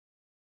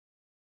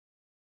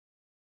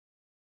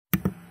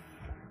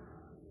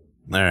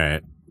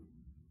Alright.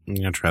 I'm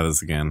gonna try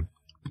this again.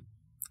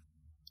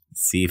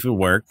 See if it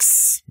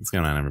works. What's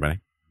going on,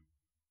 everybody?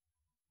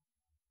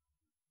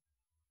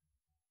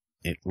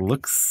 It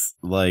looks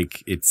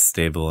like it's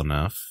stable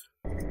enough.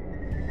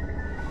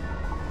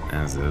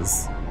 As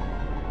is.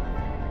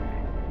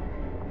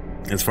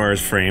 As far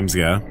as frames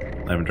go,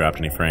 I haven't dropped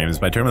any frames,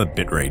 but I turned the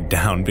bitrate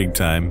down big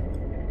time.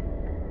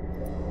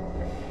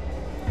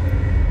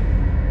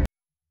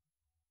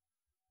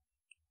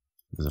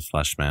 There's a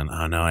flush man.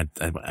 Oh no, I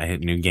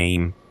hit new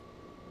game.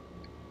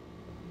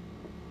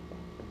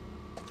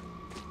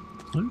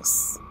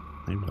 Looks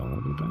maybe a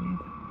little bit better.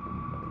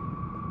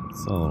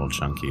 Still a little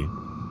chunky.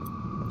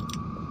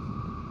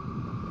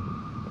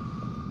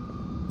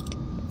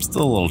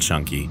 Still a little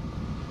chunky.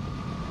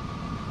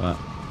 But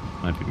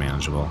might be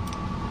manageable.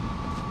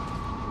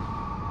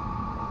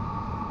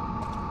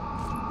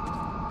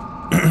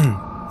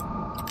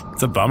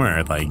 It's a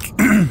bummer, like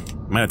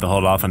might have to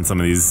hold off on some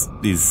of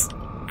these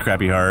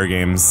crappy horror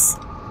games.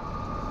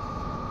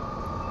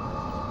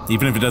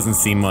 Even if it doesn't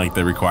seem like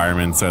the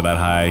requirements are that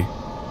high.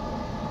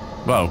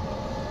 Whoa.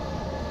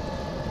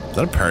 Is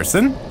that a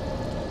person?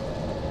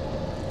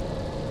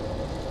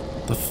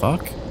 What the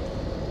fuck?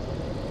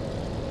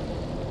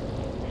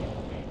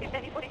 If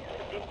anybody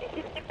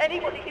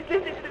is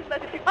listening to this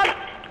message,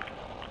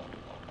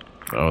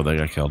 Oh, they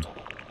got killed.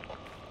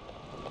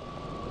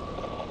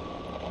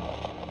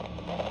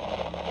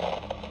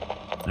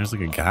 There's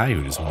like a guy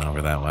who just went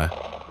over that way.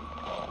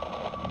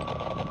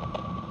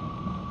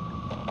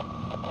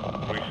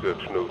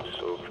 Research notes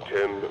of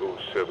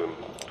 10:07.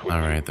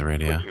 Alright, the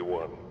radio.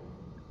 21.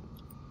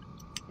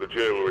 The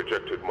jail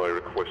rejected my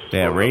request.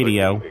 Yeah,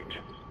 radio.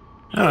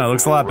 Oh, it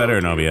looks a lot better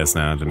in OBS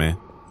now to me.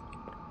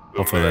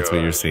 Hopefully that's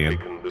what you're seeing.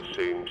 Taken the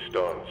same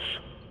stance.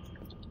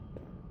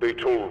 They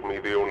told me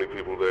the only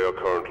people they are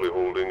currently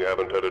holding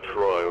haven't had a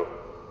trial.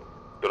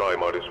 That I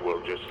might as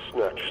well just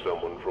snatch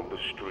someone from the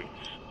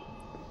streets.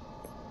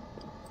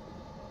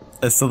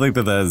 I still think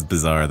that is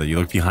bizarre that you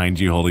look behind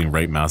you holding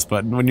right mouse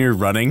button when you're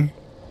running.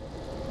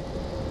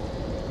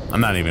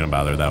 I'm not even gonna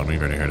bother with that one, we've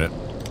already heard it.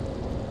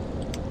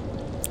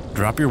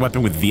 Drop your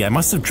weapon with V. I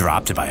must have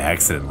dropped it by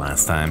accident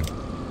last time.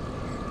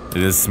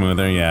 It is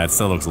smoother, yeah, it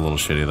still looks a little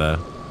shitty though.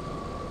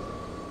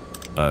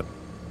 But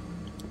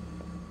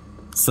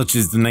such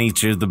is the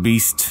nature of the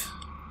beast.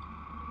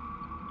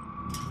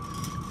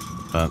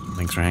 But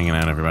thanks for hanging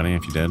out, everybody,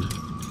 if you did.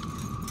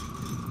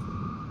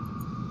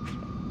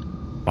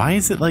 Why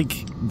is it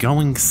like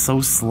going so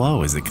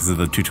slow? Is it because of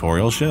the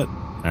tutorial shit?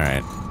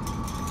 Alright.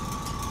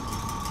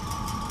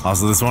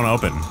 Also, this won't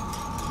open.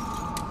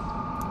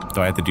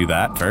 Do I have to do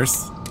that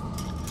first?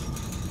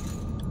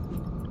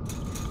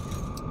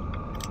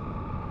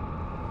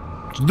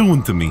 What you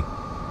doing to me?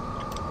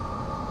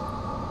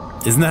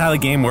 Isn't that how the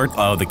game worked?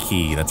 Oh, the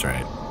key, that's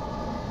right.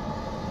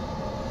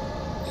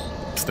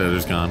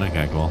 Stoder's gone,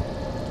 okay, cool.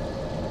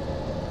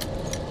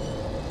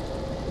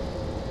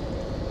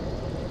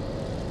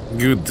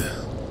 Good.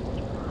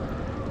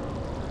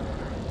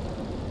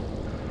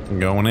 I'm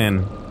going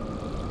in.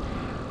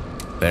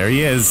 There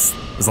he is.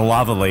 There's a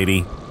lava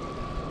lady.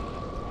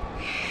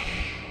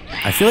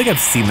 I feel like I've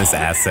seen this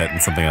asset in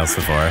something else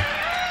before.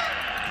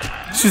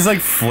 She's like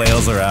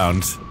flails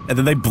around, and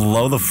then they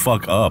blow the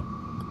fuck up.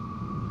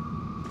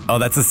 Oh,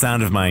 that's the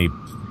sound of my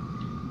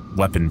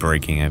weapon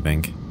breaking, I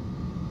think.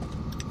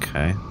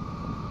 Okay.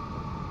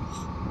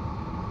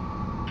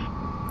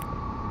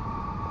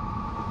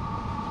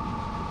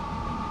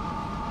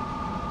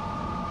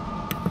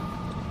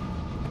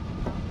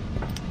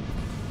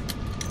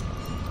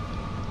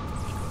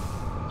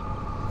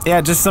 Yeah,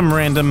 just some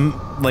random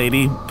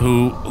lady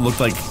who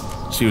looked like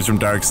she was from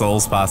Dark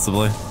Souls,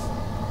 possibly.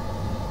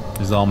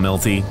 She's all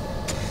milty.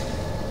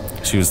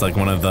 She was like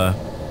one of the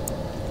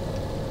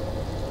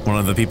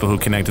people who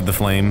connected the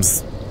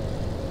flames.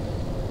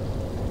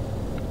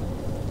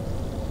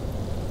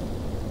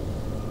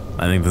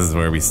 I think this is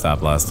where we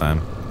stopped last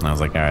time. And I was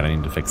like, alright, I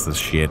need to fix this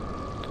shit.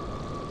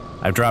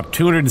 I've dropped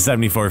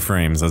 274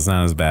 frames, that's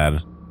not as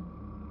bad.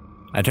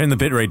 I turned the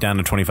bitrate down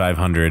to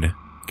 2500.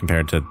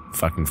 Compared to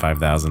fucking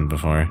 5,000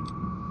 before,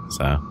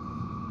 so.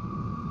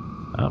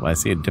 Oh, I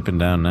see it dipping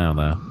down now,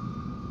 though.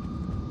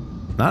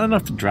 Not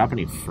enough to drop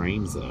any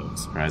frames, though,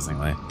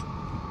 surprisingly.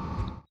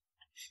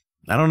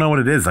 I don't know what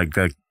it is, like,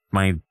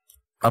 my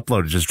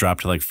upload just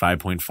dropped to like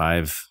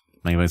 5.5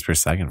 megabytes per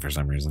second for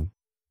some reason.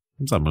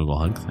 What's up, Moogle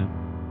Hugs? How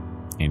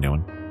you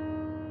doing?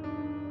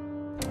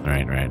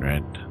 Right.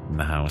 In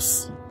the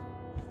house.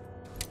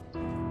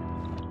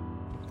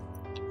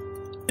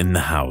 In the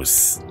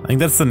house. I think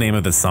that's the name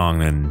of the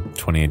song in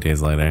 28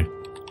 Days Later.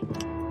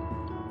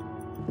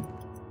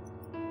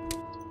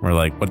 We're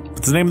like,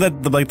 what's the name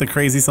of that, the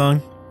crazy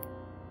song?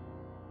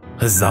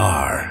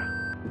 Huzzar.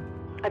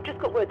 I've just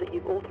got word that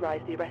you've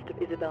authorized the arrest of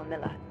Isabel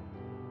Miller.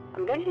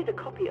 I'm going to need a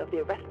copy of the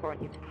arrest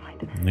warrant you can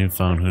find. New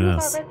phone, who Some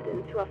knows? of our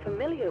residents who are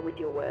familiar with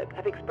your work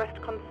have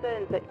expressed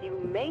concerns that you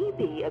may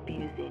be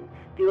abusing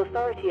the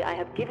authority I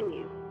have given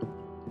you.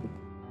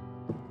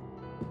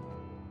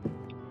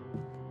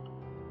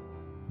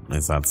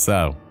 Is that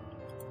so?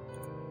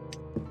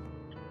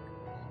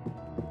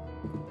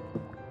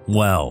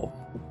 Hanwell.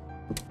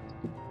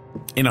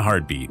 In a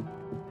heartbeat.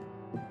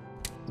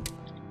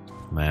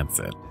 That's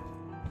it.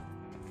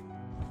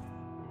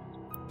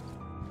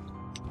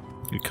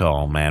 Good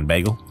call, Man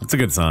Bagel. It's a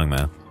good song,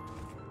 though.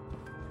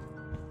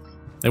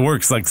 It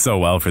works, like, so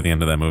well for the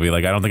end of that movie.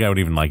 Like, I don't think I would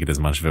even like it as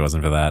much if it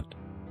wasn't for that.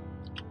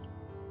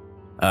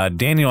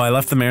 Daniel, I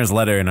left the mayor's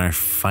letter and our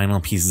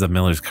final pieces of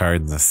Miller's card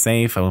in the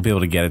safe. I won't be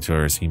able to get it to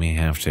her, so you may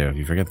have to. If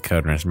you forget the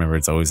code, remember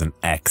it's always an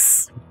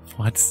X.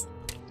 What?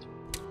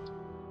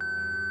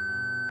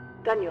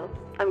 Daniel,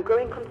 I'm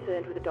growing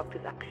concerned with the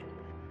doctor's actions.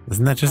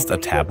 Isn't that just a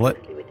tablet?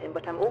 I know you work closely with him,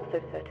 but I'm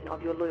also certain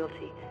of your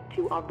loyalty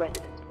to our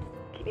resident.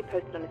 Keep me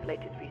posted on his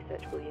latest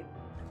research, will you?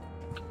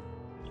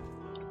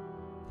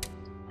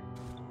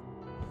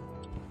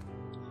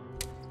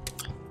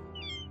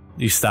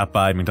 You stopped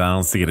by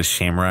McDonald's to get a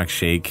Shamrock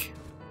Shake,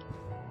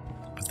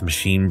 but the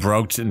machine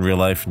broke in real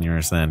life, and you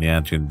were saying, yeah,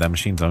 dude, that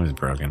machine's always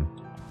broken.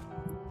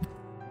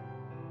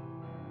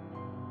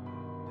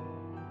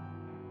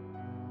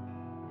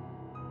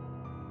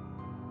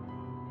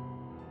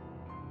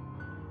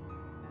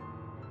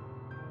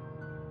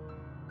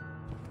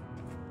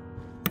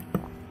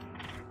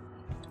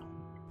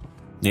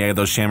 Yeah, get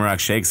those Shamrock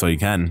Shakes so you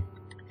can.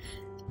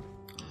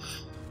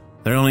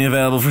 They're only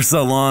available for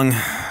so long,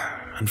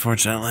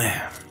 unfortunately.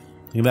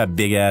 Look at that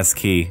big ass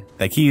key.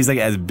 That key is like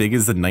as big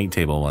as the night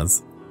table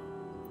was.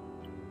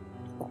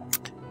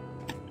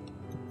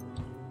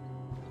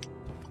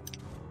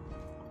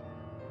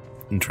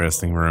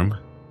 Interesting room.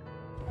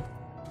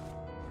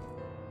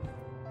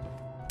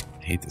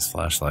 I hate this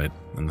flashlight,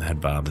 and the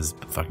head bob is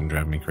fucking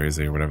driving me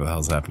crazy, or whatever the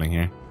hell's happening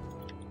here.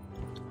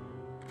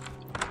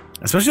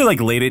 Especially like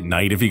late at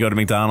night if you go to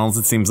McDonald's,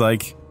 it seems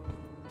like.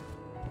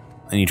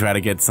 And you try to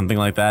get something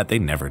like that, they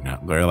never know.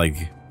 They're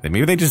like,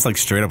 maybe they just like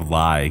straight up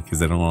lie because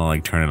they don't want to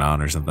like turn it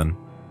on or something.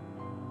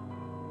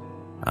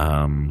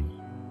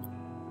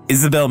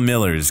 Isabel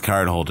Miller's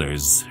card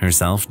holders.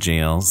 Herself,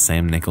 jail,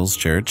 Sam Nichols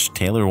Church,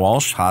 Taylor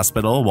Walsh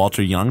Hospital,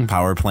 Walter Young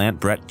Power Plant,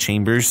 Brett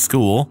Chambers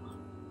School.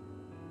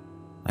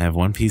 I have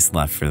one piece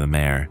left for the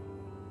mayor.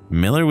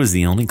 Miller was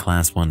the only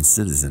Class 1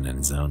 citizen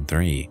in Zone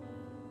 3.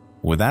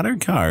 Without her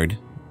card,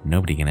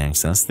 nobody can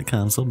access the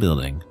console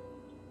building.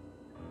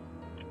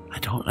 I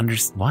don't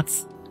understand.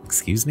 What?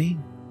 Excuse me?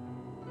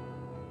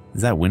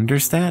 Is that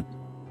Winterstat?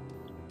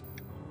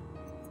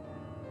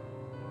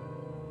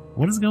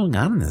 What is going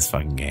on in this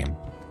fucking game?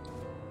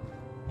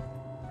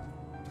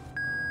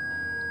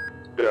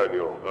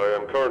 Daniel, I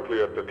am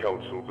currently at the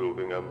council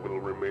building and will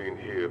remain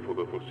here for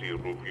the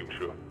foreseeable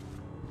future.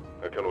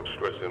 I cannot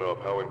stress enough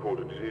how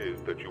important it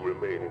is that you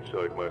remain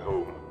inside my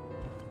home.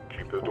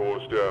 Keep the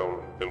doors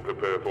down and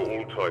prepare for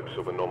all types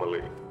of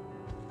anomaly.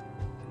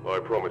 I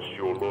promise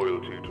your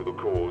loyalty to the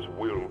cause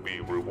will be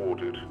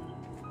rewarded.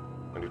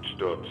 And it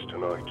starts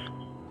tonight.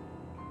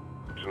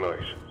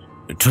 Tonight.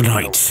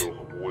 Tonight.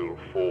 Will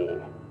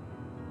fall.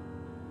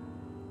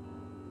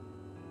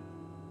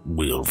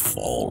 Will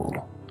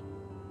fall.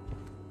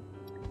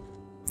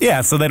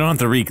 Yeah, so they don't have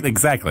to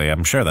exactly,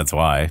 I'm sure that's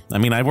why. I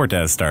mean, I've worked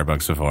at a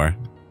Starbucks before.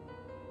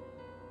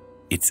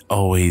 It's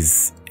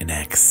always an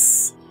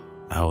X.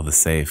 Oh, the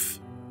safe.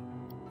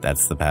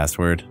 That's the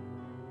password.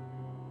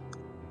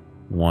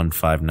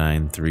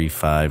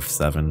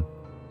 159357.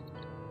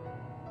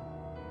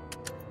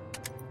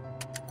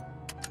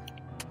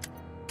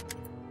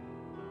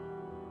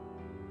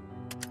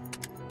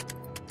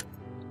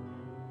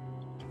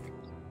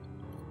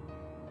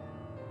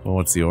 Well,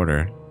 what's the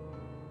order?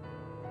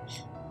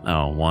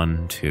 Oh,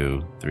 1,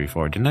 2, 3,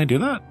 4. Didn't I do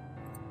that?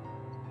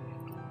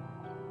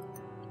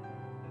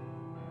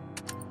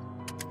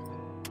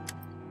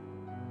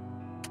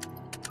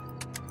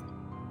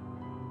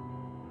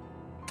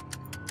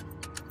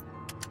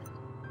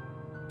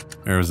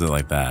 Or was it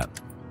like that?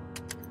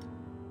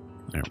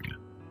 There we go.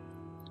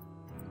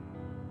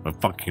 A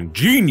fucking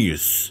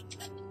genius!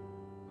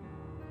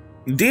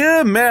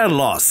 Dear Mayor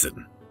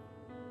Lawson,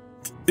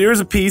 here's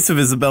a piece of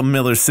Isabel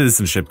Miller's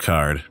citizenship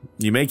card.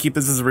 You may keep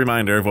this as a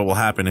reminder of what will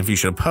happen if you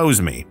should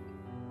oppose me.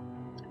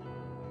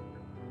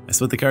 I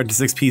split the card into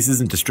 6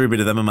 pieces and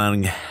distributed them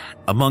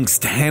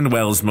amongst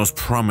Hanwell's most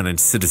prominent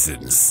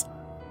citizens.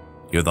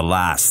 You're the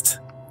last.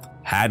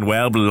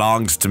 Hanwell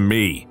belongs to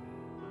me.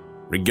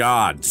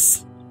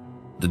 Regards.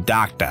 The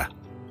doctor.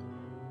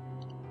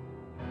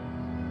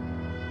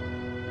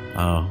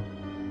 Oh.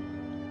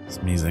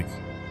 It's music.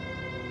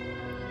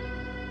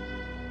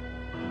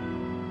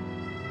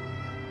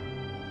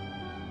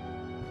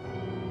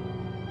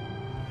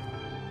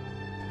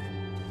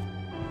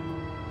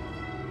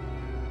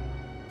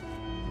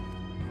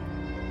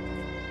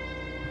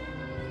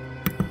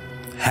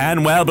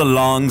 Hanwell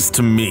belongs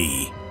to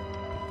me.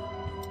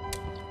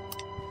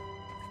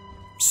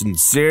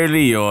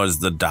 Sincerely yours,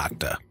 the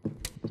doctor.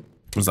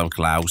 What's up,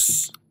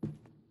 Klaus?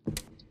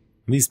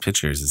 These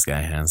pictures this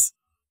guy has.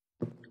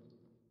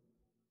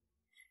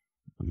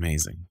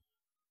 Amazing.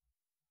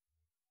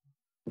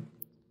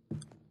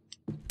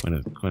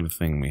 Quite a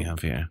thing we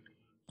have here.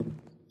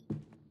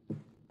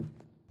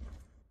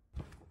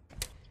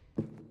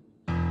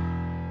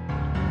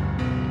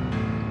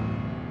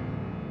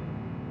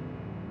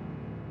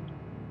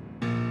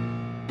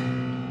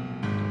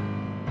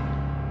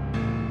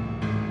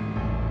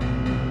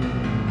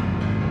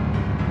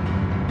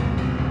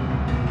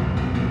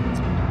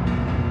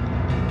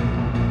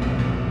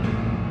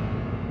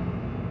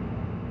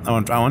 I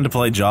wanted to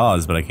play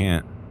Jaws, but I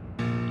can't.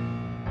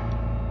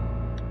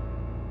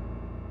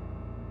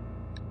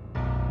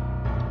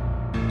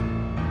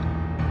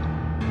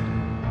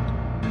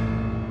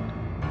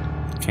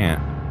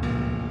 Can't.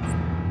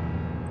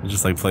 It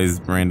just like plays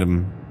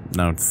random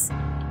notes.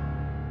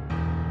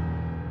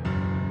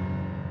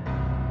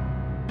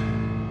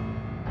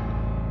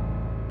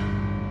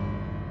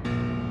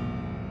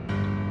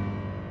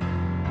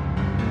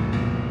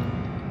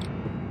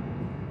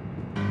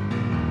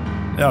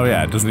 Oh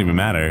yeah, it doesn't even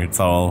matter. It's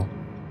all...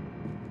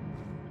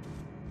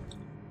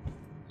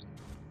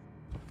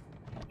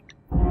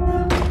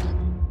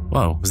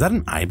 Whoa, was that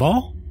an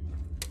eyeball?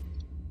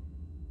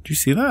 Did you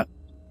see that?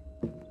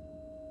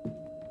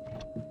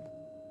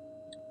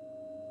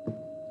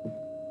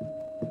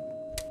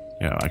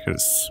 Yeah, I could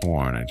have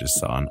sworn I just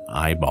saw an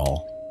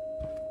eyeball.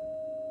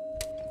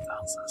 What the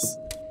hell's this?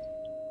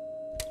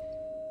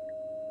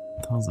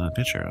 What the hell's that a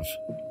picture of?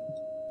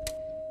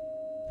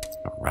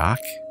 A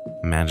rock?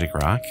 A magic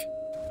rock?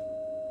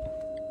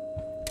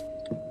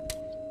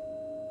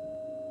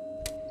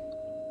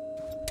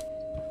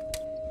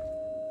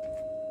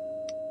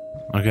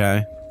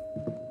 Okay.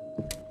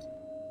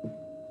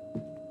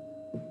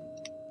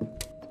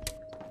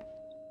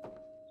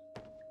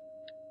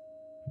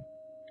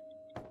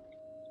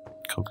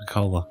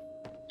 Coca-Cola.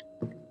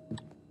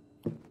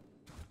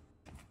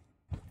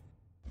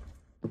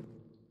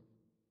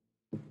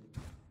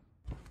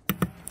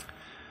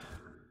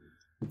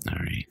 All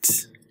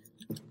right.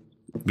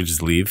 We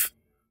just leave.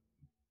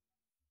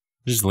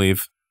 Just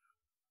leave.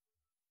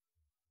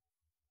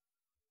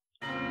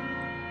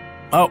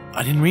 Oh,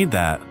 I didn't read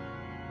that.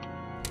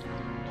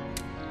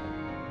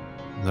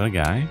 Is that a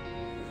guy?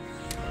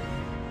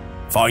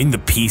 Find the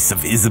piece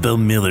of Isabel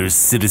Miller's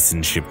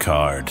citizenship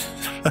card.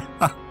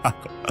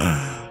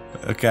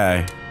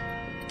 Okay.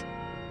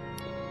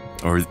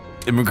 Or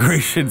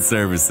immigration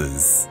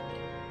services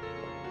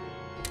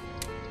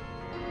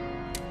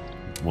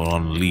will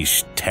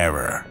unleash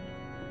terror.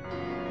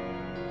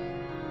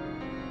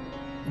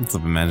 What's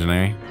up,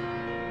 Imaginary?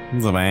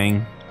 What's up,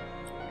 Ang?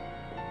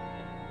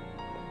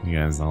 You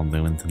guys all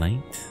doing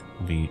tonight?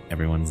 Hope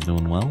everyone's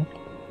doing well.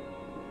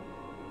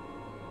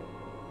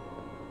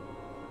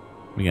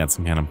 We got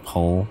some kind of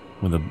pole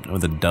with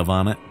a dove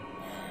on it.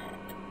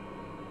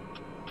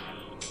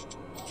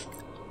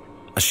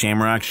 A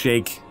shamrock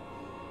shake.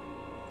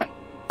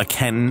 A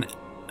Ken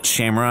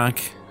shamrock.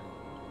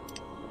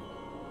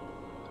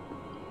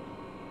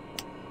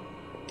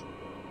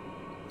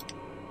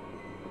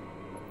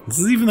 This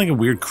is even like a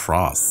weird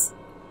cross.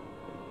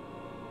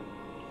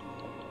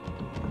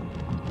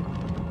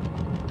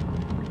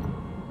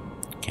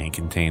 Can't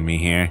contain me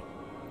here.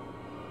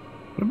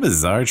 What a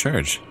bizarre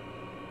church.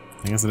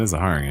 I guess it is a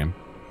horror game.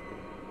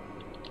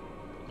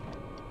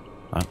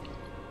 Oh.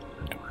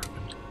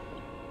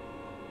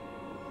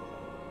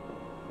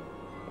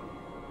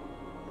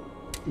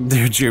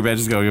 Their cheer badge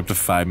is going up to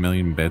 5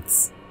 million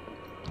bits.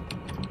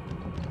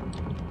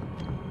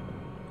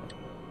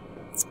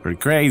 It's pretty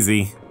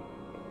crazy.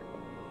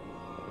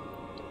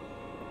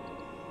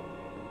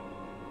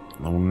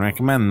 I wouldn't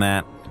recommend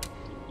that.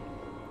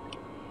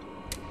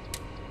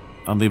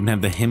 Oh, they even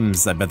have the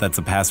hymns. I bet that's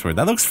a password.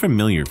 That looks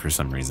familiar for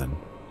some reason.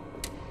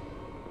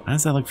 Why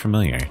does that look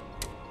familiar?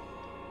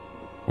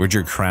 Where'd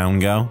your crown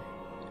go?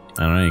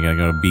 I don't know, you gotta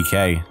go to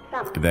BK.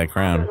 Look at that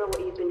crown.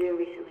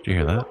 Did you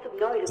hear that?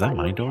 Is that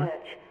my door?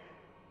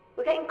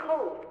 We're getting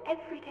calls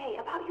every day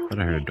about your I thought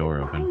I heard a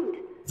door open.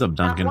 What's up,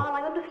 Duncan? While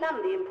I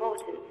understand the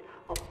importance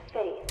of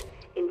faith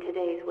in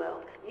today's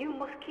world, you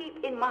must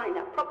keep in mind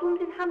that problems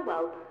in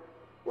Hanwell,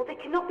 well, they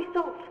cannot be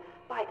solved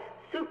by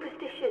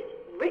superstitious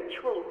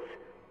rituals.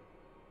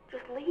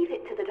 Just leave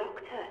it to the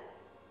doctor.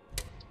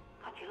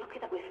 God, you're lucky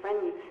that we're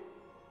friends.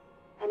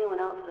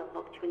 Anyone else would have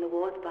locked you in the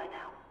wards by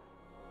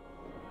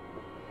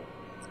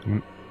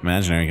now.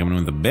 Imaginary coming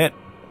with the bit.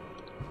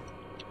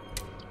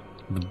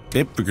 The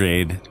bit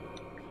brigade.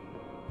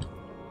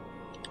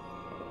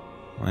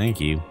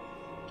 Thank you.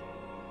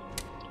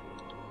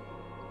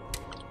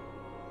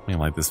 I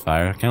like this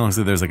fire. Kind of looks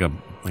like there's like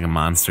a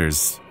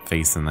monster's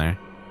face in there.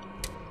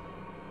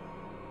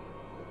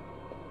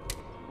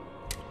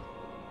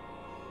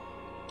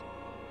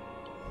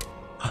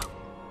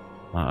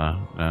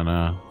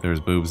 No, there's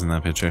boobs in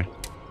that picture.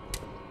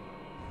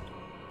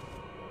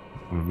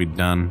 What have we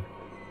done?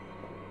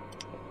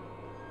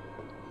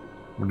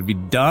 What have we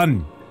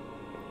done?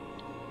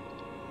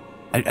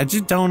 I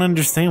just don't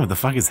understand what the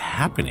fuck is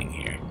happening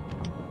here.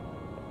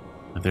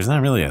 Like, there's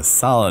not really a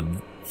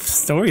solid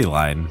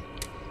storyline.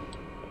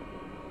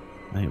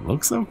 It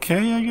looks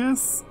okay, I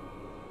guess.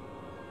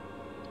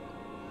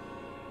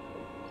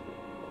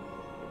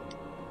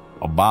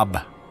 Oh,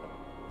 Bob.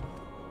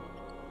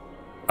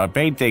 A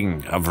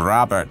painting of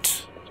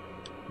Robert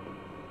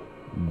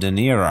De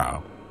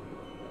Niro.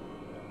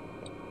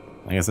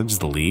 I guess I'll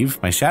just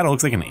leave. My shadow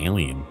looks like an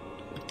alien.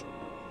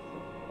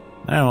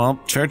 Oh well,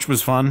 church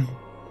was fun.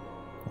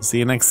 We'll see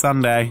you next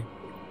Sunday.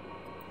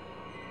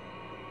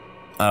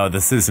 Oh,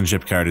 the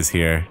citizenship card is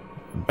here.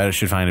 Bet I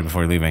should find it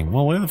before leaving.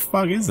 Well, where the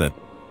fuck is it?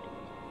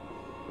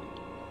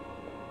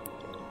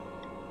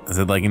 Is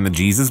it like in the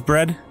Jesus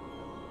bread?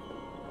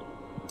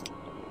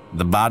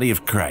 The body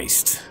of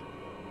Christ.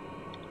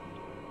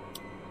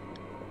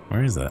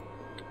 Where is it?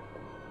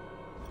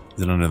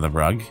 Is it under the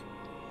rug?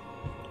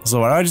 So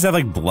why do I just have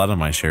like blood on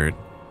my shirt?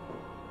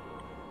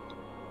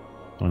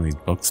 One of these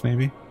books,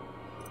 maybe?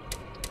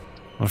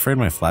 I'm afraid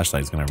my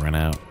flashlight's gonna run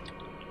out.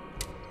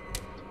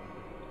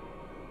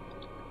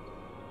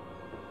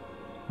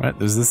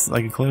 What? Is this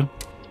like a clue?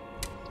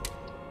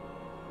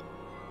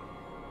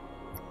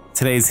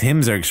 Today's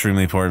hymns are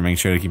extremely important. Make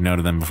sure to keep note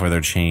of them before they're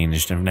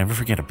changed. And never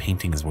forget a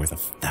painting is worth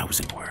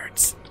 1,000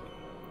 words.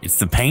 It's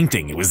the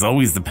painting. It was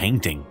always the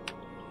painting.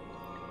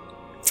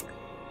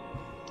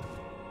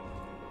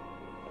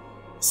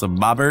 So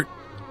Bobbert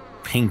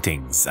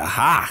paintings.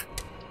 Aha!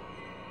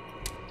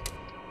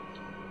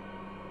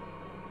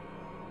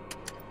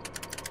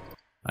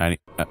 Alright.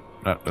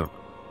 Get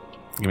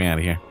me out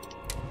of here.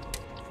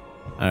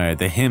 Alright,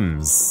 the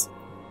hymns.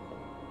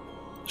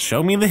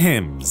 Show me the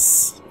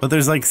hymns. But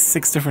there's like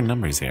 6 different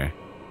numbers here.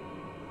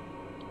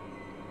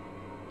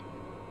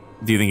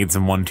 Do you think it's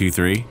in 1, 2,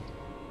 3?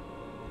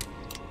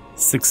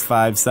 6,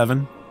 5,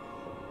 7?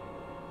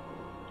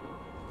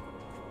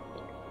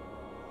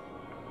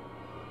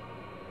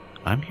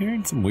 I'm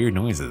hearing some weird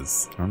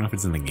noises. I don't know if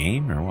it's in the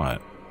game or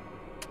what.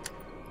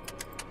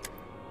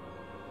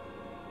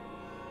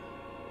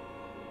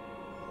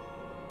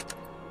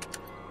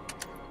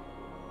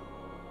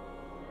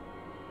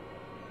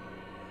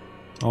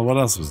 Well, what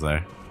else was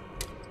there?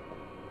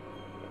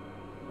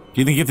 Do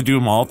you think you have to do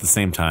them all at the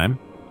same time?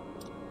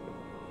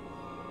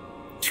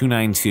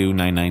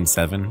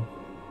 292997.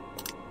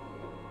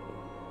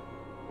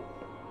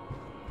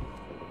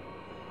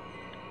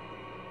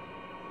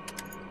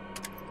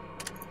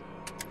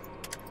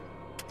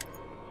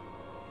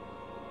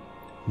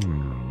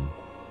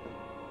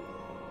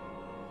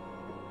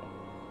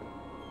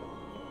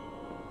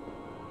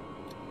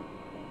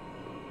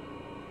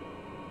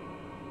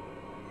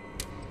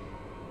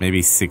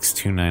 Maybe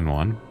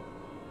 6291.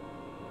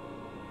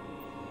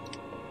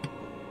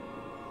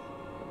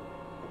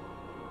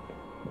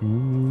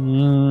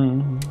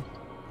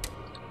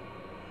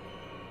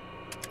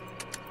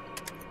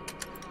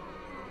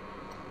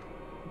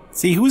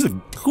 See, who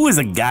is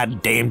a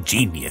goddamn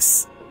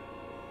genius?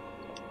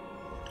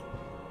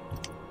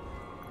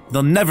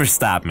 They'll never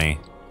stop me.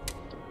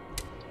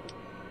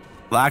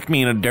 Lock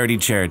me in a dirty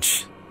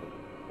church.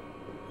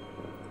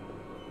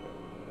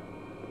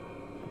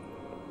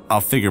 I'll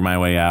figure my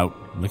way out.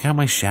 Look how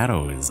my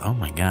shadow is. Oh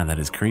my god, that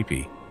is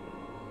creepy.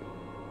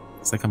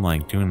 It's like I'm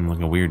like doing like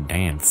a weird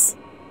dance.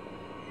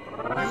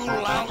 You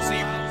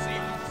lousy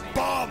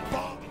bum.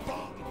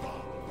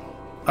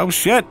 Oh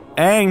shit,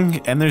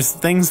 Aang, and there's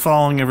things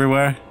falling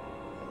everywhere.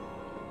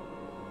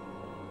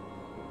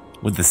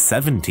 With the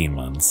 17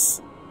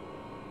 months.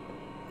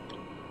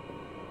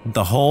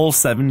 The whole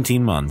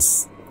 17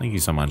 months. Thank you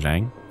so much,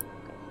 Aang.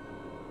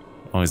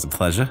 Always a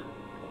pleasure.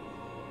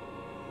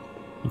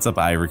 What's up,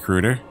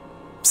 iRecruiter?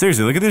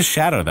 Seriously, look at this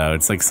shadow, though.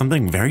 It's like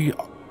something very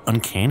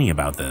uncanny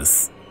about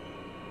this.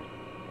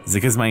 Is it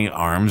because my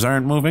arms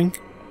aren't moving?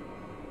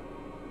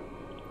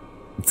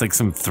 It's like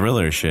some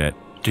thriller shit.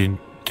 Dun,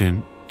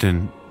 dun,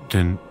 dun,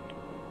 dun.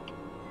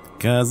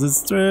 'Cause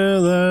it's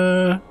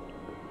thriller.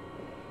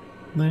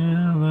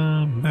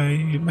 Thriller,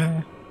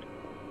 baby.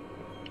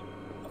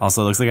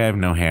 Also, it looks like I have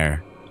no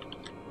hair.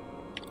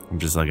 I'm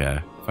just like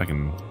a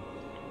fucking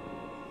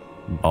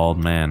bald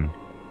man.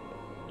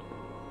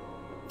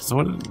 So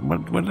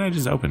what did I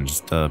just open?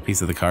 Just a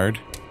piece of the card?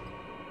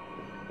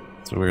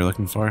 That's what we were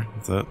looking for?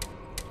 What's that?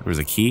 There was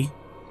a key?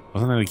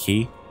 Wasn't that a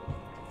key?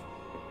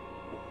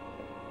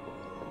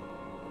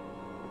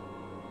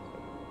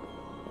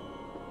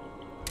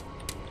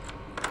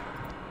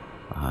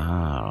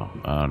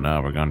 Oh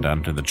no, we're going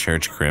down to the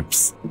church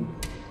crypts.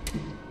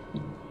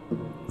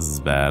 This is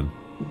bad.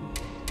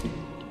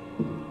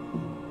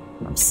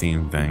 I'm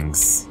seeing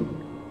things.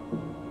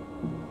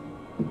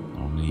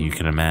 Only you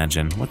can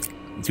imagine.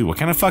 Dude, what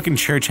kind of fucking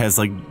church has,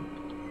 like,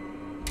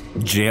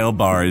 jail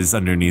bars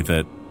underneath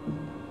it?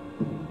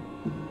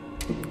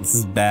 This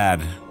is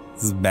bad.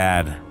 This is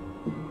bad.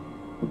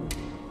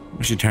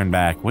 We should turn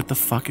back. What the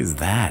fuck is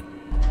that?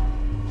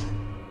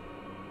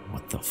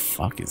 What the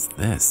fuck is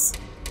this?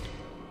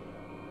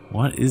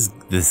 What is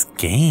this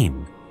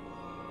game?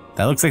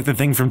 That looks like the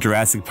thing from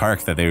Jurassic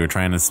Park that they were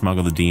trying to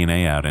smuggle the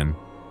DNA out in.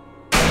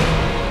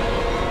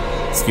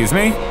 Excuse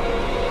me?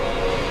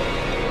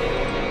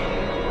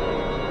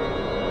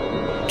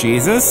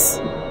 Jesus?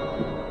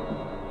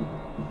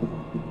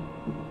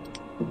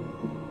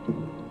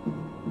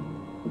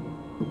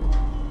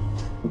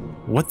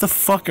 What the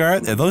fuck are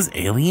those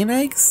alien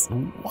eggs?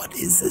 What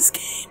is this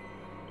game?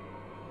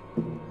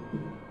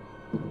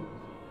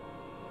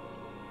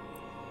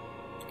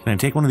 Can I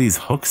take one of these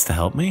hooks to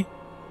help me?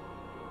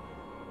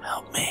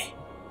 Help me.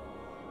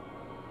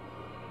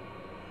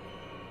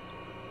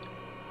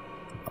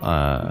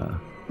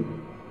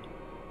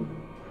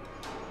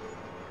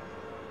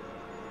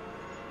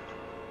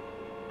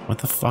 What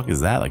the fuck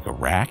is that? Like a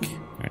rack?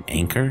 Or an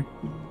anchor?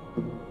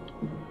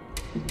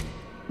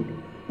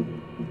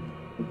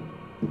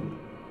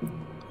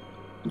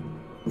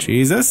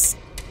 Jesus?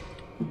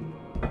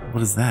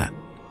 What is that?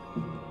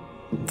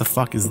 What the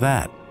fuck is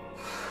that?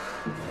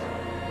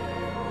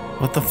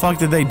 What the fuck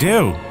did they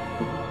do?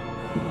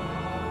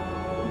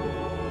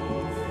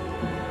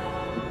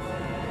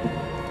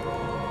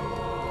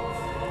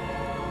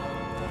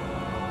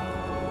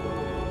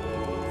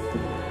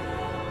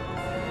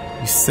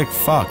 You sick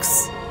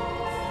fucks.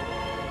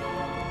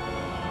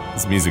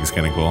 This music's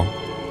kinda cool.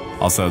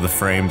 Also, the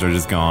frames are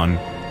just gone.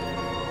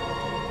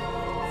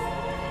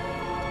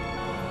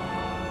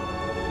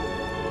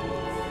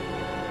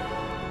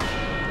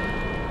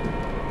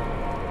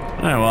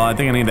 Alright, well, I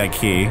think I need that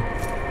key.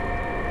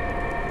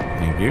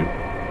 Thank you.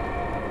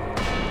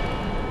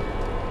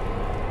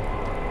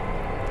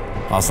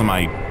 Also,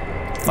 my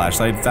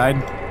flashlight died.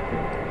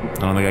 I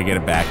don't think I get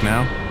it back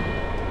now.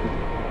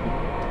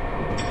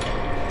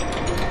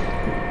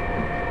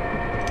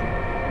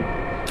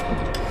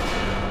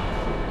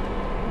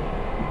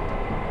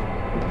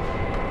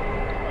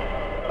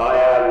 I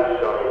am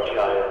sorry,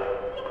 child,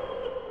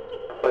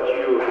 but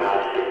you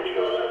have been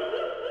chosen.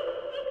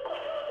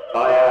 I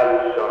am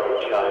sorry,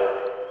 child,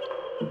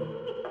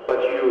 but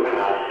you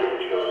have been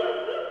chosen.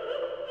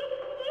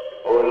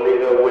 Only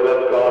the will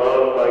of God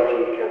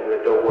Almighty can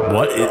rid the world.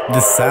 What?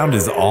 This sound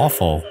is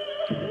awful.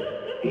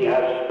 He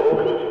has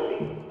spoken to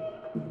me.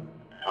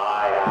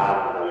 I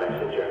am the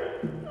messenger.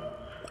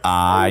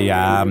 I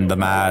am the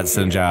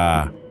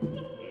messenger.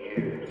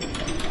 You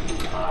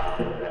are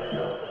the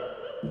vessel.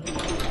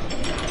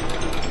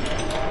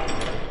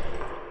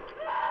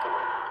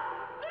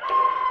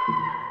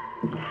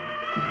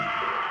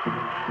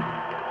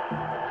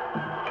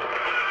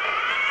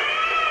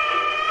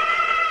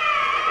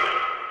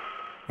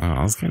 Oh,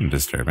 that's kind of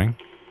disturbing.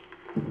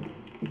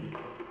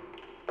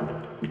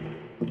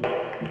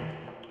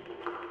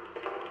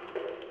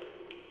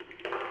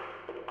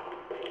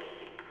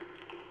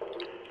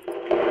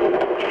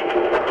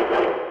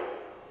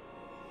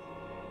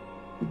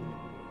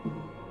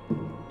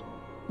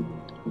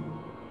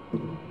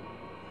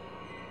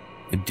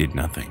 It did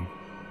nothing.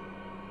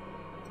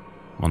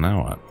 Well,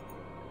 now what?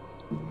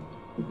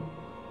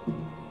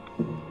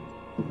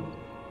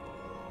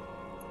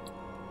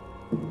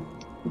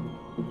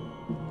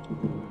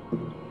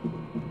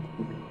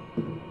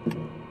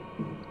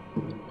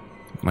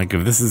 Like,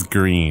 if this is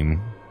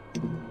green,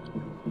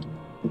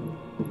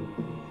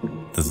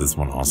 does this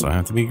one also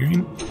have to be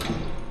green?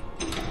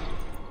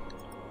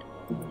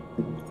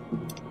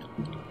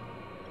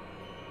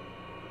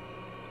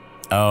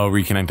 Oh,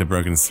 reconnect a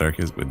broken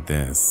circuit with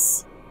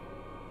this.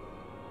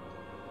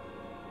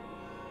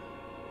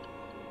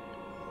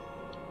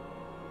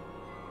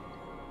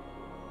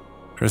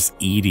 Press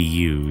E to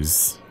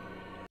use.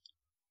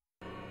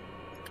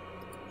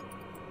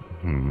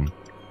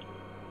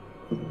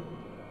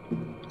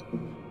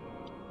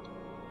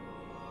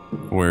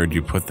 Where'd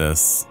you put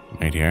this?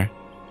 Right here?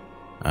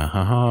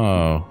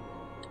 Oh.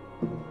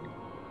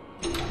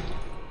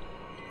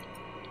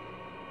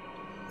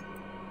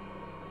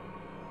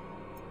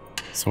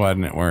 So why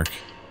didn't it work?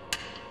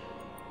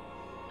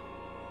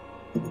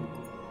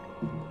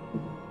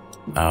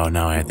 Oh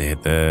no, I have to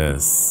hit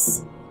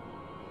this.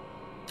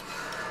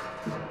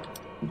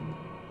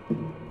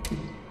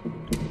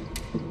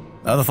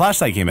 Oh, the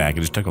flashlight came back.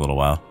 It just took a little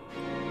while.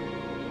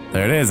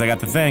 There it is. I got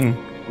the thing.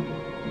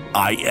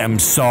 I am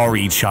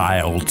sorry,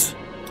 child.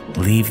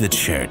 Leave the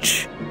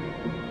church.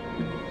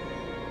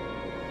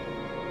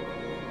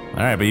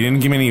 Alright, but you didn't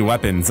give me any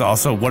weapons.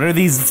 Also, what are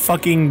these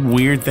fucking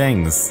weird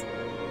things?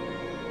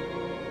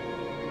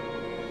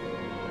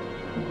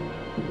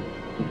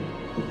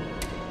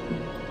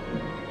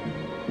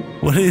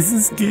 What is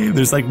this game?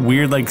 There's like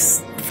weird, like,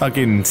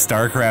 fucking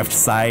StarCraft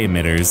psi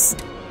emitters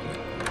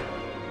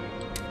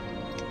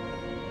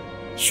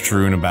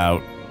strewn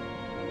about.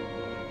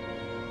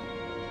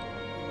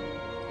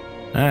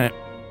 Alright.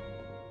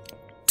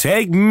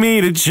 Take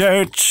me to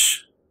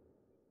church.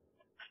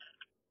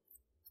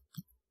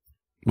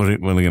 Look at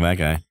that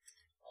guy.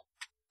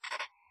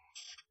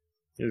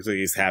 He looks like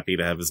he's happy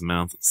to have his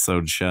mouth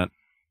sewn shut.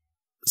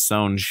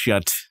 Sewn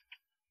shut.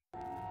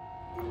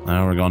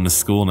 Now we're going to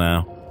school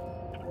now.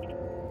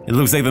 It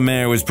looks like the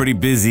mayor was pretty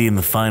busy in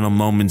the final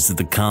moments of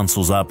the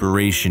consul's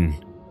operation.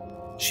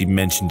 She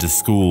mentioned to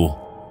school.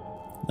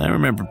 I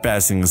remember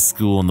passing the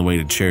school on the way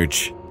to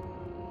church.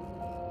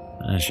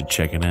 I should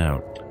check it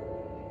out.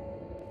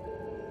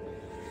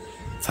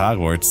 It's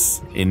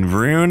Hogwarts in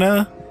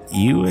Verona,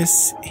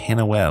 US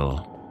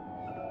Hanwell.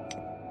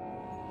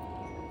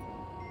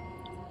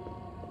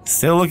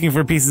 Still looking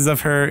for pieces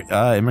of her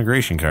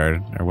immigration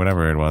card, or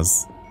whatever it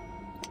was.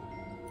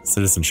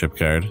 Citizenship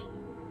card.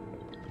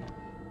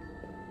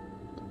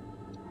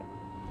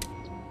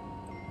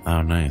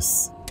 Oh,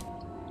 nice.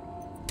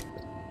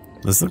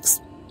 This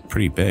looks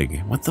pretty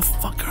big. What the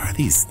fuck are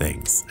these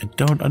things? I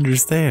don't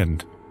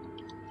understand.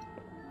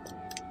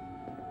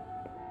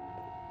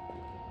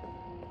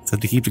 Is that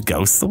to keep the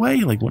ghosts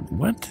away? Like, what?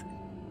 What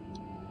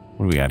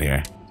do we got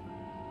here?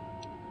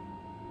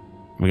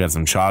 We got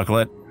some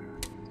chocolate.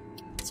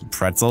 Some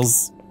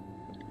pretzels.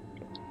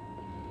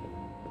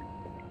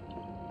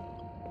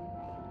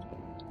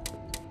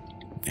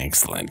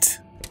 Excellent.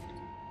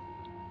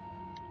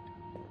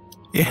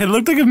 Yeah, it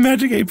looked like a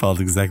magic 8-ball.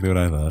 That's exactly what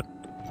I thought.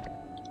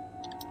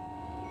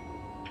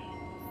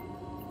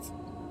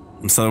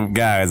 So,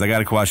 guys, I got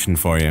a question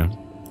for you.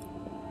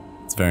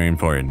 It's very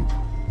important.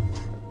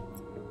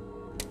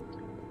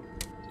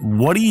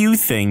 What do you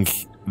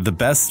think the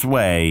best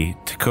way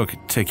to cook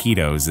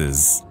taquitos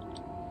is?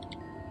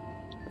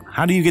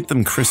 How do you get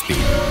them crispy?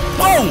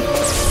 Whoa!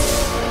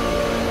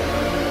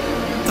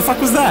 The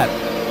fuck was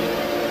that?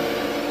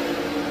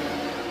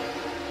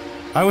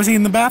 Why was he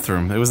in the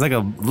bathroom? It was like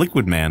a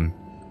liquid man.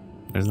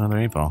 There's another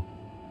 8-ball.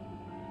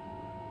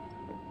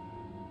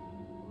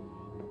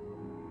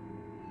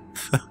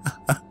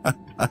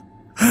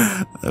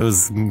 That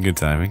was good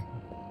timing.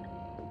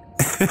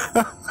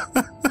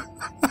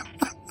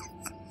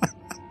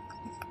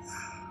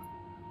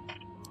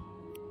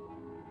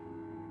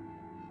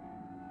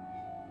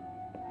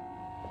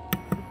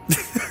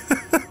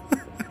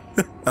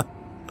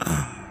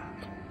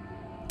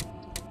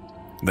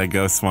 That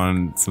ghost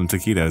wanted some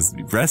taquitos.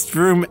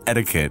 Restroom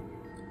etiquette.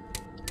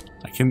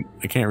 I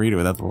can't read it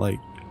without the light.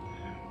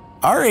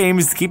 Our aim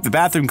is to keep the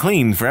bathroom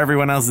clean for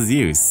everyone else's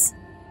use.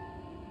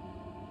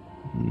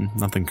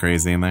 Nothing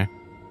crazy in there.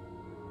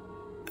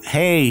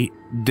 Hey,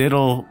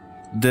 diddle,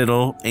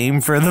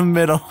 aim for the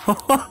middle.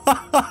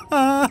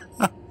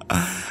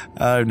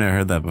 I've never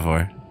heard that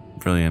before.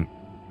 Brilliant.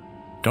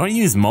 Don't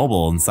use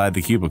mobile inside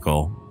the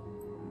cubicle.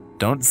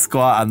 Don't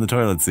squat on the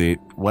toilet seat.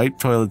 Wipe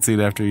toilet seat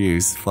after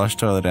use. Flush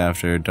toilet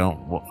after.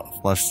 Don't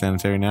flush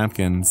sanitary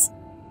napkins.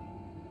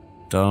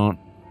 Don't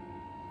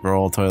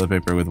roll toilet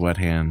paper with wet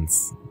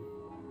hands.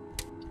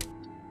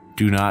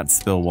 Do not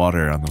spill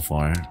water on the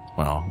floor.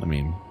 Well, I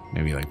mean,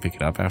 maybe like pick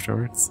it up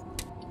afterwards.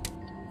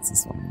 It's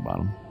this one on the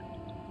bottom.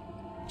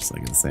 Just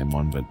like the same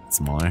one, but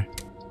smaller.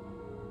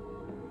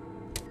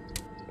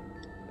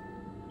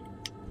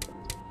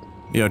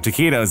 Yo,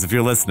 taquitos, if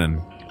you're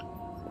listening.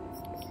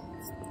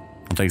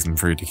 I'll take some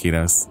free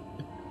taquitos.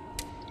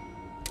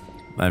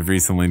 I've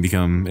recently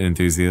become an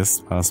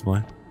enthusiast,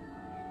 possibly.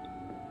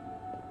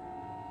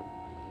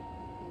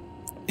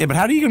 Yeah, but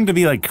how do you get them to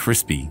be, like,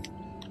 crispy?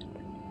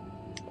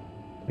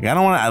 Like, I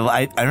don't want to...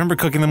 I remember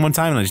cooking them one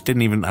time and I just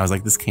didn't even... I was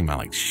like, this came out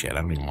like shit.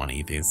 I don't even want to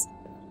eat these.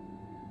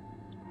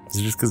 Is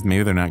it just because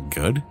maybe they're not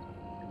good?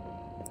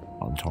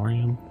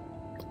 Auditorium.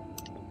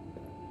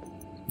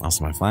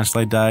 Also, my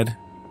flashlight died.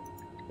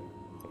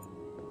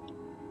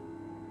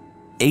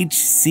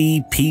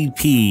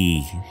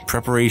 HCPP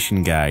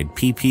preparation guide.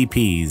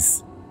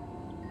 PPPs.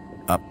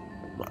 Up.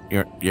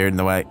 You're in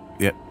the way.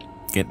 Yep.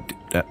 Get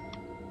that.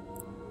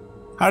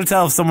 How to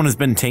tell if someone has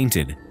been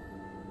tainted.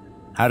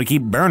 How to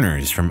keep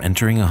burners from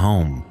entering a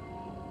home.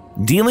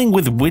 Dealing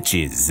with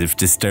witches if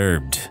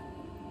disturbed.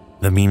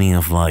 The meaning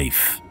of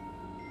life.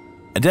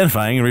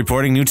 Identifying and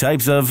reporting new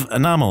types of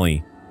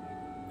anomaly.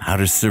 How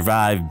to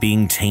survive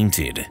being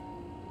tainted.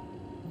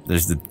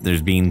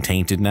 There's being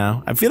tainted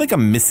now. I feel like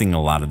I'm missing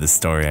a lot of this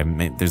story.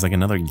 There's like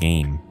another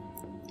game.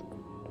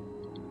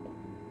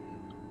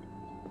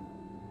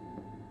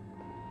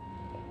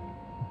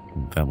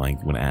 That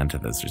like would add to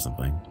this or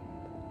something.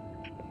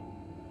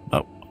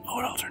 Oh,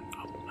 I'll turn.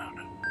 Oh,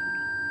 no.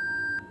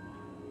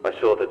 I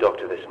saw the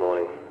doctor this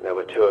morning. There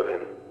were two of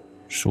him.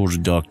 Saw the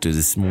doctor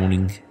this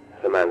morning.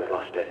 The man's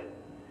lost it.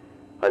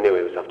 I knew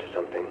he was up to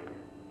something.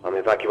 I'm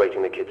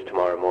evacuating the kids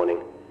tomorrow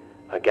morning.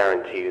 I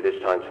guarantee you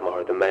this time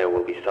tomorrow the mayor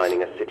will be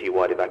signing a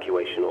city-wide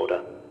evacuation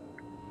order.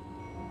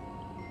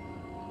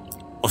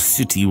 A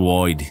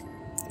city-wide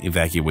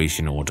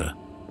evacuation order.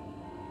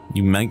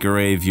 You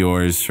microwave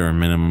yours for a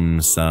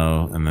minimum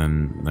so, and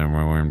then they're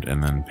warmed,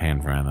 and then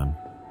pan fry them.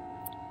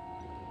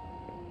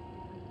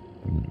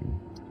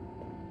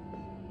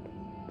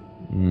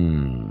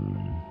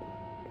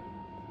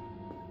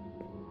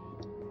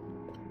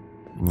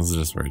 This is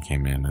just where it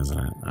came in, isn't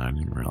it? I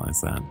didn't realize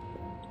that.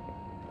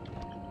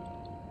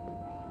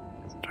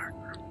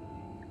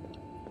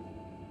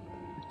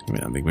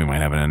 I think we might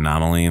have an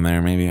anomaly in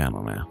there, maybe? I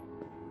don't know.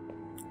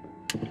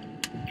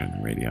 Turn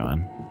the radio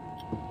on.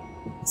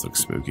 This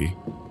looks spooky.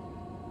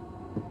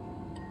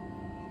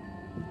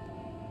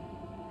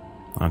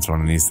 Oh, it's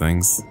one of these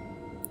things.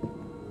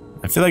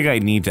 I feel like I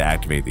need to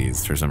activate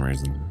these for some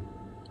reason.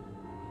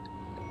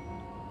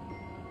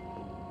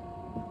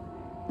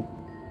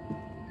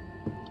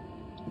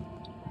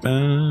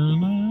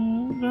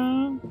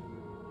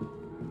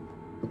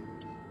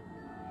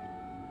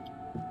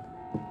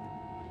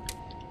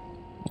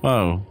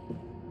 Whoa.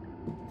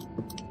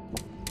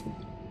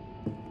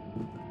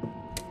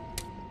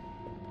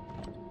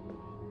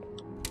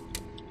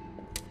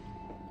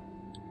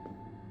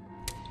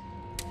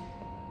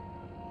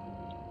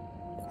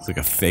 It's like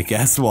a fake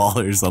ass wall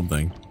or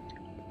something.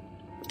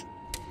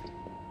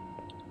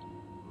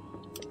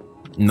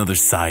 Another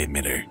psi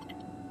emitter.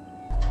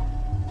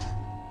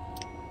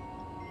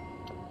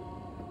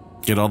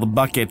 Get all the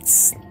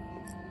buckets.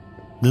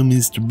 The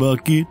Mr.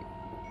 Bucket.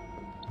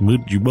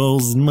 Put your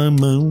balls in my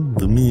mouth,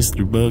 the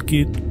Mr.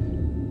 Bucket.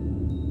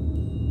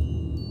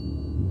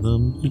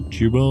 Put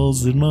your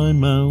balls in my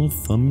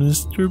mouth, the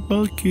Mr.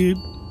 Bucket.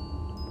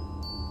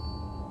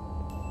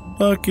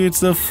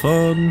 Buckets of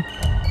fun.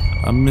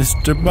 I'm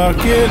Mr.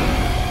 Bucket.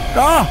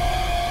 Ah!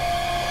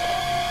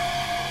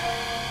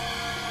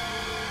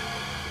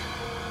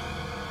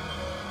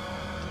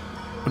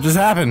 What just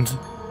happened?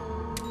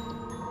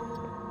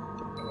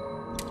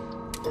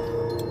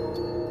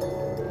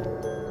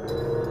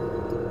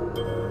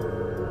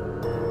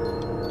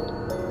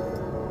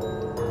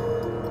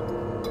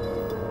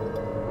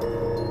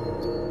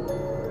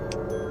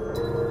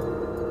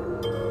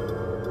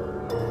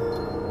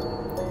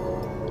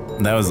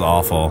 That was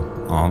awful,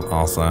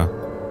 also.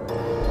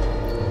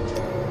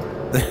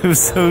 It was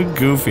so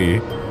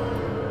goofy.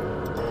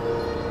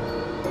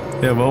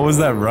 Yeah, what was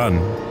that run?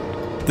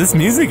 This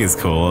music is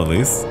cool, at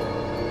least.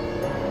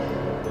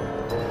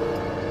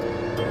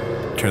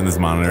 Turn this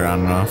monitor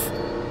on and off.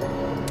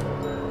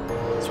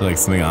 Is there like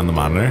something on the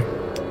monitor?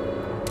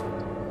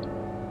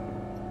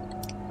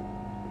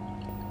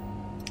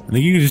 I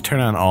think you can just turn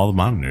on all the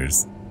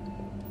monitors.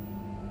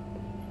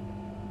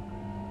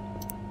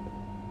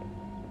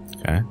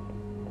 Okay.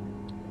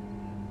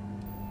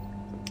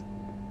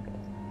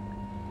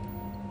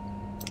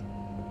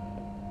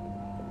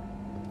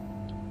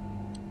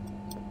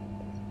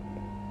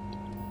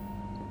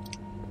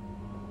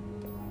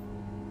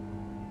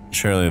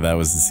 Surely that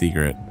was the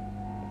secret.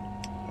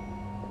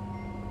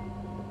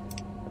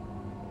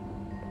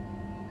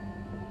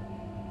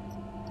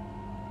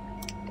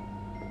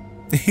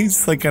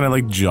 He's like kind of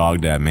like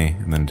jogged at me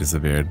and then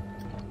disappeared.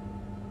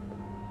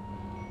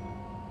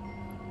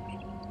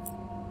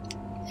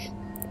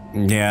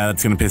 Yeah,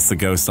 that's gonna piss the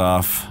ghost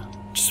off.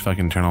 Just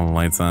fucking turn all the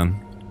lights on.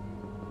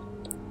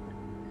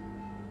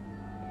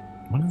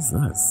 What is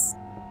this?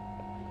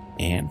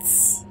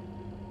 Ants?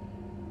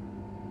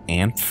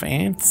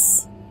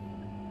 Ant-fants?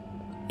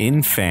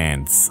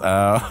 Infants.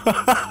 Oh.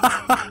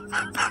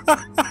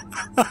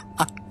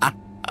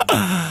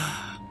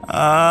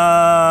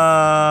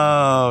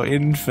 Oh,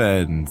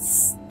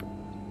 infants.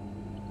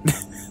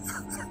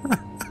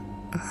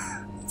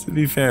 To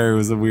be fair, it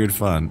was a weird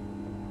fun.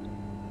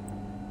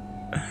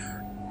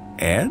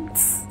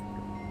 Ants?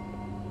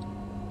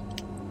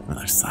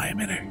 Another psi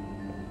emitter.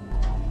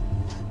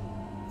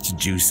 To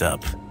juice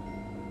up.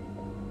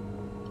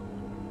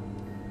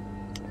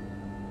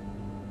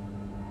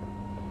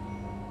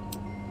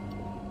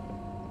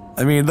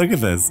 I mean, look at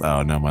this.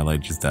 Oh no, my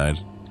light just died.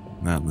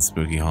 Not in the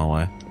spooky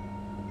hallway. I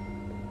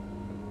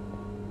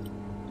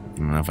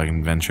don't know if I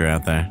can venture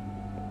out there.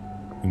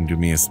 You can do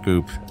me a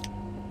spoop.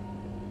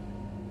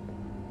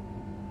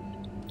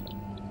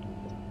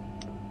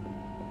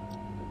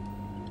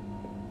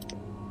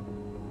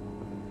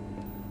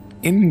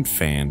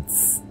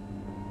 Infants.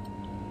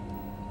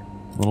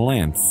 Little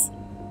ants.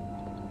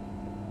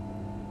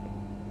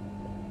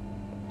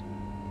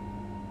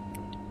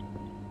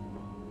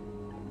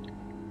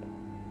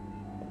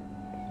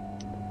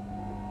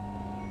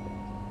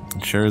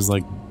 It sure is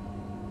like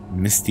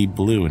misty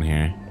blue in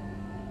here.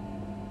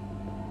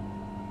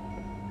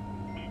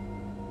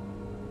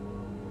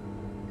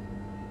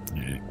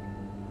 Alright.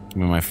 Give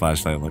me my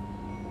flashlight, look.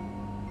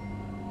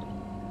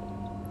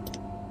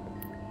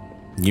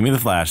 Give me the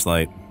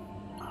flashlight.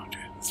 Oh, dude,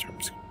 this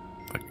room's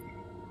like...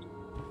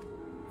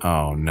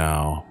 Oh,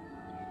 no.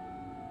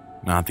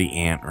 Not the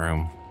ant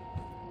room.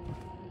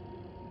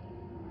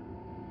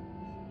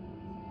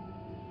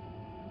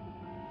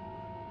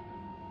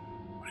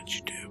 What did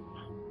you do?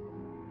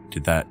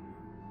 Did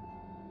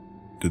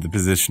the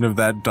position of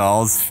that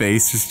doll's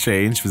face just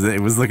change? It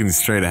was looking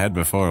straight ahead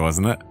before,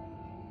 wasn't it?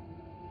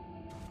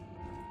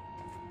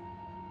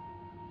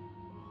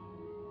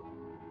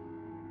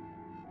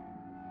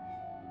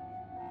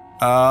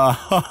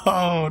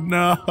 Oh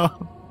no.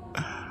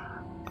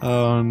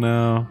 Oh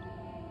no.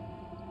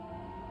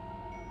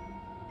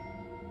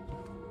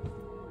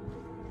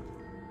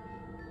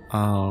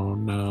 Oh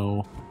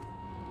no.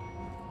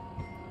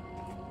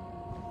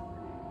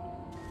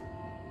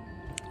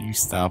 You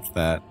stop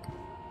that.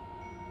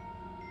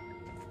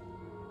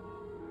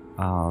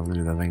 Oh,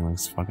 dude, that thing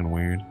looks fucking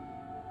weird.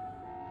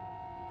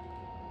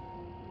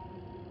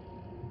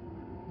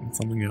 It's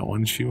only got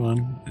one shoe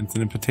on. It's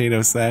in a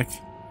potato sack.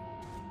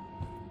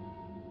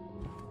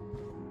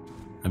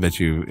 I bet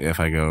you if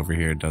I go over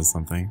here, it does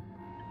something.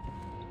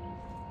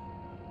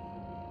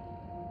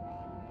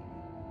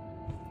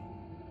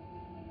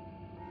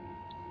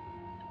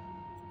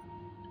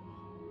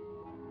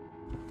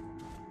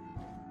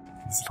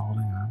 What's it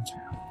holding on to?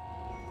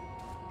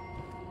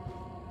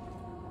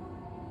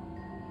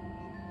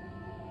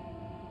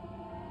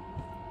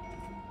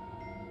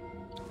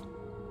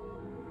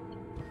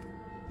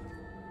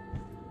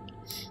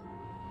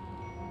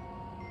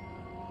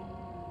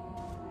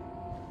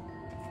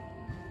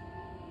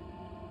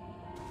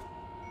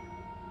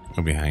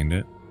 Go behind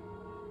it.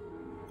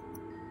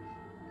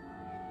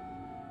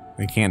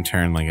 They can't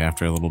turn like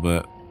after a little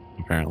bit,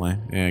 apparently.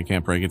 Yeah, it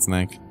can't break its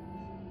neck.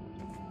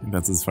 I think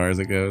that's as far as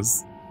it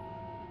goes.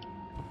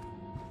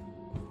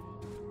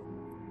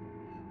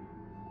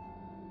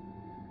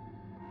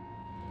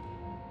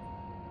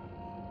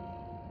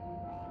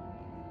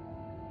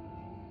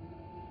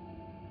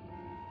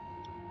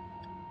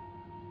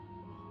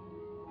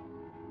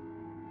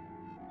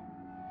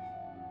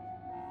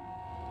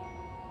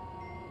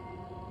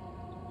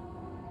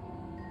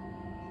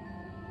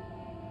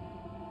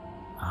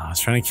 I was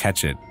trying to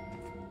catch it.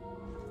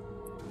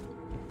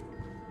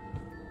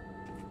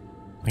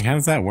 Like, how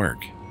does that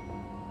work?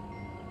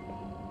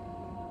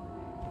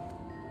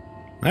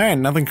 Alright,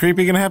 nothing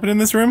creepy gonna happen in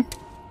this room?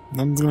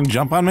 Nothing's gonna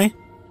jump on me?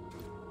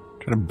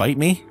 Try to bite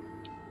me?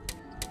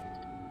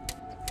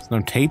 There's no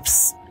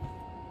tapes?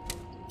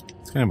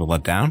 It's gonna have a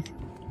letdown.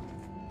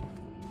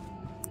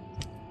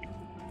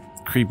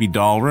 Creepy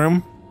doll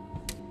room.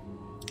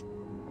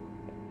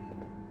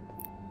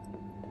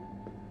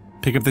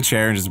 Pick up the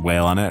chair and just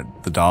wail on it.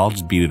 The doll,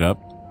 just beat it up.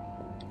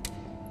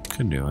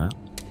 Couldn't do that.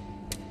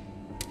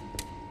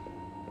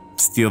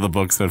 Steal the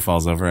book so it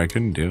falls over. I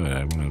couldn't do it.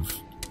 I would have.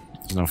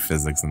 There's no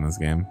physics in this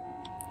game.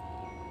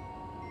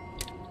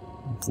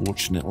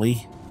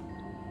 Unfortunately.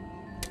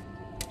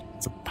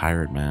 It's a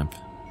pirate map.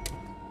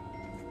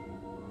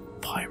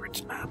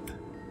 Pirate map.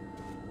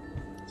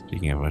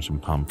 Speaking of which, I'm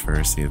pumped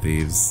for Sea of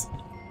Thieves.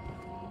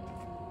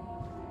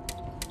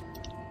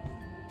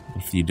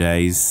 In a few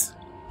days.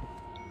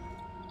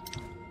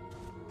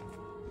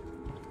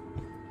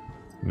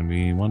 It's gonna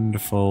be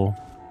wonderful.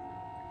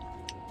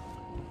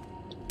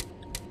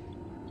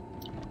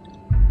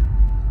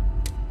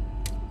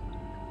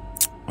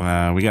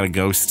 We got a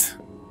ghost.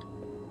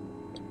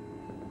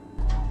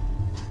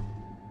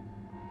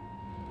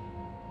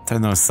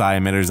 Turn those psi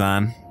emitters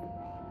on.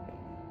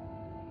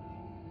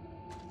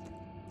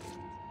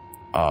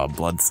 Oh,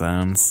 blood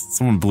sounds.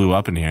 Someone blew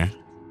up in here.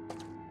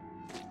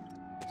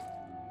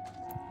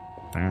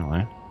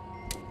 Apparently.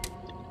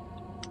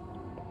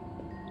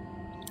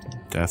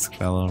 Desk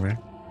fell over.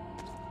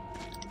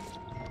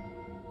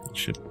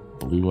 Shit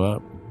blew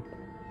up.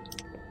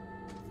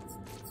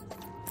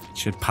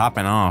 Shit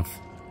popping off.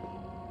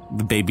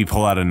 The baby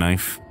pull out a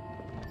knife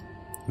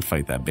and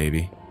fight that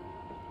baby.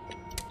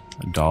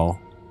 A doll.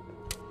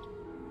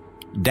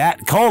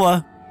 Dat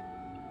cola.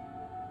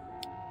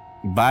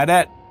 Buy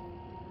that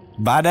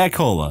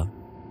cola.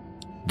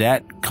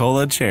 Dat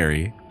cola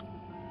cherry.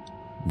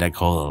 Dat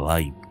cola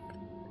light.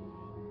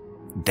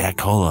 Dat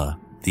cola.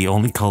 The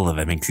only cola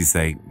that makes you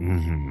say,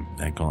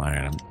 that cola.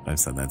 Alright, I've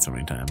said that so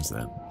many times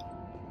that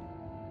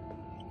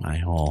my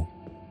whole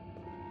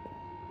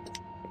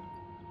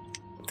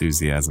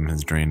enthusiasm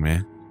has drained me.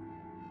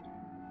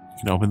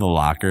 You can open the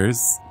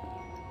lockers.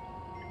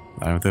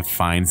 I have to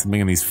find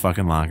something in these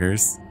fucking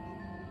lockers.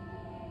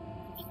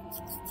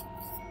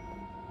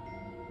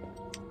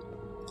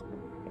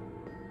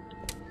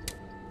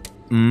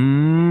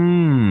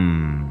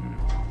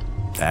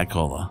 That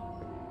cola.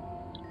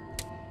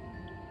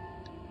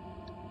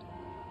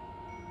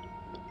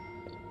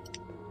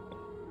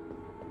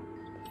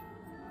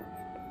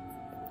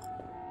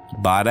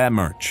 Buy that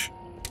merch.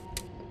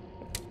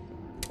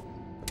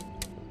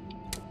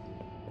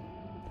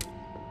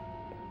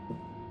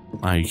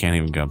 Oh, you can't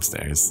even go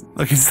upstairs.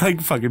 Look, it's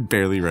like fucking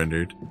barely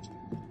rendered.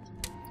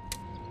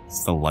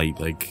 It's the light,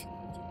 like,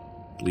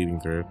 bleeding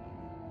through.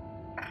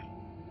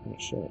 Oh,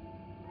 shit.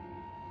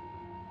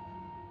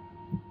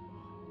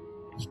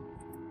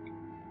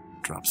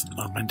 Drop something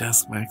on my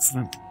desk by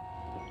accident.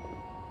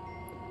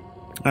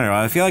 Alright,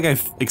 well, I feel like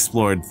I've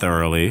explored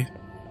thoroughly.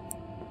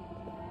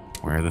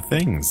 Where are the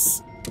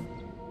things?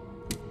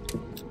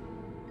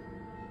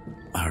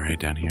 Oh, right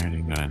down here. I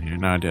didn't go down here.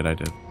 No, I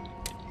did.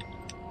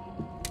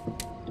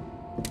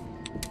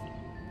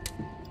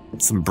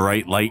 Some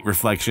bright light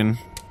reflection.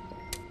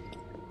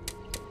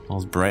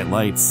 All those bright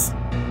lights.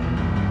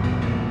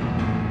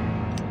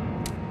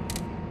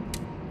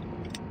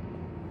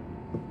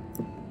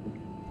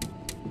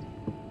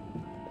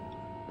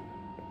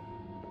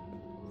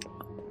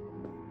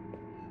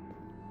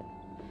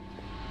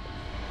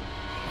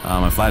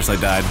 My flashlight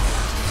died.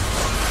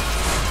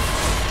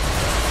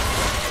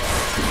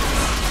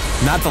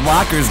 Not the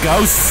lockers,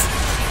 ghosts!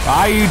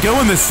 Why are you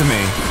doing this to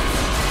me?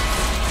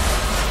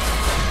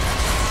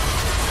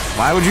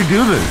 Why would you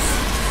do this?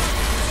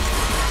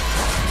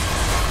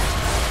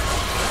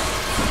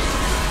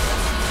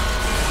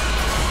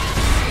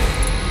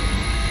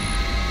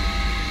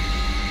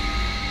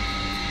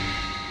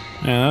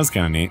 Yeah, that was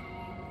kind of neat.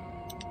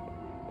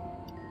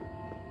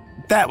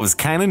 That was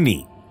kind of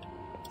neat.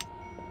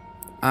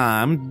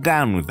 I'm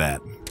down with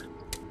that. Look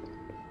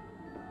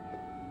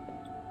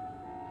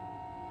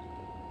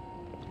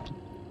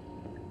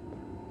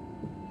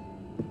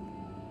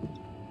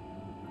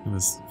at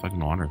this fucking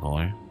water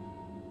cooler.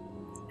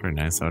 Pretty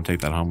nice. I would take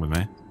that home with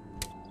me.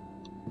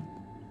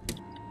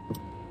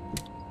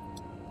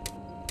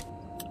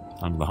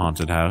 Onto the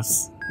haunted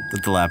house. The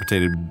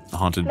dilapidated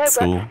haunted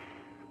school. Brett.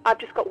 I've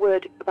just got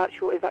word about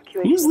your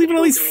evacuation. Who's leaving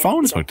all these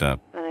phones hooked up?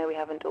 I know we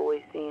haven't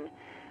always seen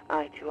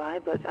eye to eye,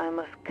 but I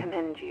must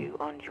commend you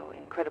on your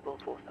incredible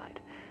foresight.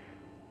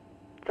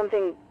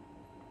 Something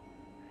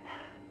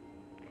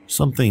is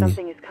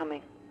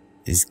coming.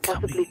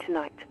 Possibly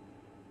tonight.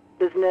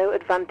 There's no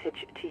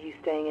advantage to you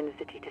staying in the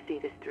city to see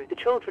this through. The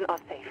children are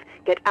safe.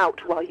 Get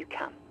out while you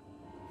can.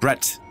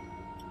 Brett.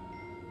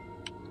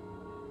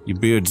 Your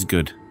beard's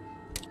good.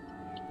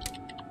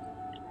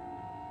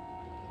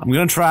 I'm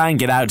gonna try and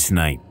get out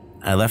tonight.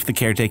 I left the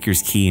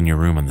caretaker's key in your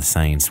room on the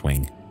science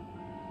wing.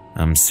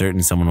 I'm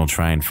certain someone will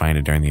try and find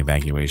it during the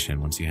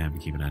evacuation. Once you have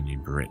it, keep it on you,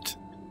 Brit.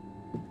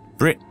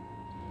 Brit!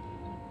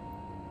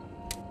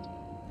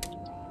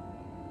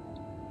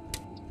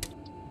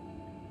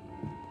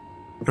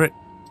 Brit.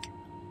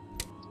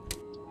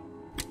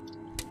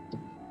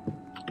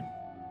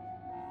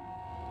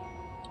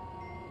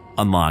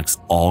 Unlocks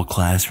all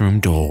classroom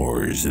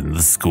doors in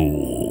the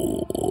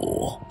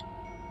school.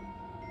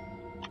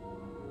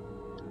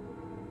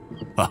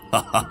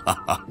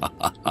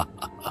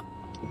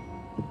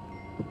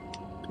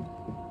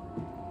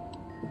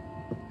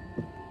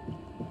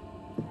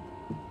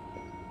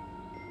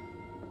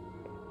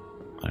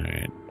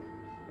 Alright.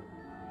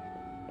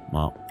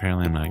 Well,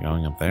 apparently I'm not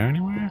going up there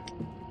anywhere.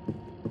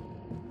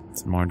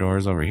 Some more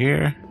doors over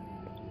here.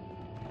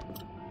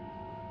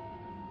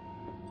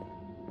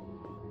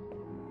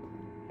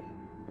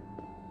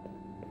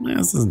 Yeah,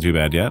 this isn't too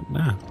bad yet.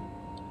 No.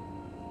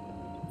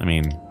 I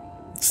mean,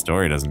 the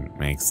story doesn't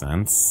make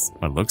sense,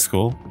 but it looks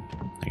cool,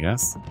 I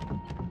guess.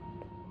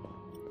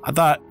 I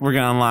thought we're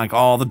gonna unlock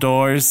all the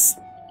doors.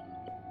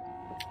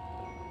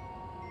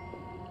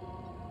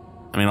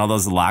 I mean, all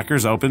those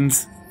lockers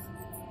opened.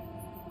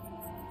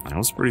 That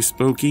was pretty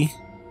spooky.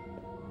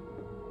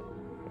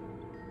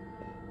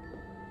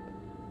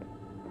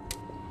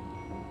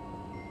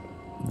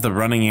 The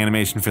running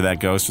animation for that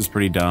ghost was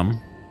pretty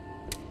dumb.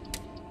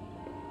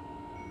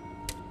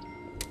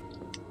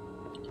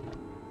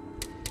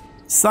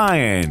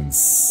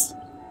 Science!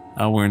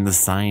 Oh, we're in the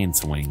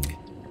science wing.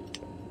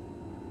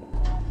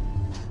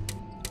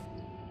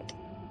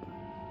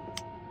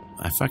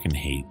 I fucking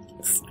hate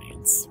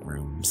science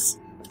rooms.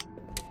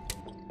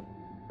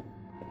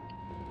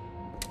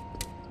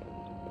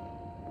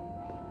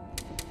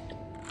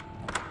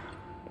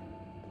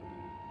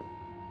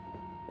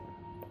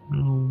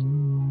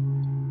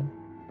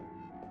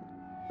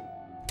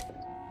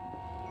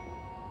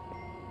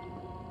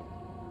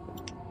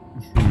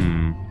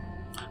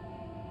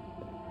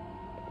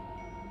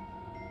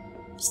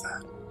 What's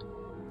that?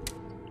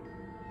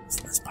 It's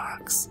in this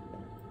box.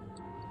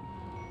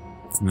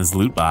 It's in this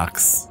loot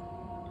box.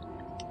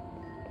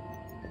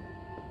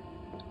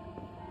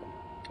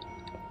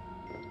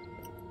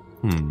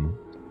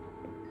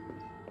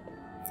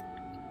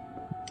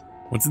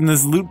 What's in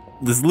this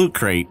loot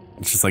crate?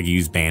 It's just like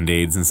used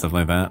band-aids and stuff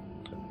like that.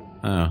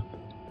 Oh.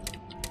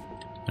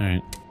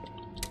 Alright.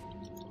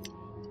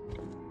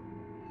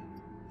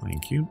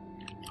 Thank you.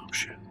 Oh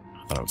shit.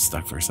 I thought I was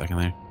stuck for a second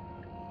there.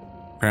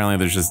 Apparently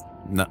there's just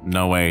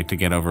no way to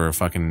get over a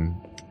fucking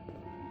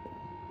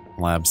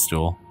lab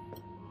stool.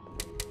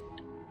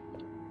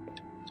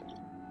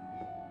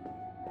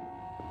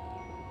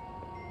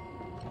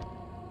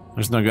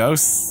 There's no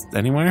ghosts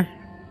anywhere?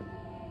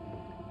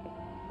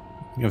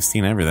 I think I've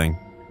seen everything.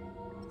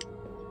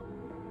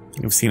 I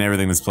think I've seen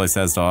everything this place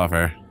has to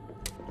offer.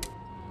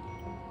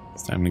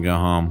 It's time to go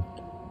home.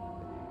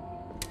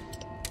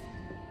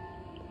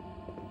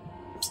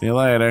 See you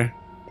later.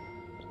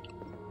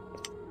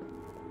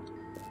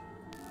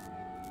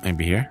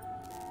 Maybe here?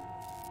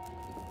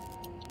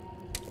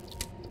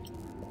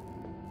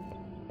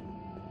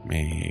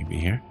 Maybe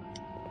here?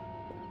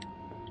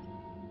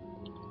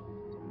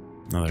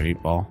 Another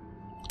 8-ball.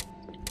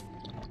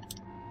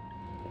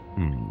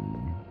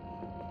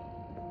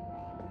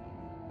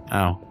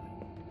 Ow.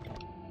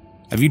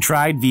 Have you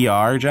tried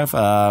VR, Jeff?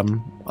 A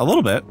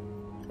little bit.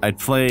 I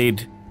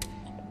played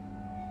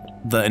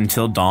the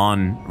Until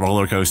Dawn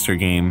roller coaster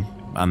game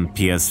on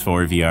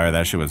PS4 VR.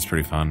 That shit was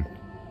pretty fun.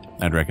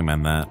 I'd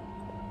recommend that.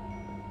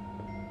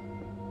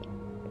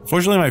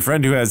 Fortunately, my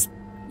friend who has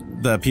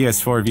the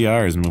PS4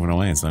 VR is moving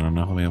away, so I don't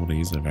know if I'll be able to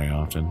use it very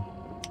often.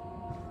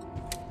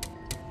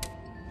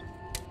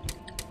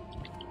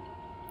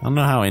 I don't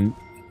know how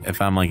if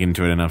I'm like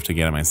into it enough to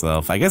get it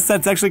myself. I guess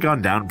that's actually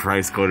gone down in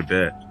price quite a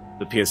bit.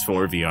 The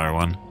PS4 VR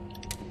one.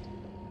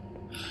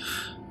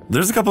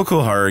 There's a couple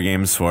cool horror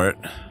games for it.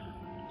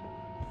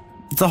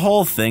 It's a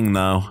whole thing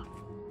though.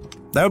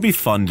 That would be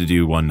fun to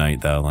do one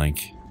night though,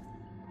 like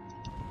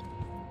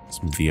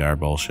some VR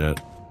bullshit.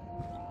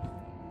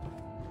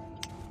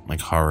 Like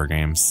horror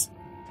games.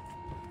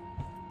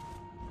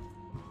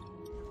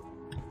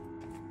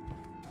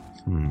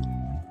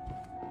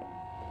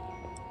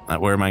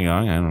 Where am I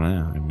going? I don't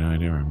know. I have no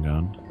idea where I'm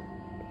going.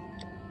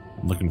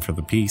 I'm looking for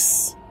the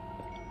piece.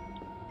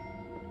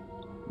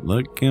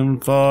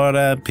 Looking for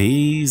that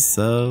piece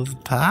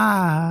of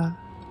pie.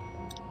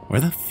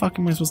 Where the fuck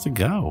am I supposed to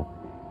go?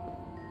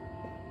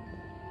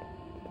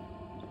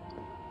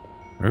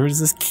 Where does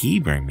this key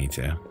bring me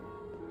to?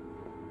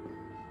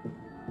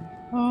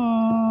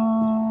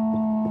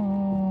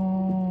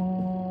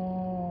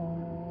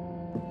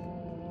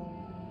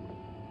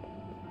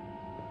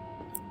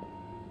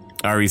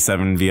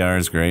 RE7 VR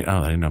is great.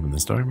 Oh, I didn't open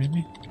this door,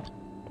 maybe?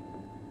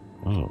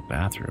 Oh,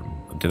 bathroom.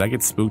 Did I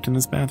get spooked in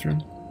this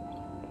bathroom?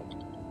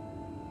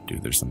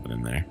 Dude, there's something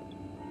in there.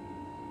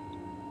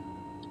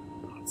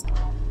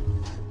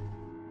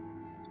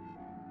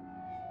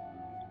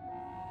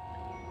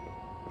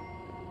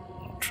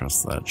 I don't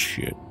trust that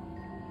shit.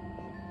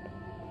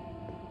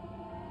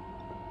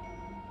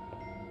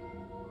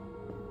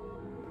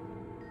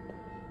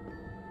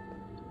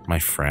 My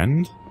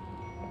friend?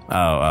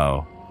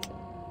 Oh,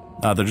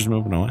 they're just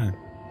moving away.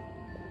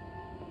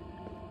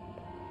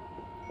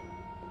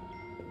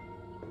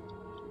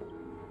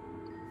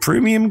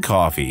 Premium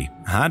coffee.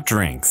 Hot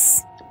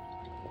drinks.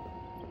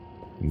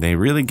 They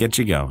really get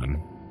you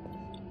going.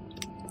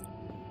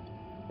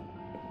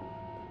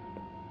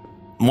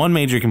 One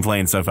major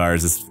complaint so far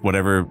is this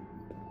whatever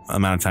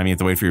amount of time you have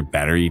to wait for your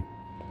battery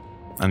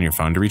on your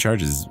phone to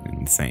recharge is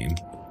insane.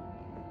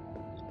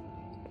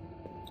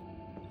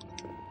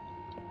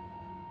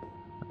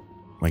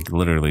 Like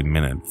literally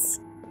minutes.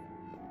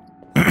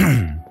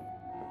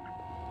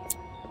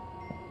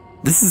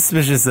 This is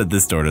suspicious that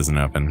this door doesn't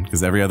open,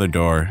 because every other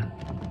door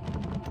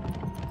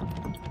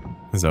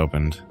is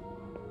opened.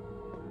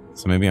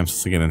 So maybe I'm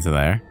supposed to get into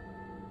there.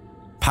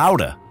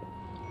 Powder!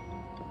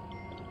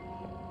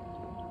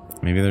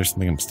 Maybe there's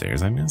something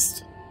upstairs I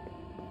missed?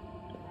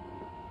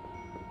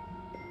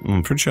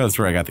 I'm pretty sure that's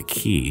where I got the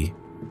key.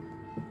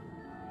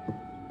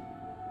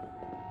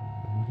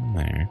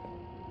 There.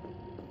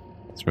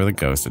 That's where the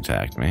ghost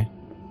attacked me.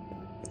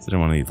 Is it in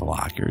one of these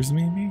lockers,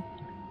 maybe?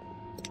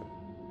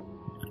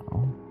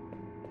 No.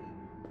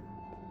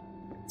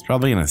 It's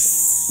probably in a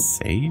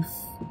safe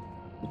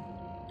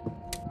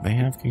they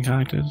have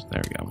concocted.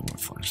 There we go. We can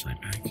flashlight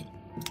back.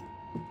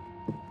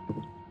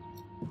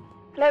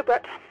 Hello,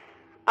 Brett.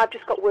 I've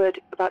just got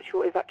word about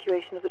your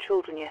evacuation of the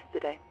children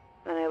yesterday.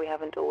 I know we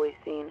haven't always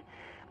seen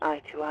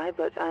eye to eye,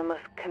 but I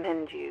must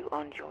commend you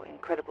on your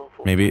incredible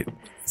fortitude. Maybe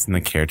it's in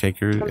the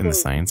caretaker in the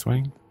science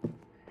wing?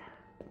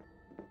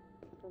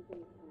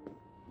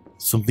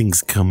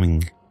 Something's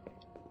coming.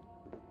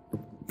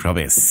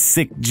 Probably a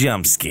sick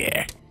jump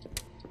scare.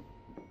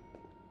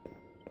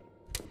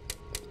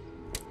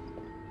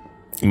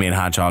 You made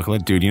hot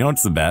chocolate? Dude, you know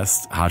what's the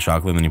best? Hot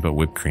chocolate and then you put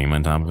whipped cream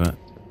on top of it.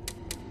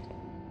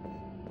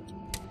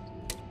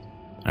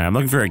 Alright, I'm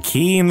looking for a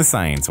key in the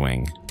science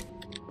wing.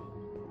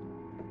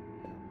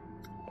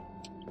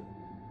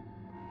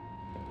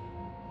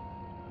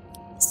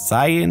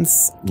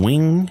 Science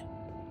wing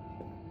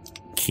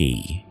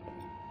key.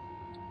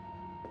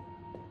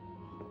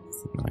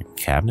 Like a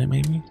cabinet,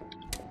 maybe?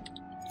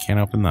 Can't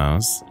open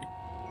those.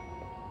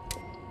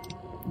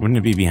 Wouldn't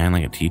it be behind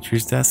like a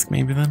teacher's desk,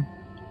 maybe then?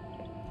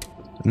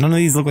 None of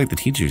these look like the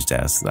teacher's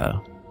desk,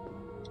 though.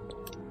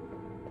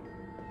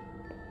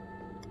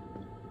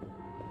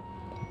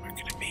 Where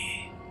could it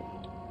be?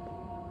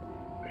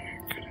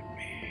 Where could it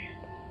be?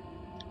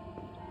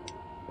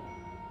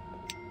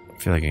 I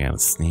feel like I gotta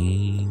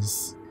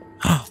sneeze.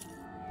 Oh,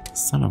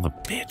 son of a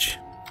bitch.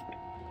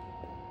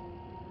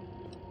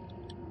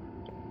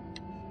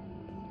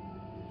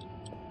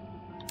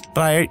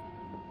 But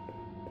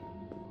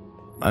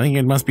I think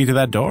it must be to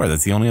that door.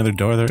 That's the only other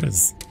door there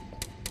is.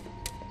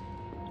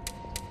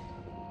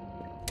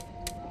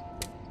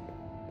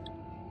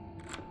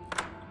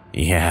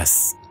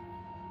 Yes.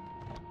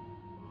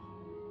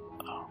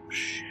 Oh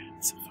shit,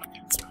 it's a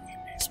fucking spooky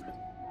basement.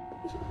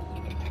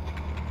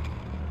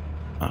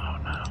 Oh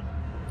no.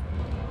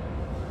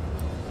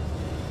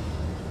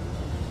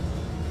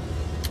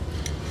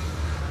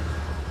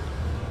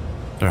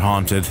 They're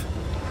haunted.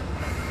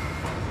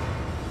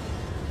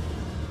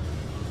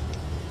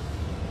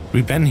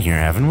 We've been here,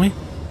 haven't we?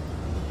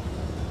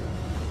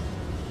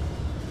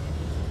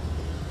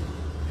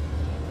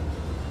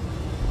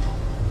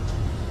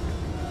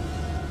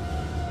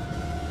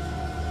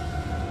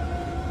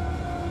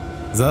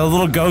 Is that a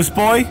little ghost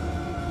boy?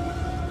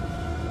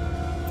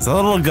 Is that a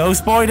little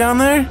ghost boy down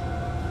there?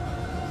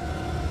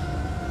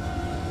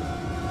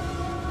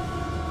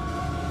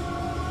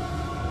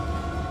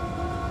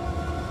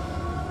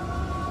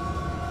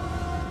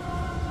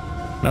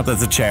 Nope,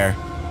 that's a chair.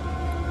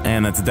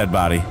 And that's a dead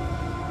body.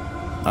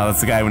 Oh,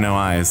 that's the guy with no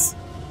eyes.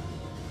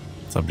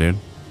 What's up, dude?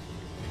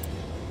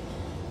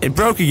 It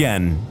broke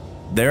again.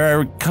 There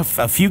are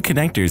a few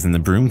connectors in the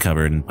broom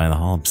cupboard by the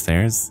hall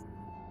upstairs.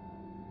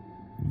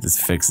 This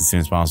fixed as soon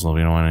as possible.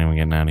 We don't want anyone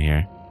getting out of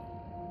here.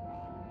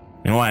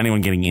 We don't want anyone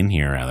getting in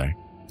here, rather.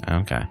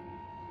 Okay.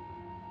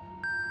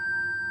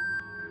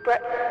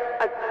 Brett,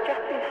 I've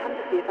just been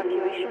handed the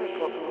evacuation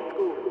report from the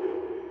school.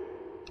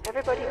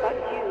 Everybody but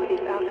you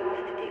is out of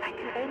custody. I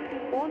can only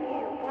warn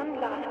you one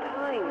last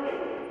time.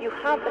 You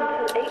have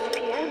until 8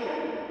 p.m.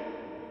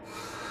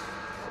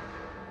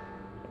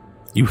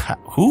 You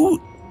who?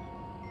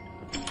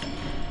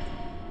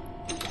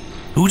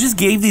 Who just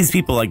gave these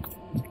people, like,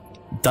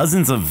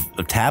 dozens of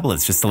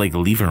tablets just to, like,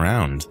 leave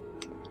around?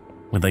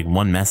 With, like,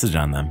 one message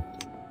on them.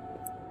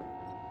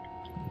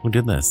 Who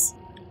did this?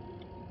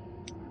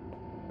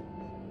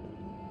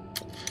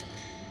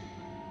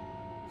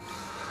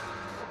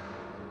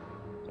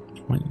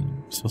 What are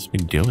you supposed to be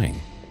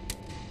doing?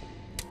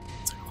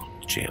 It's like a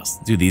little jail.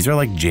 Dude, these are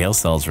like jail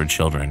cells for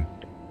children.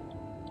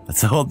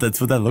 That's what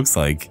that looks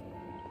like.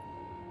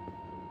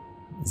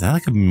 Is that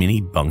like a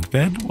mini bunk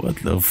bed? What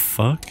the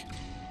fuck?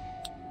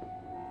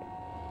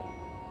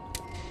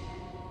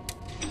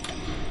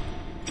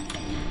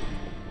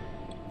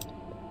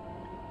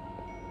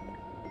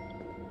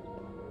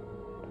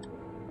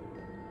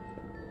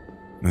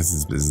 This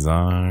is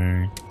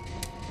bizarre.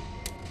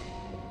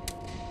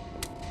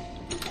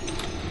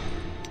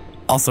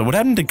 Also, what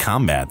happened to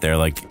combat? They're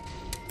like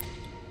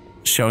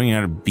showing you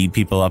how to beat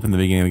people up in the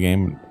beginning of the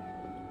game.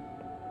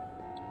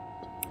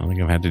 I don't think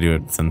I've had to do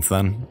it since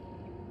then.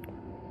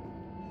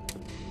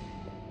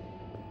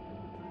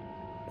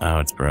 Oh,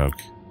 it's broke.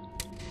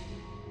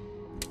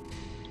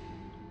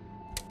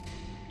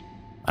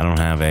 I don't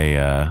have a,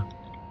 I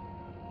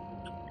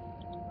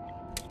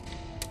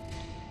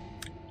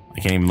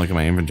can't even look at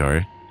my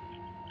inventory.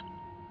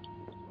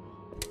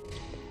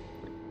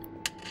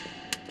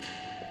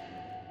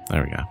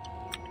 There we go.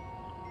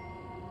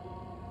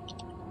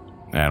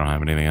 I don't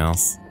have anything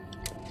else.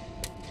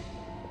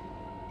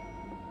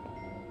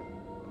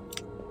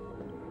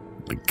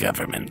 The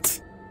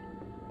government.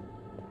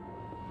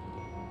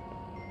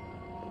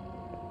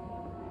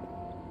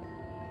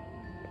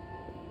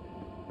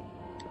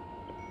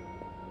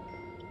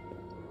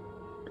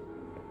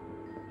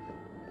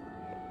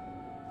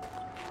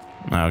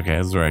 Okay,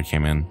 this is where I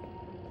came in.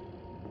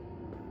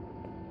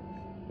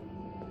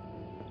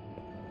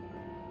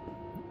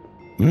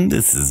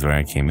 This is where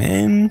I came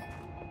in.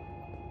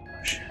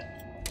 Oh, shit.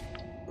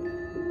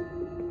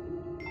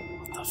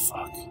 What the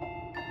fuck?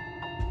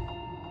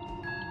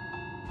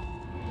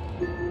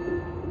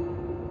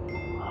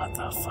 What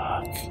the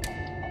fuck?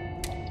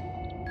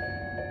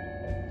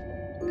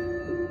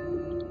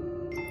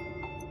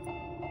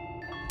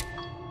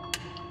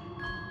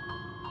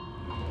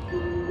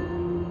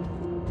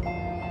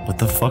 What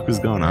the fuck was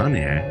going on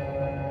here?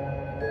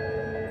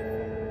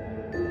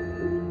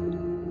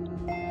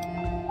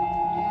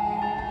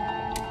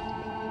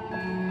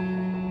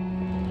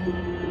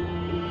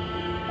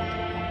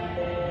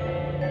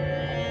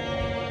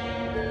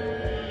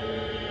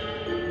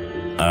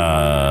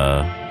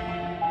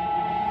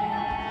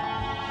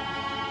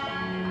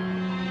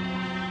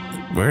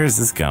 Where is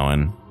this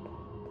going?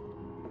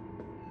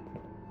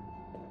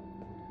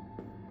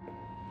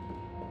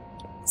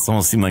 This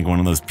almost seemed like one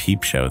of those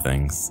peep show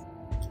things.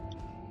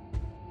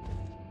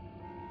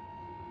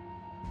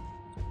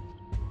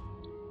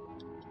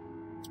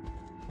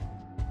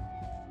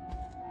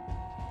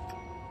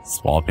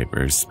 This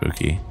wallpaper is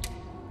spooky.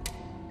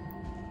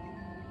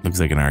 Looks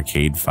like an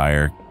Arcade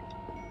Fire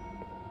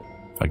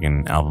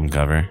fucking album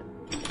cover.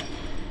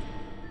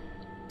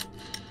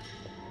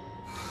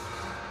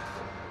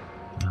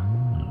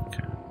 Oh,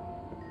 okay.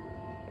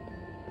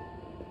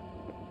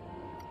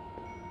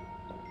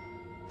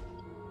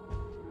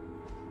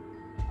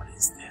 What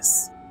is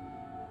this?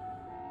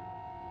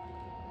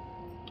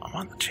 I'm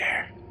on the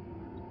chair.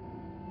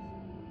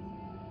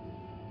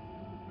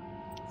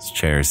 This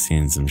chair has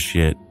seen some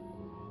shit.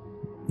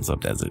 What's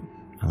up, Desert?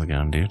 How's it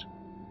going, dude?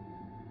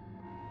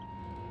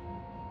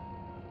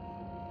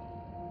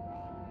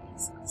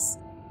 What's this?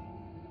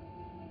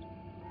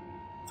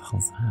 What the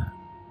hell's that?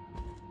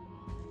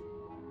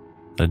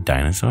 Is that a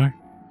dinosaur?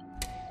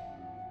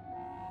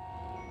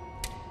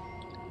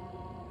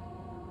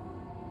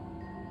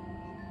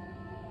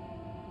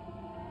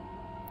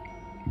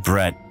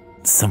 Brett,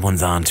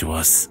 someone's on to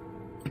us.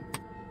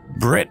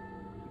 Brett.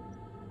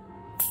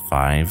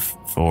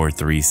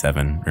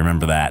 5437.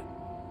 Remember that.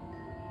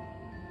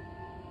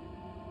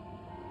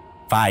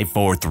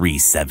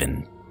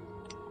 5437.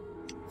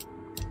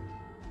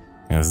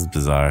 Yeah, this is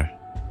bizarre.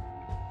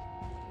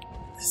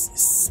 This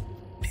is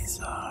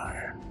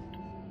bizarre.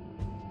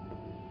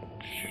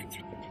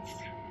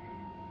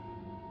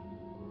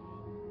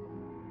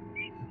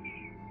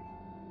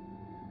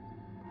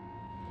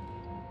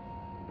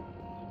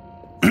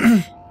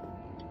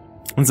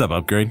 What's up,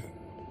 Upgrade?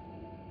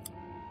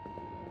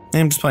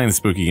 I'm just playing a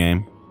spooky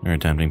game. Or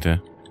attempting to.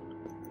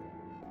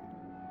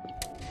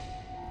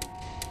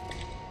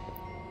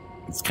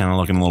 It's kind of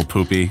looking a little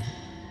poopy.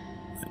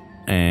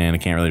 And I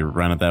can't really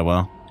run it that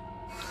well.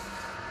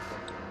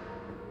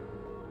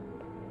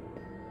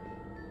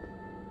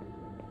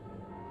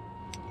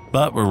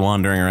 But we're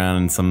wandering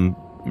around in some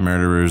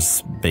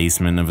murderer's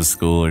basement of a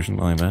school or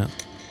something like that.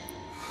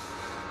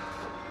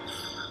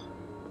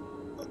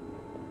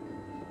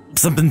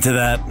 Something to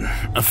that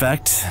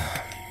effect.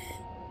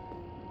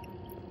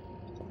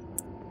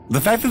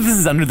 The fact that this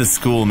is under the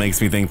school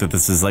makes me think that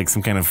this is like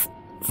some kind of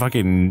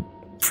fucking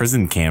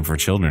prison camp for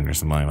children or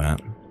something like that.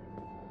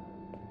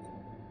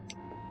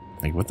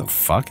 Like, what the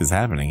fuck is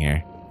happening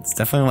here? It's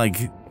definitely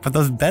like, but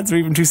those beds are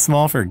even too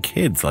small for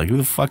kids. Like, who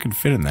the fuck can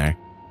fit in there?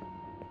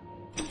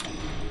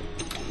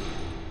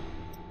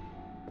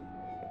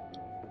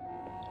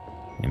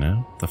 You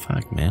know? What the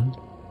fuck, man?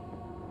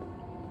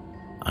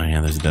 Oh yeah,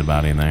 there's a dead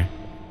body in there.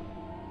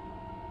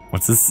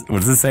 What's this? What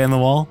does this say on the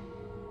wall?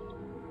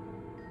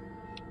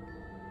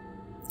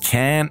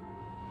 Can't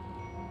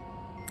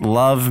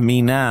love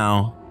me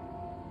now.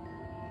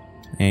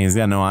 Hey, he's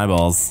got no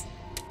eyeballs.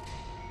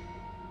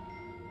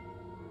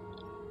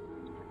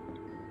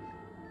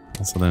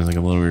 Also, there's like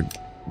a little weird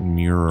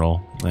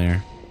mural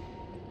there.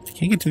 I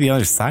can't get to the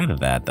other side of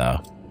that,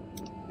 though.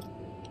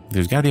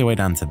 There's got to be a way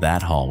down to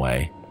that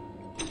hallway.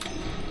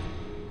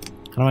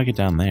 How do I get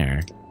down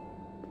there?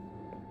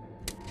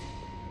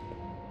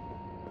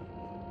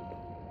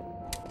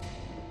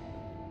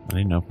 I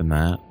didn't open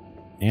that.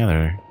 Yeah,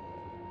 there.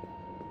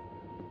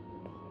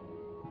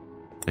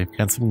 They've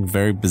got something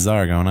very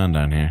bizarre going on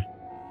down here.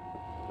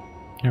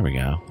 Here we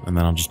go. And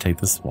then I'll just take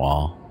this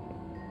wall.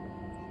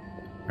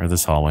 Or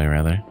this hallway,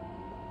 rather.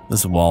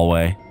 This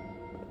wallway.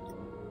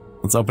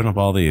 Let's open up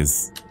all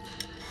these.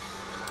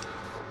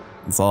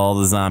 Let's all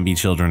the zombie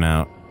children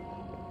out.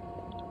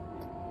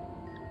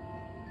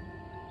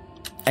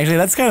 Actually,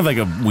 that's kind of like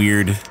a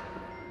weird...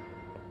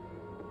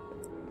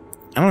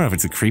 I don't know if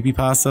it's a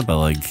creepypasta, but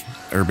like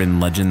urban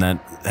legend that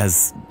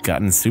has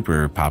gotten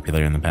super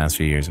popular in the past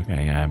few years.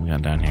 Okay, yeah, I haven't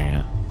gone down here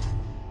yet.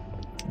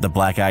 The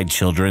black-eyed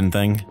children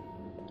thing.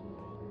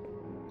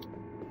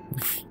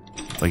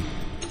 It's like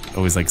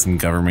always like some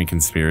government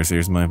conspiracy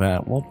or something like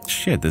that. Well,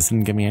 shit, this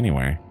didn't get me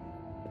anywhere.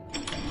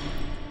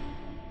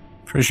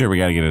 Pretty sure we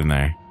gotta get in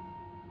there.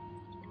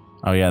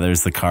 Oh yeah,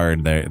 there's the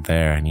card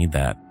there. I need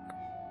that.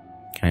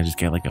 Can I just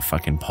get like a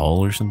fucking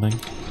pole or something?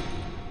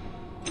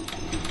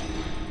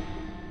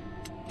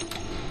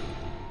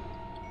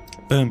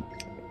 Bum,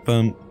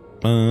 bum,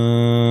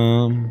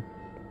 bum.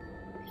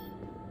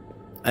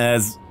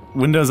 As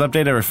Windows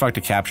Update ever fucked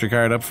a capture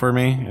card up for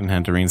me and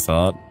had to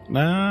reinstall it?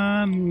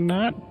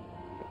 Not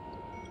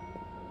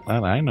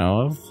that I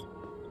know of.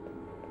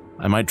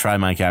 I might try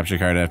my capture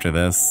card after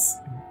this.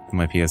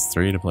 My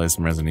PS3 to play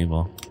some Resident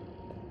Evil.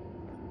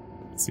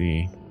 Let's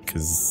see,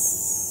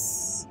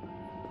 because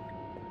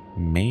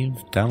may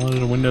have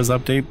downloaded a Windows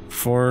Update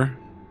before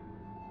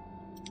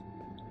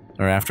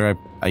or after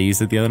I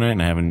used it the other night,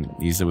 and I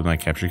haven't used it with my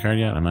capture card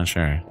yet. I'm not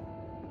sure.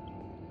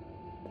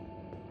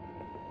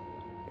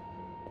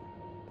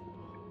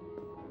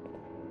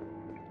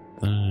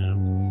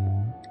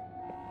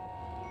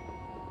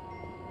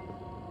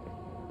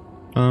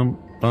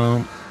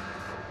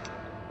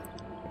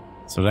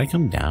 So did I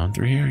come down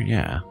through here?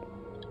 Yeah.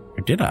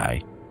 Or did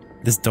I?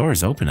 This door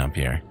is open up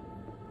here.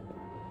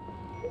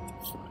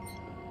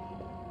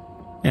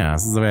 Yeah,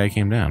 this is the way I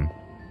came down.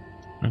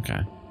 Okay.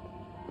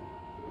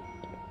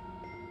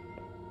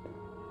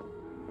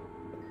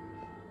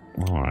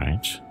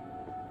 Alright.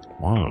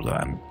 Well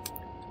then.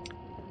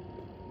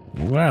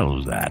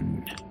 Well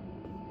then.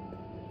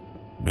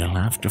 We'll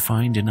have to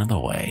find another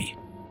way.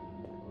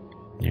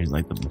 There's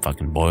like the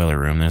fucking boiler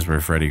room. There's where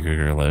Freddy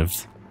Krueger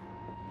lived.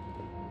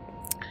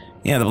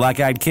 Yeah, the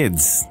black-eyed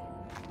kids.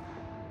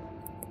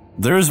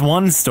 There's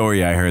one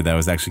story I heard that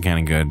was actually kind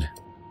of good.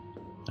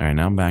 Alright,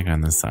 now I'm back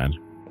on this side.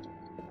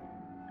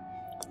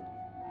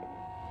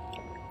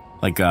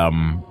 Like,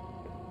 the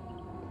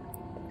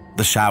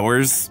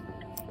showers.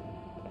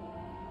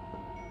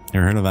 You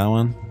ever heard of that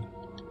one?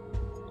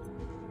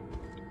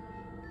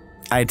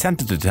 I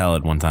attempted to tell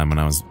it one time when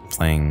I was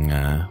playing,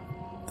 the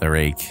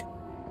Rake.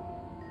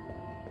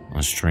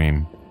 On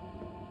stream.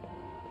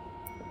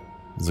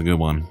 It was a good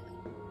one.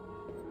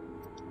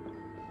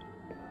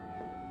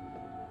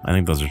 I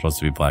think those are supposed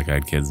to be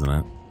black-eyed kids in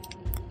it.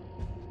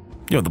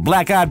 Yo, the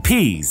black-eyed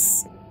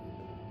peas!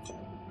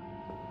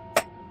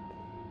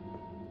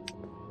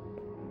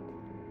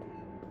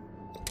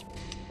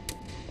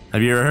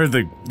 Have you ever heard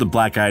the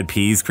black-eyed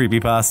peas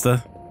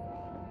creepypasta?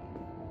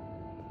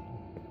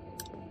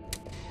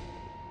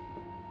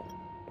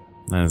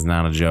 That is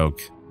not a joke.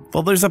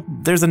 Well, there's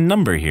a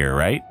number here,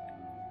 right?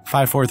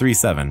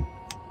 5437.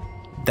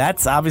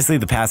 That's obviously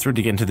the password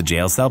to get into the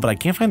jail cell, but I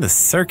can't find the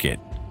circuit.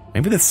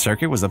 Maybe the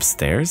circuit was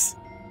upstairs?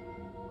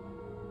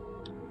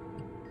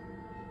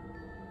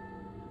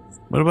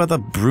 What about the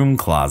broom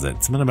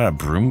closet? Something about a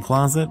broom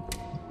closet?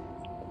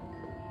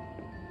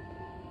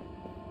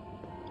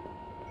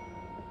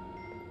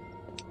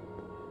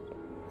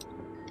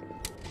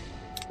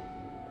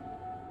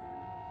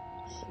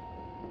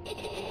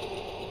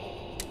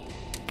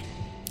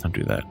 Don't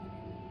do that.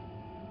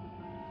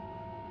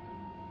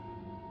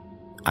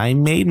 I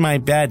made my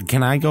bed.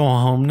 Can I go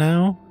home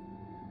now?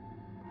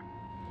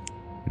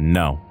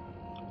 No.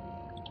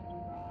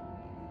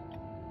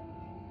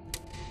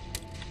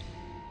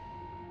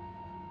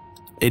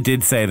 It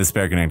did say the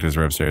spare connectors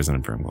were upstairs in a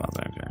broom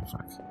closet. Okay,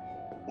 fuck.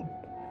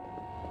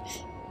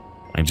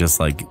 I just,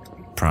 like,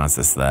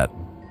 processed that.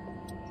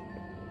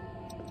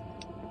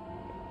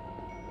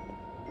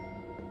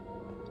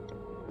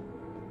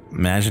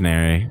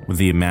 Imaginary. With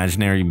the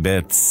imaginary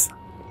bits.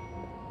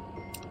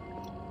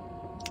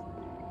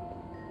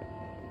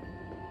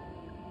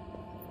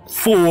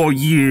 "4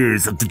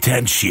 years of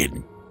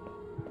detention."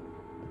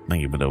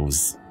 Thank you for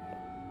those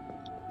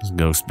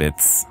ghost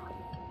bits.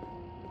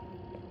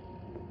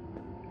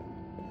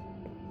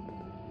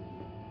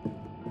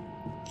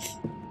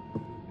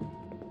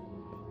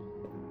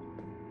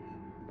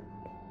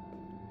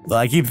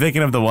 I keep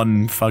thinking of the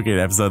one fucking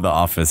episode of The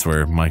Office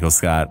where Michael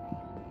Scott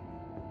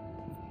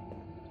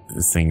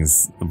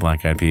sings the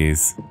Black Eyed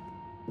Peas.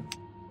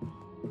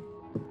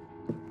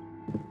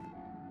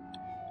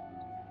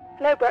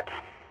 Hello, Brett.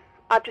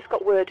 I've just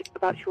got word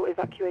about your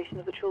evacuation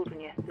of the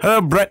children yesterday. Hello,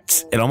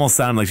 Brett. It almost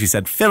sounded like she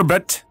said, "Phil,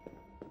 Brett."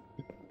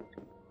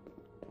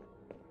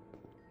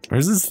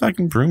 Where's this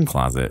fucking broom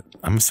closet?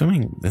 I'm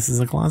assuming this is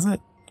a closet?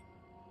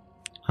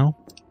 Oh.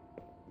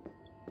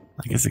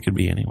 I guess it could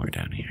be anywhere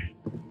down here.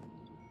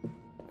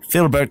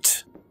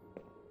 Filbert.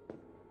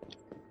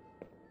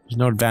 There's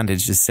no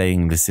advantage to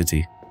saying the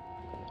city.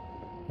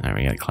 Alright,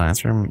 we got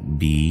classroom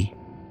B.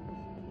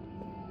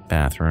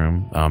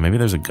 Bathroom. Oh, maybe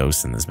there's a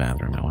ghost in this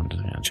bathroom. I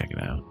wanted to check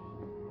it out.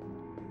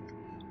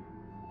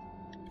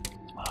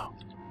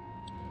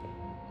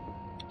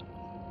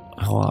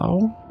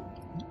 Hello?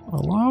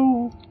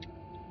 Hello?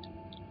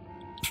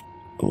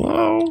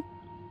 Hello?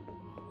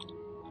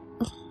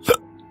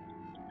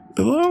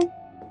 Hello?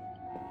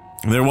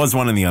 There was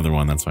one in the other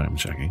one, that's why I'm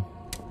checking.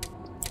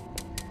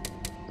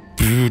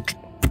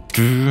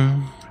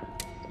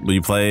 Will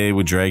you play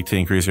with Drake to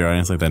increase your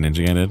audience like that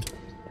ninja guy did?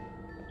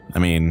 I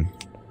mean...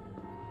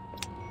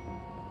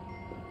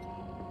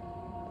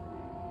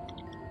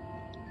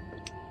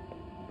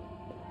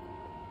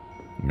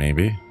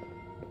 maybe.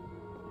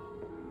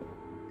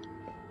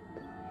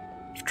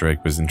 If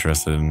Drake was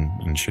interested in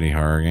shitty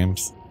horror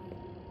games.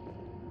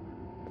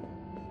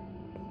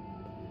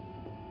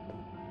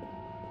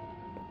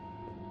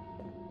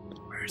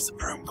 Where's the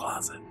broom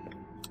closet?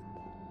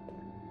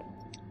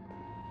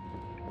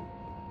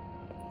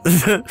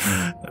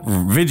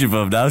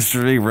 Vidyabum now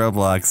streaming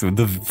Roblox with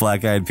the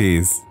Black Eyed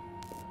Peas.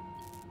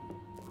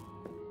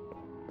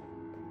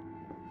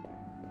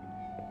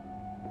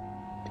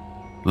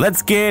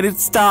 Let's get it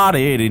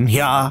started in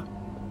here.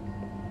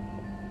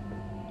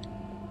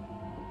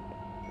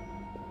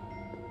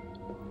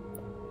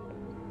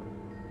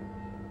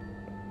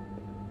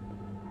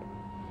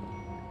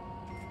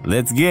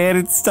 Let's get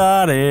it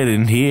started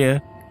in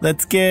here.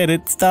 Let's get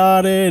it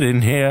started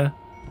in here.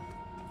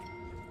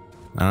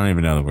 I don't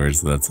even know the words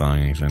to that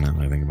song, actually, now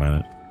that I think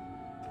about it.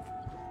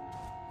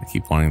 I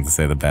keep wanting to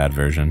say the bad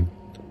version.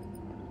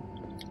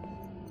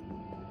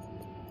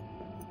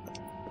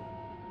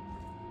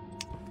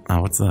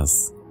 Oh, what's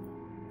this?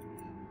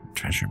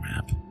 Treasure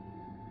map.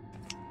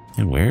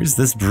 And where's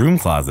this broom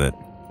closet?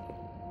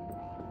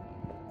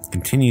 It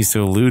continues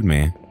to elude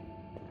me.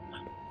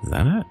 Is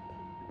that it?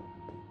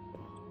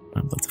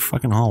 Oh, that's a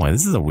fucking hallway.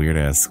 This is a weird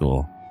ass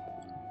school.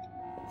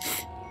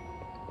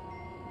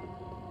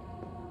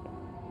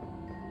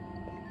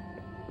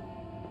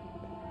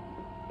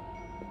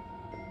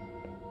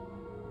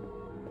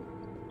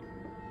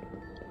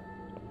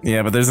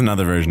 Yeah, but there's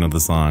another version of the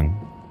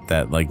song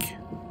that, like,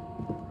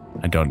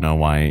 I don't know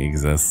why it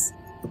exists.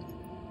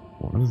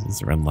 What is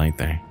this red light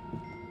there?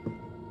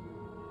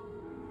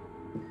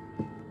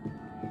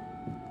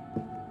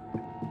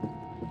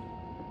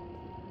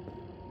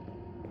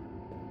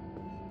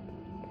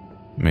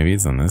 Maybe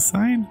it's on this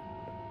side?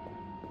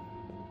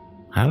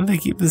 How do they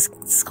keep this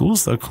school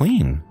so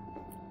clean?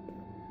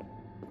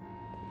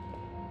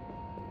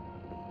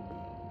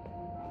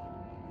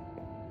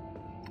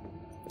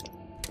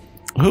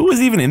 Who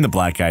was even in the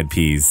Black Eyed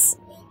Peas?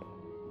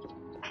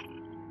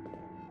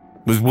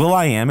 Was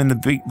will.i.am in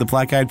the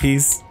Black Eyed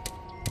Peas?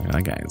 Yeah,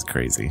 that guy is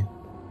crazy.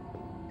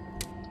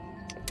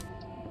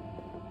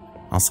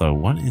 Also,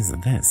 what is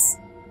this?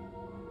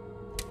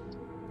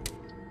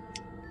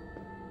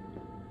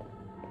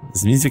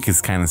 This music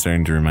is kind of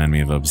starting to remind me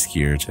of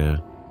Obscure, too.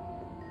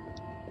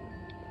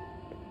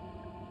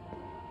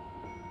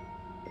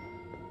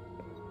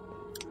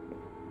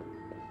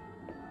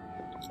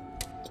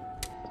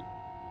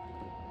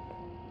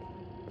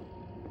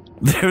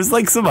 There's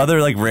like some other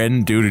like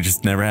random dude who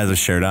just never has a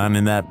shirt on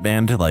in that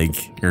band,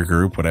 like, or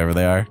group, whatever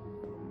they are.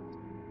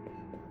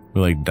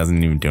 Who like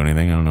doesn't even do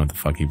anything. I don't know what the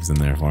fuck he was in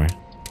there for.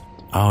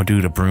 Oh,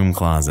 dude, a broom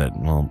closet.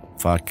 Well,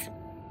 fuck.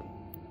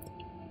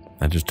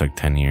 That just took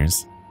 10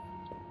 years.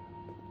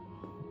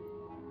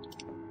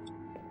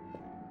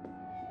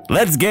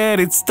 Let's get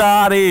it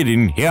started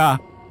in here.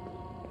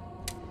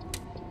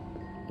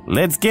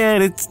 Let's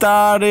get it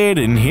started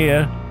in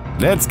here.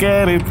 Let's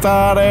get it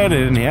started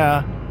in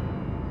here.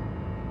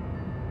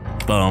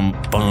 Bum,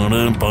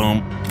 bum,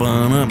 bum,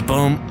 bum,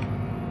 bum.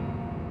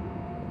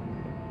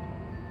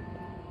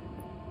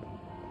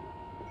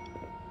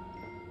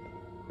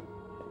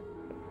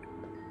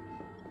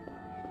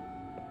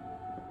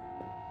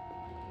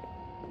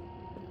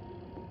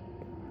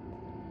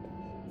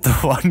 The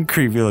one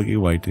creepy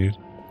looking white dude.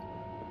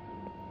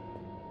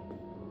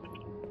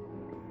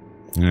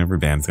 Every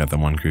band's got the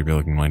one creepy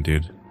looking white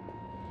dude.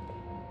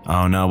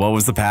 Oh no, what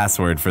was the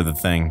password for the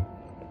thing?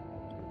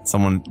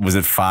 Someone, was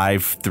it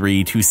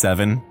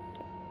 5327?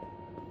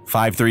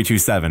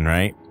 5327,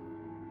 right?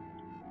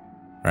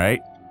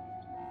 Right?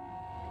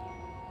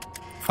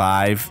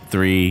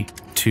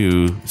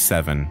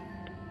 5327.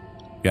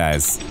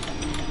 Guys.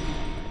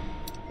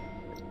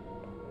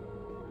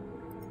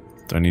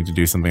 Do I need to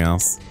do something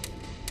else?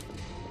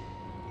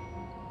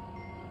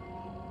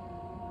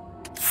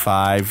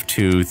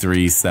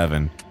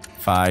 5237.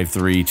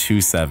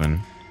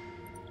 5327.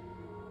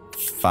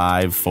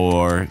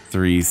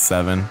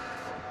 5437.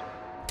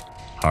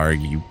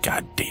 Harg, you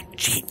goddamn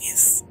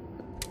genius.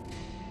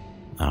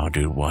 Oh,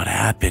 dude, what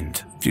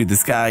happened? Dude,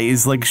 this guy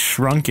is like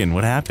shrunken.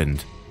 What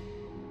happened?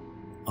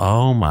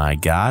 Oh my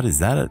god, is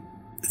that a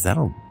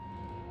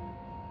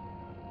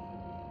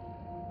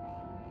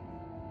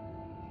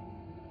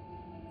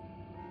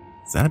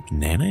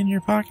banana in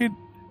your pocket?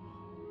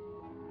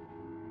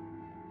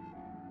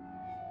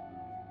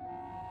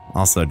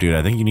 Also, dude,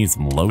 I think you need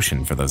some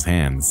lotion for those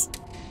hands.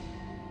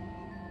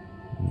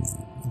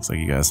 Looks like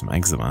you got some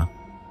eczema.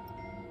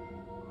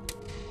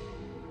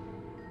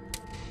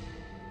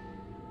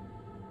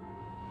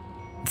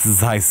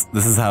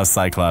 This is how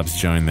Cyclops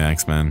joined the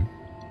X-Men.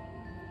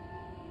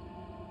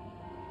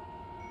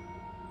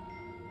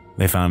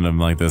 They found him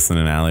like this in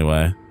an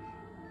alleyway.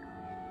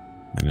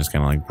 And just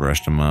kind of like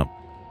brushed him up.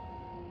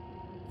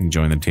 And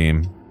joined the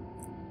team.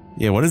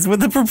 Yeah, what is with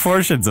the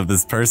proportions of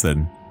this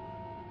person?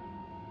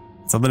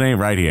 Something ain't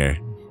right here.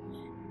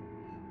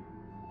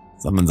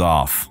 Something's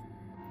off.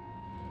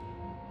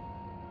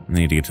 I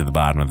need to get to the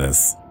bottom of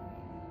this.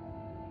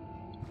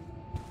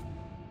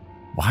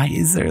 Why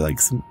is there like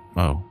some...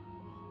 Oh.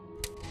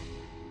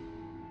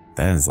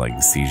 That is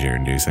like seizure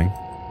inducing.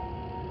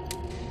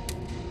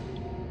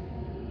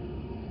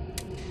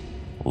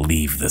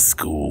 Leave the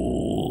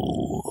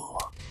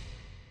school.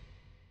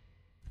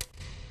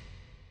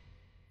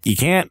 You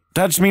can't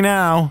touch me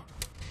now.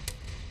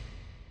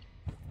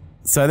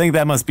 So I think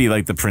that must be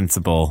like the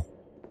principal.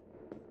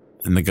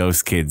 And the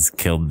ghost kids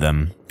killed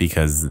them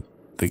because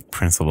the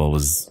principal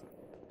was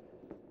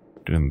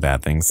doing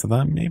bad things to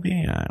them, maybe?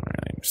 I don't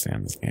really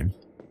understand this game.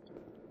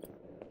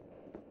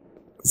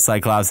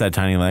 Cyclops had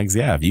tiny legs.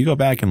 Yeah, if you go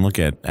back and look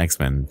at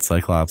X-Men,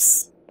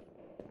 Cyclops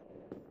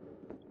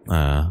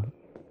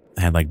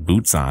had like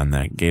boots on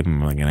that gave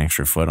him like an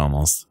extra foot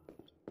almost.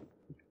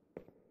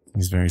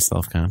 He's very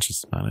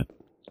self-conscious about it.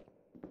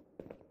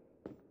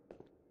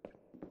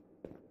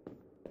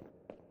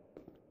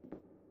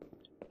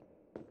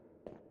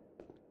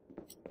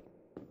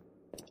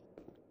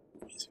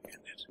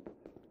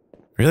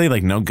 Really?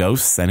 Like no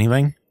ghosts?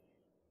 Anything?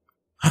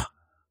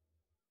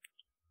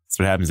 That's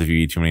what happens if you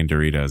eat too many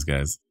Doritos,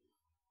 guys.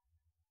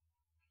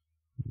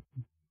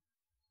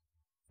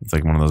 It's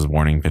like one of those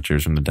warning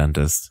pictures from the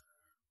dentist.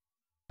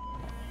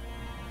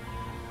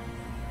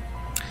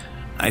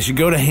 I should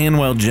go to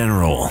Hanwell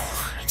General.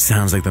 It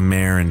sounds like the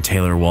mayor and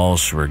Taylor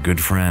Walsh were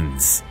good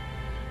friends.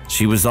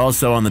 She was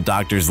also on the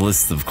doctor's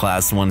list of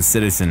Class 1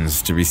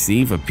 citizens to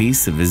receive a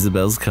piece of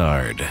Isabel's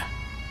card.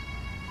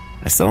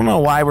 I still don't know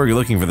why we're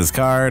looking for this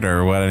card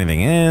or what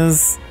anything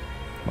is.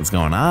 What's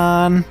going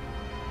on?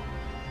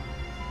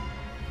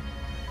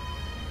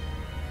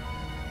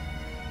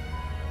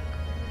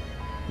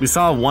 We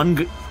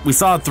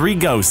saw 3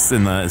 ghosts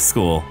in the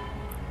school.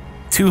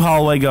 2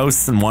 hallway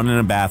ghosts and 1 in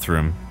a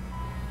bathroom.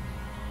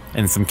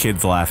 And some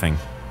kids laughing.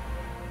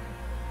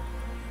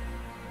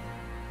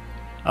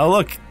 Oh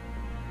look.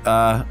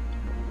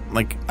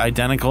 Like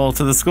identical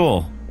to the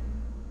school.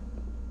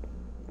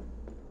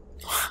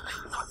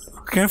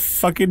 What kind of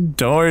fucking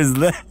door is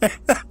that?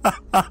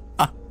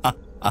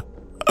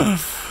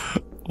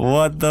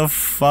 What the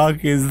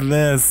fuck is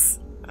this?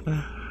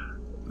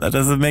 That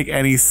doesn't make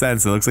any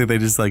sense. It looks like they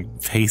just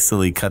like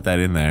hastily cut that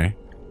in there.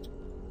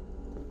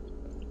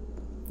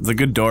 It's a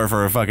good door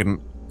for a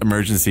fucking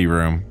emergency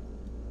room.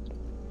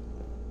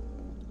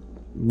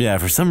 Yeah,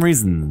 for some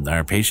reason,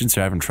 our patients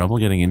are having trouble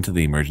getting into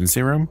the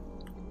emergency room.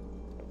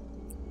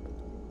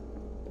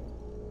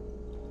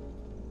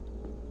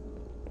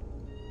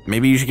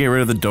 Maybe you should get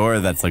rid of the door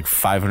that's like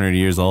 500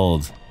 years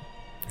old.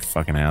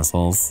 Fucking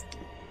assholes.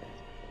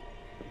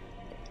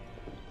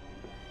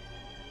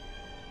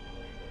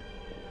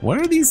 What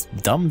are these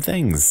dumb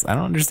things? I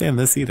don't understand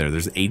this either.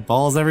 There's 8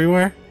 balls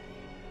everywhere?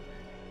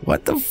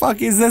 What the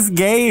fuck is this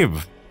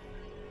game?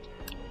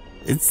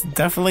 It's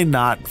definitely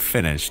not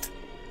finished.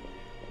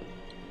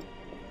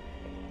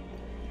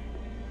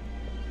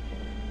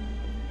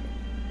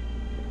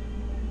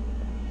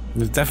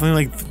 There's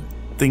definitely like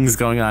things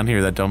going on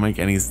here that don't make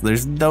any...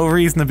 There's no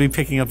reason to be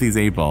picking up these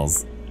 8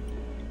 balls.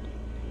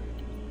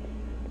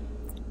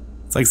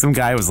 It's like some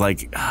guy was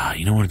like,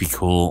 you know what would be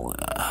cool?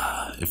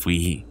 If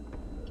we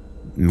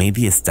made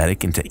the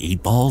aesthetic into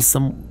 8 balls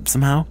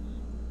somehow?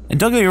 And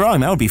don't get me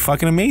wrong, that would be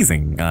fucking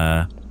amazing.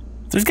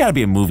 There's gotta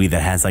be a movie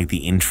that has like the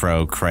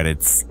intro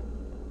credits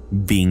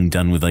being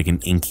done with like an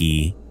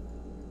inky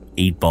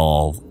 8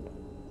 ball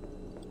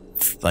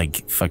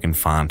like fucking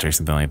font or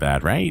something like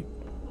that, right?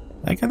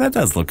 Like, that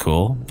does look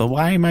cool, but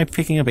why am I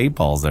picking up 8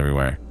 balls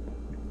everywhere?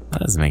 That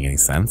doesn't make any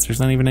sense. There's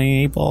not even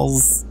any 8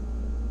 balls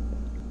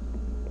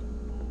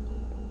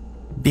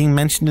being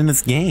mentioned in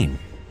this game.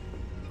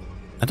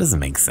 That doesn't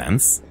make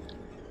sense.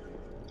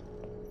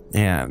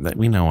 Yeah,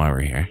 we know why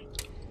we're here.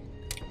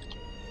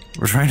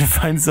 We're trying to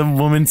find some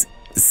woman's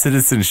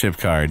citizenship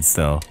card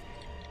still.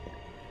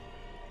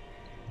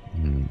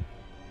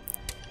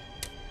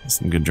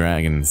 Some good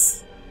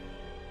dragons.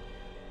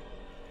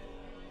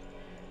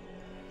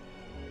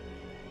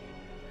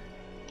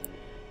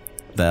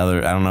 The other,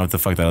 I don't know what the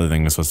fuck that other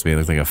thing was supposed to be. It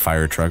looked like a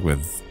fire truck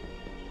with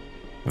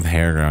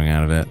hair growing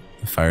out of it.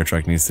 The fire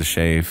truck needs to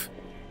shave.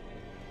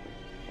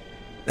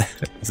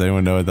 Does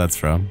anyone know what that's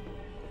from?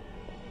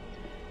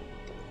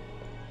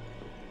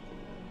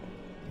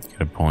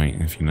 Get a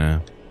point if you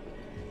know.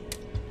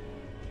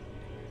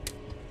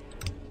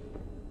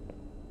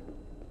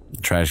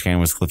 The trash can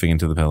was clipping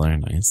into the pillar.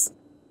 Nice.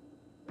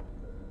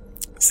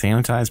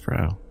 Sanitize,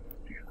 bro.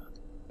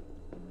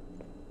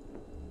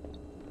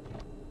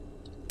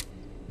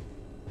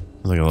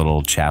 Like a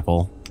little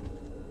chapel.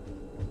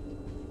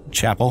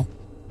 Chapel?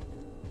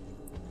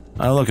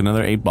 Oh, look,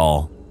 another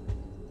 8-ball.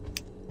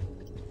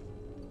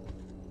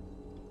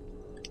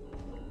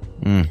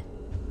 Yeah,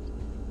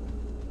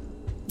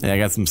 I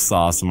got some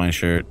sauce on my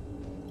shirt.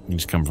 You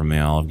just come from the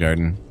Olive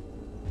Garden.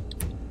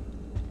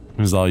 It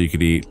was all you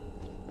could eat.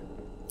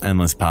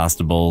 Endless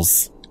pasta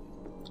bowls.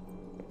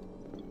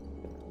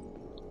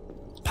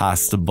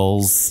 Pasta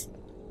bowls.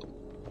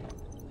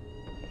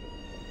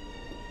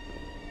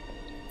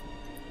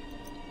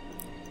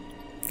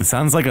 It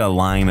sounds like a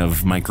line of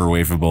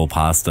microwavable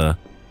pasta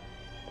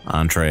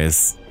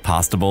entrees.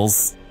 Pasta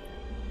bowls.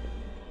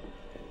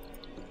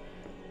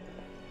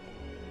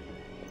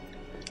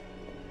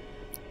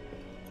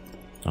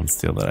 Don't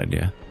steal that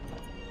idea.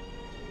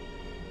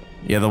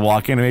 Yeah, the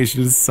walk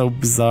animation is so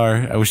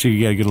bizarre. I wish you could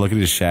get a good look at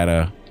his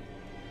shadow.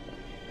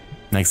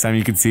 Next time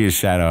you can see his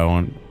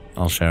shadow,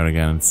 I'll show it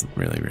again. It's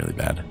really, really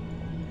bad.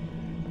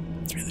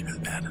 It's really, really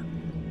bad.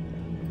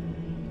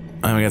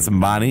 And we got some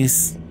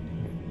bodies.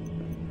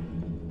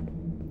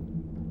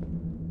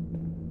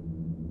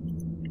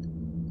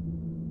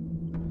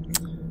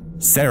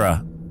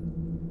 Sarah.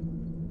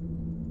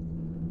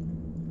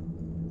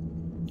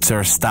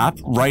 Sarah, stop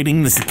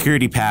writing the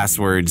security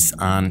passwords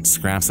on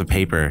scraps of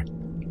paper.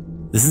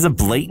 This is a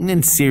blatant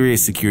and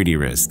serious security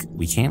risk.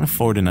 We can't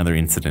afford another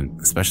incident,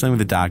 especially with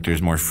the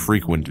doctor's more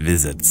frequent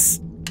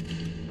visits.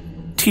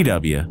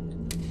 TW.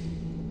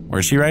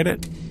 Where'd she write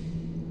it?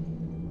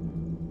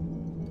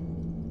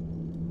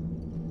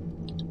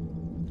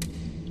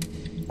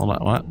 Hold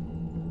on, what?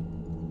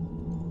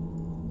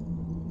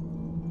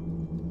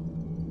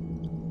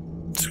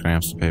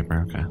 Scraps of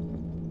paper, okay.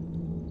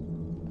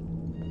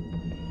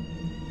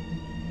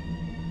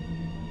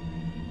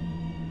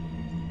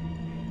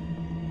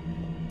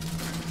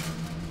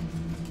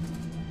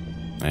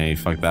 Hey, you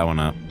fucked that one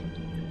up.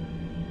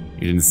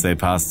 You didn't say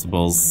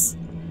possibles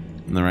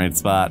in the right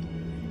spot.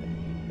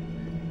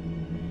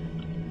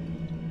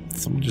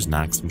 Someone just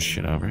knocked some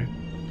shit over.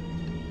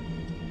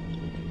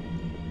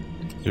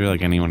 Is there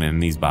like anyone in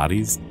these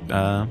bodies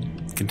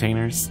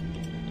containers?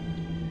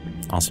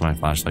 Also, my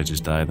flashlight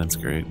just died. That's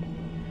great.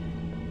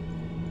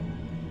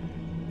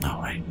 Oh,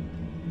 wait.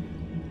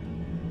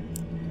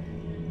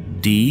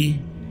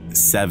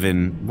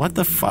 D7. What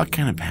the fuck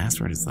kind of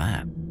password is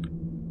that? What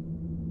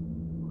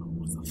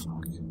the fuck?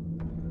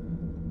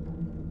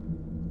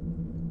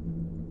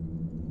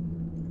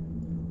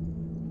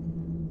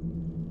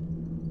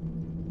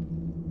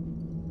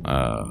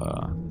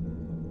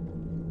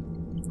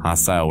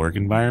 Hostile work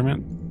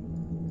environment?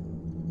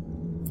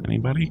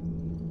 Anybody?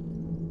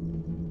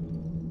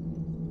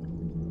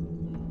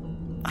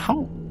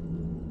 Oh.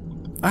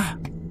 Ah.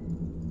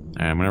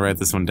 Alright, I'm gonna write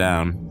this one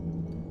down.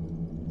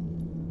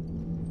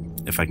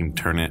 If I can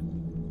turn it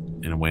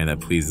in a way that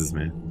pleases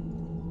me.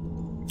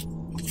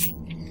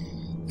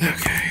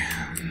 Okay.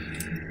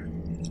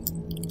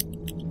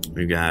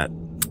 We got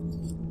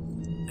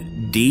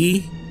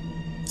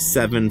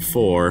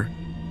D74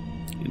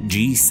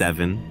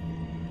 G7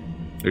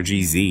 or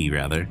GZ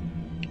rather.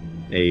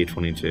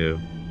 A22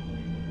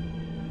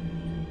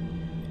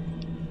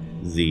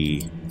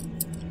 Z.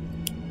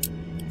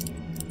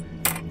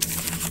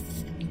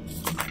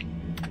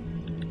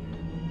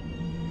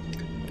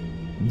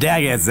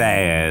 Daggett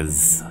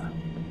says.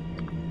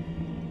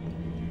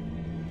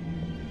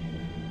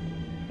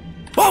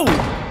 Whoa!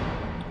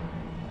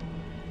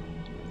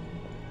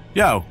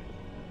 Yo.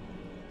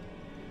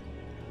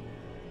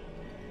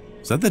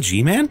 Is that the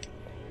G-Man?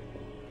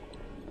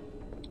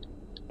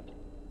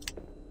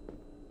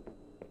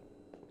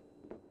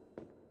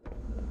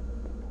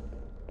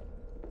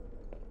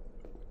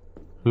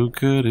 Who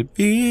could it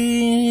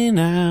be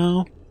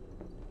now?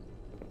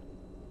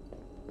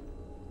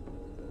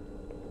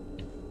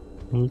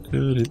 Who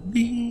could it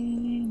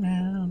be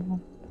now?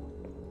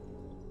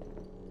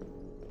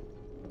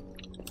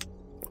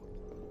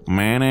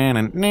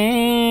 Man,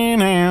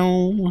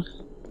 now.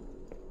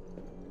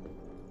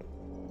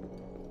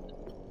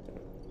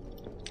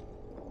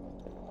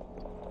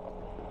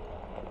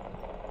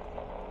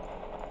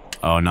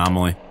 Oh,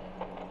 anomaly.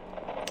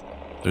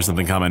 There's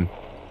something coming.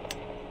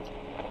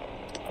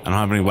 I don't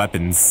have any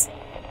weapons.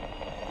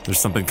 There's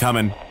something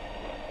coming.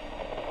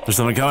 There's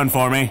something coming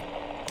for me.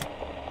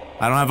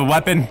 I don't have a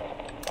weapon.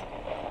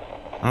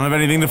 I don't have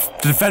anything to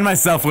defend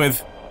myself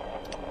with.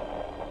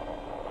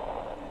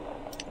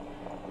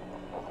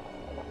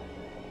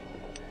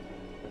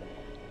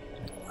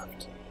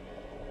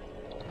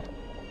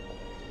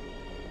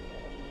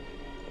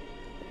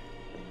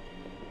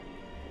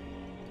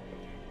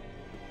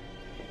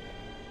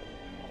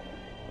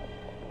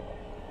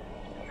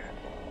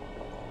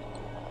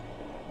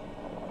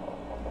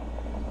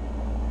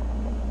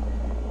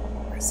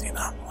 Where's the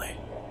anomaly?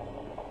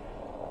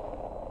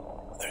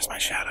 Oh, there's my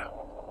shadow.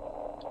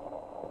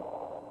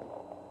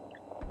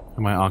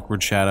 My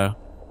awkward shadow.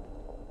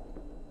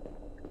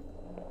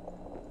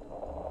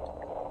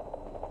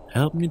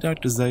 Help me,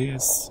 Dr.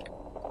 Zayas.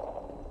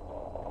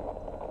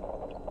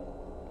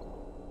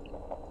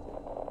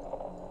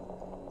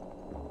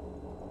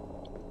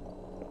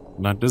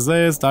 Dr.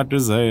 Zayas, Dr.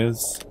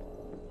 Zayas.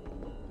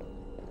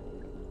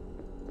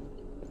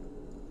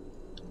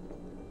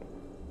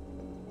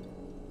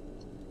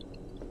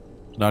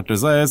 Dr.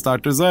 Zayas,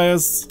 Dr.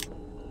 Zayas.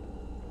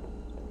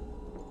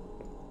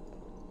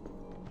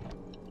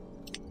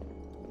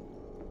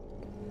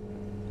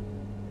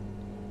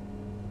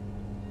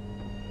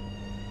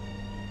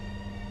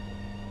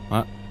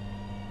 What?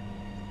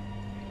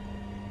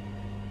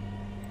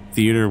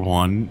 Theater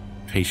 1,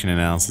 patient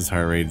analysis,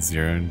 heart rate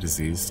 0,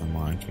 deceased,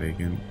 unlocked,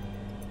 vacant.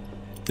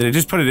 Did it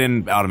just put it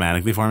in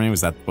automatically for me?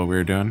 Was that what we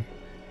were doing?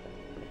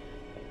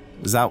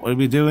 Is that what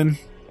we're doing?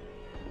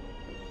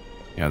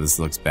 Yeah, this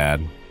looks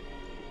bad.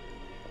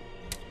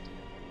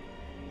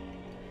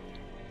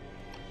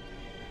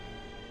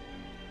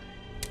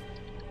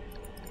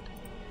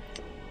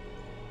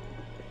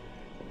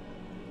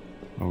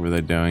 What were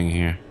they doing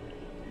here?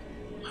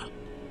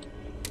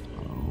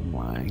 Oh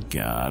my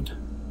god.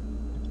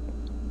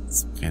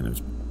 It's some kind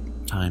of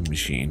time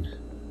machine.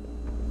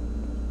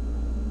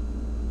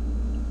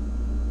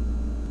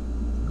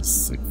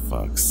 Sick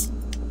fucks.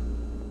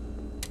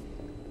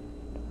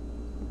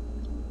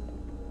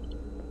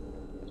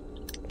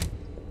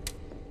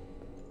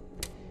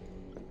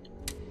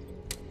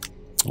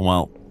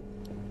 Well,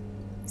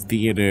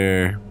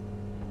 theater.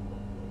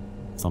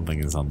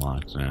 Something is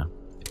unlocked now.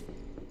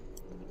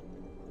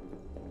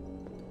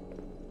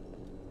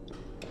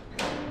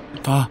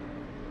 Ah.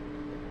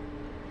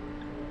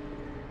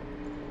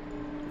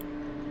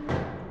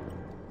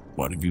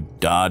 What have you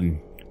done?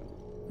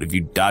 What have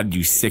you done,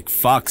 you sick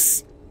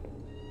fucks?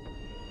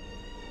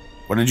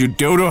 What did you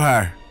do to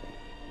her?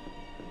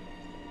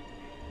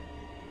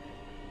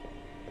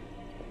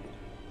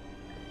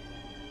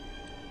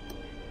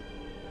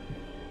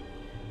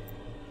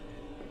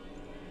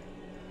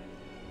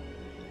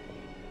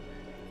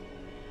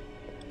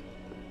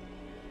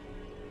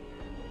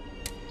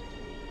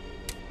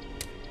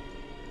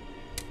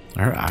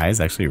 Are her eyes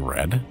actually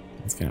red?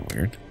 That's kind of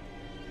weird.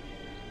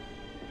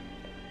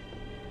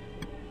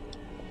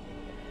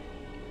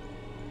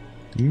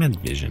 Med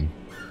vision.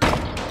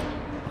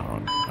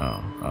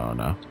 Oh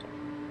no.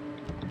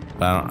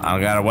 I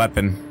don't got a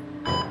weapon.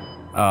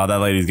 Oh, that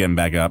lady's getting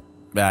back up.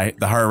 The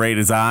heart rate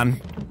is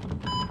on.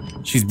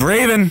 She's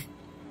breathing.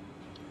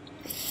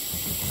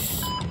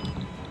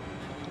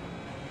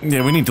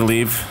 Yeah, we need to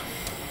leave.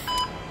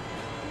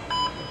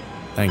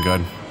 Thank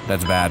God.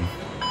 That's bad.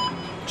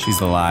 She's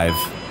alive.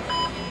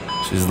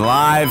 She's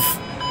alive.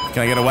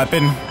 Can I get a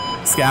weapon?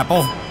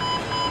 Scalpel?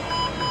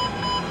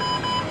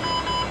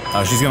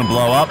 Oh, she's gonna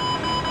blow up.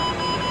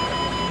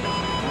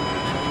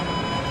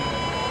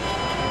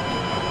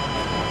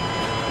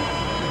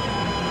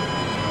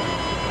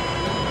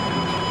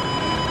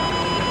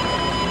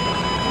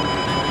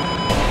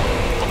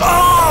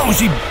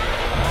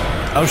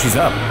 Oh, she's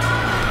up.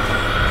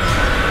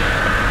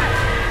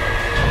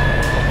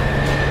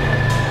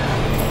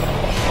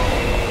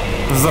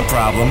 This is a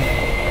problem.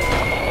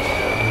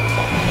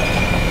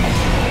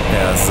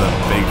 Yeah, this is a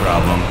big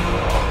problem.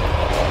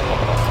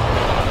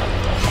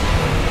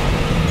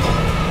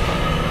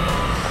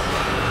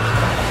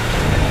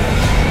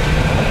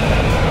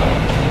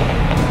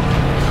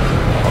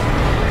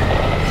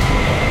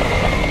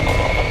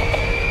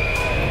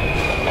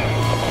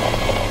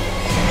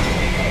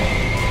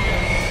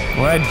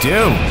 What'd I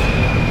do?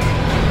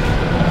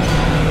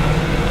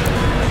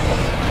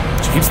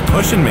 She keeps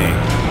pushing me.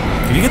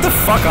 Can you get the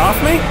fuck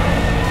off me?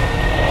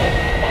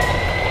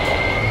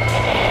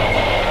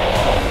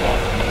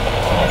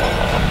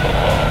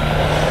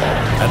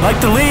 I'd like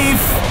to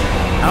leave.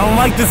 I don't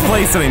like this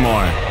place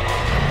anymore.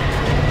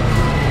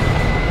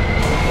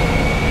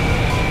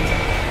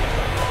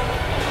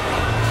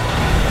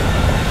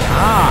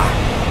 Ah.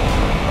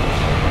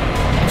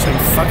 She's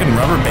like fucking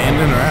rubber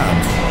banding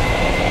around.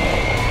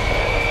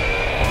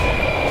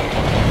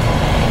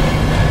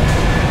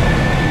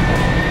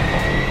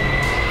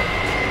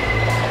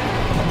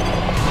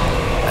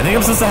 I think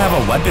I'm supposed to have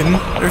a weapon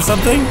or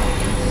something.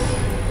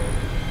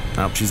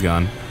 Oh, she's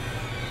gone.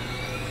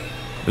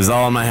 It was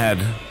all in my head.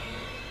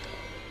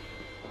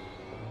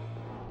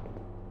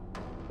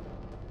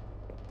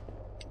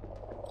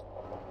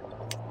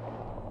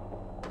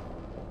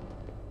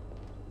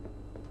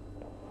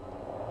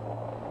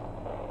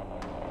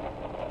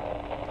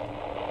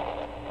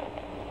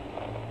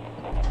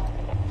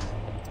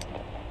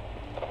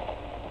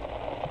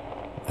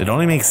 It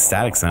only makes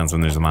static sounds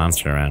when there's a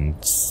monster around.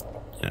 It's,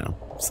 you know,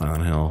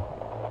 Silent Hill.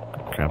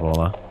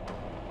 Crapola.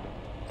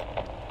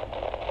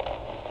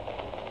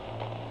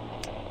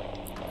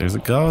 There's a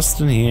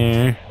ghost in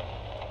here.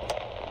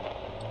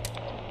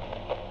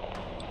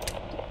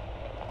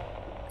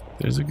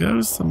 There's a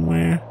ghost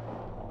somewhere.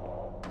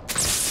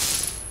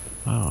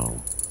 Oh.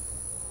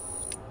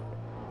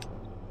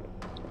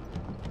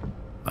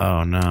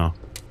 Oh no.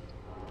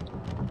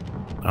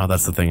 Oh,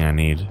 that's the thing I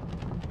need.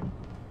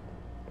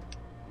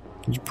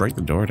 Can you break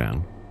the door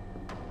down?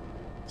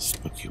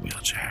 Spooky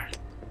wheelchair.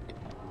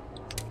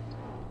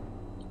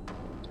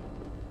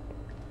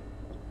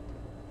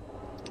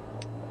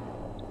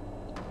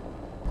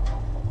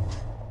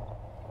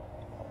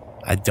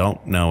 I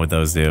don't know what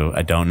those do.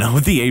 I don't know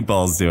what the 8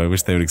 balls do. I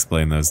wish they would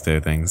explain those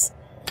two things.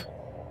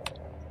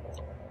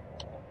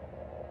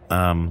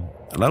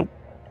 Hello?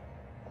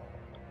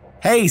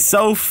 Hey,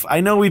 Soph! I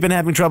know we've been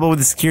having trouble with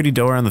the security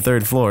door on the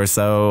 3rd floor,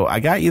 so I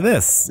got you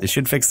this. It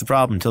should fix the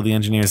problem until the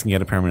engineers can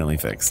get it permanently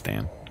fixed,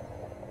 Dan.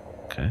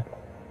 Okay.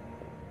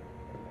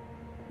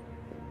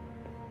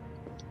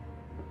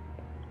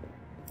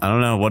 I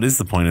don't know, what is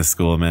the point of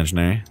school,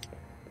 Imaginary?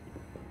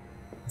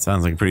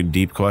 Sounds like a pretty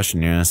deep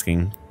question you're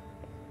asking.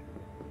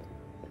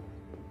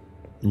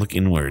 Look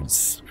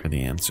inwards for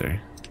the answer.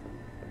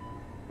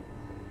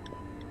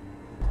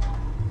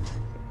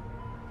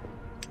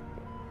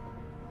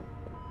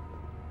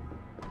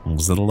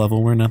 Was it a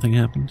level where nothing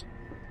happened?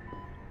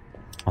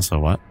 Also,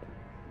 what?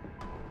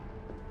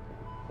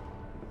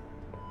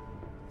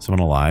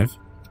 Someone alive?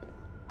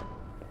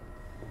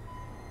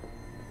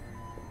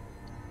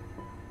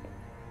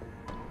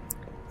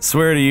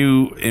 Swear to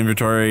you,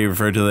 inventory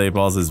referred to the 8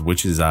 balls as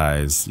witch's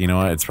eyes. You know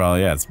what? It's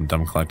probably, yeah, it's some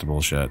dumb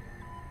collectible shit.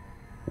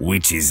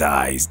 Witch's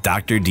eyes.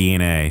 Dr.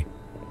 DNA.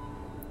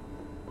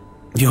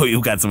 Yo,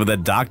 you got some of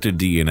that Dr.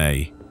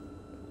 DNA.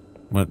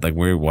 What? Like,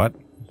 where? What?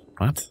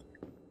 What?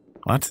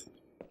 What?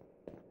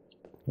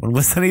 When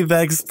was any of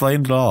that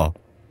explained at all?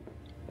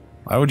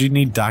 Why would you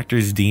need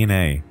doctor's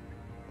DNA?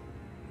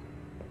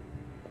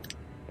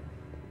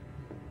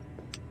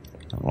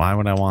 Why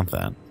would I want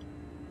that?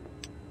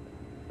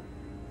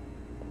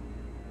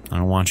 I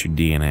don't want your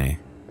DNA.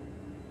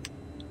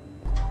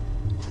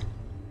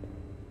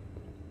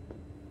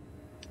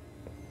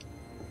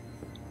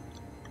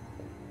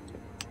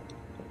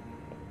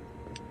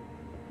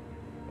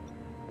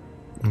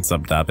 What's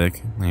up,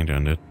 topic? How you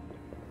doing, dude?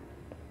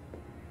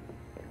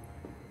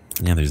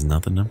 Yeah, there's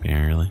nothing up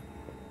here, really.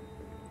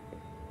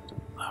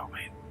 Oh,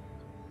 wait.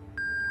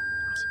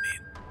 What's it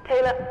mean?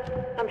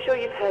 Taylor, I'm sure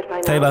you've heard by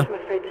now. Taylor. I'm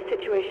afraid the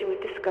situation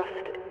we've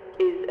discussed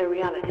is a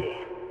reality.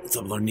 What's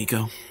up, Lord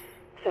Nico?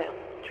 So,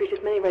 treat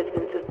as many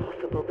residents as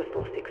possible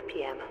before 6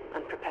 p.m.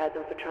 and prepare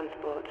them for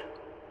transport.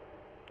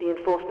 The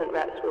enforcement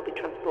reps will be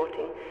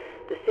transporting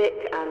the sick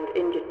and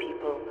injured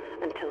people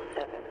until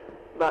 7.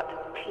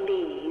 But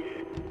please,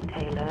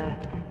 Taylor,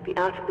 be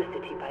out of the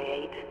city by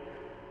 8.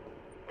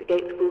 The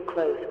gates will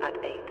close at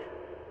 8.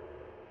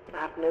 I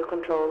have no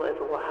control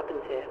over what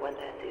happens here when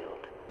they're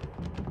sealed.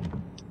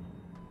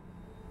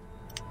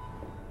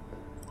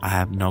 I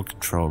have no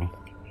control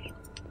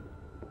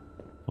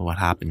over what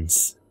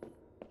happens.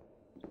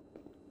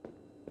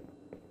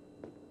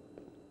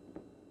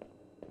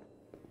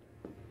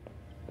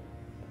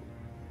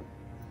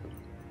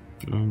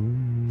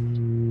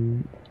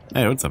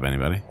 Hey, what's up,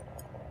 anybody?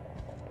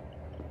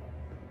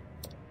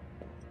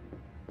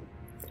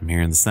 I'm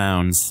hearing the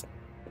sounds,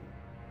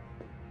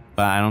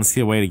 but I don't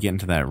see a way to get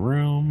into that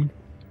room.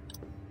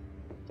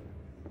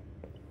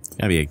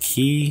 Gotta be a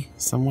key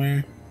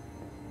somewhere.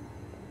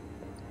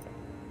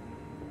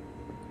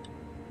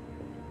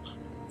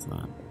 What's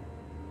that?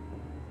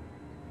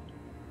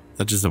 Is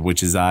that just a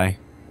witch's eye?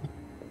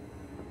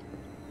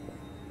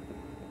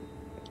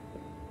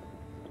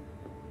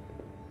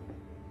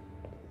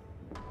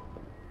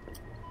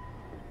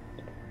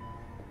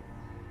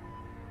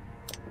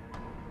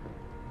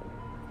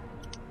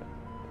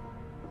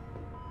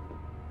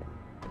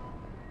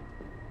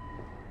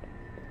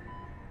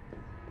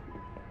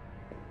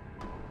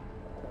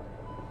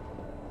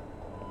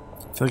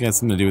 I feel like it has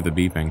something to do with the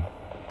beeping.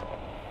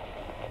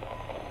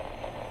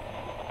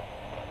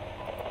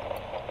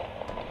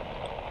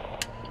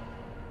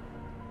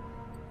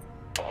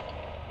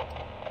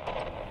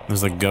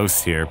 There's like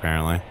ghosts here,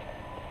 apparently.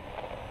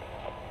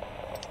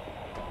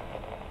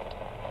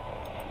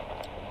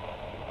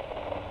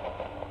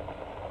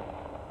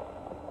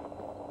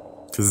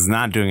 Because it's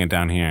not doing it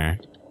down here.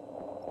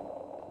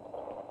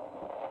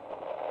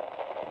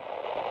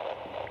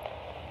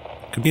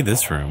 Could be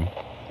this room.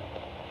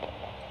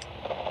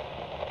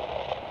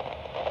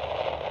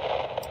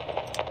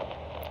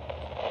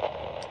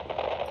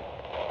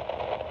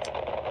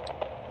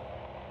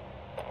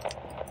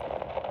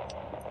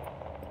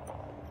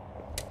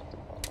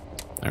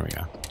 There we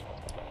go.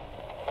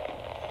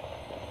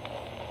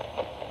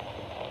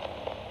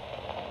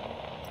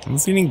 I don't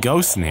see any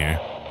ghosts in here.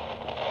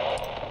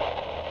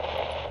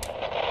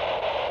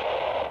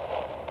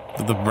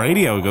 But the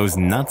radio goes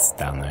nuts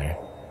down there.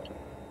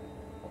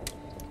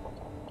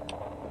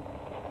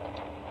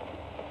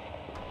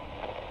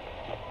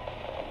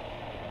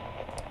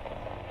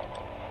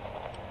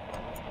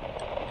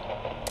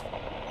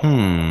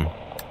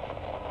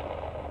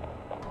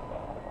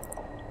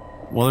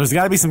 Well, there's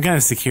got to be some kind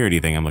of security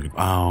thing I'm looking for.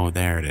 Oh,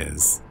 there it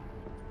is.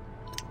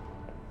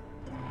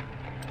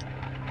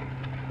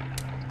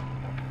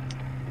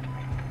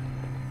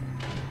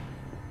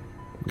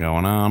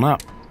 Going on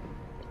up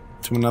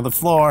to another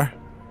floor.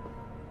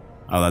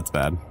 Oh, that's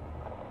bad.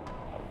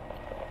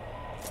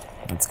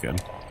 That's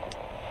good.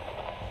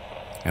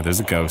 Yeah,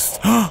 there's a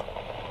ghost.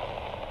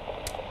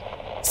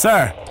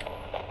 Sir!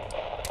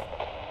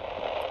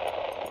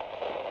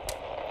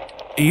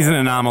 He's an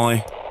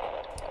anomaly.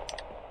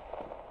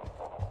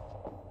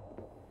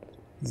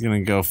 He's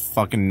gonna go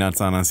fucking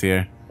nuts on us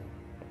here.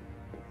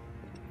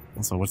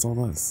 Also, what's all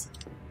this?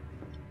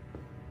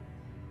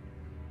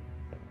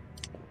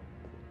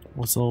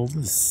 What's all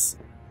this?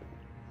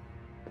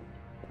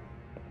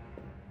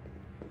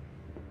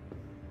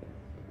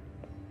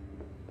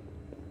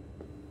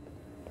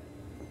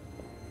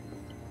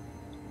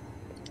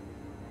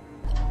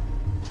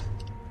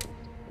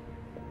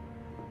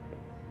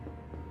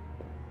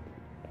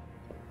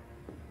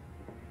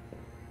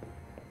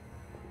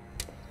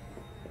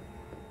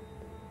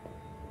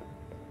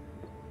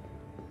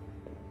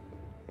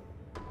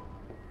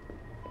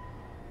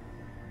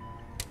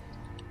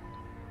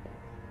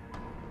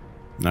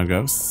 No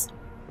ghosts?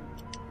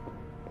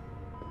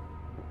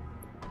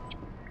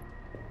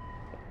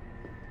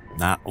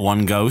 Not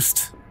one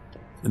ghost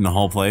in the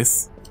whole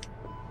place?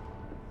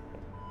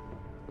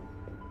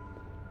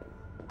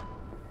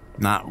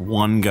 Not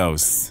one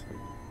ghost.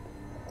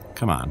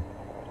 Come on.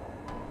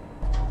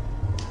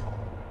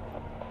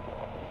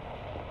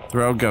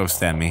 Throw a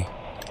ghost at me.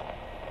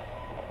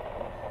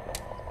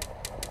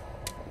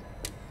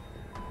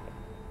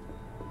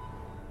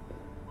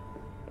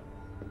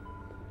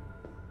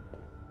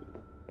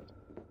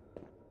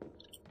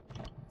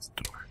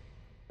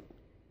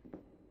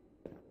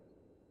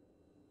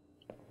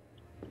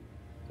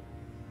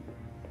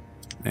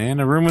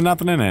 And a room with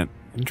nothing in it.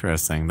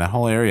 Interesting. That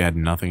whole area had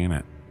nothing in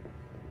it.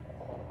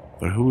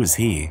 But who was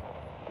he?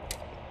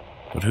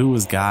 But who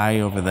was guy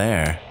over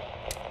there?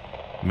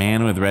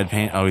 Man with red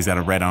paint. Oh, he's got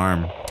a red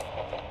arm.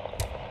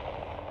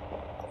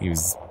 He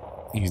was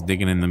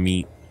digging in the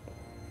meat.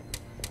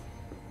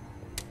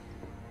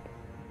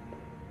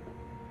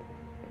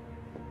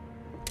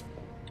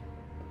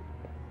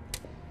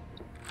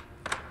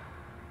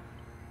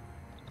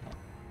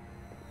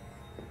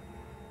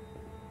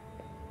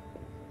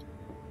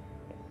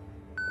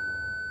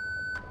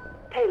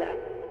 Taylor,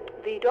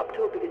 the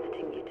doctor will be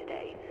visiting you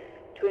today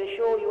to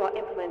ensure you are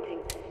implementing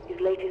his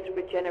latest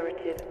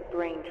regenerative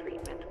brain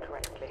treatment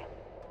correctly.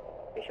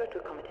 Be sure to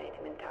accommodate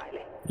him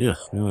entirely. Ugh, look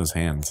at those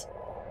hands.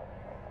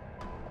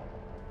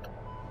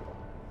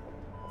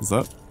 What's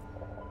up?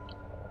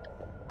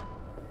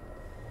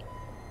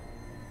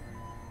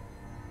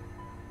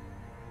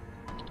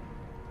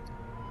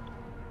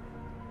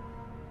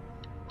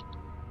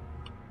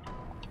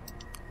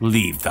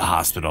 Leave the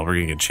hospital. We're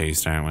gonna get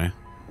chased, aren't we?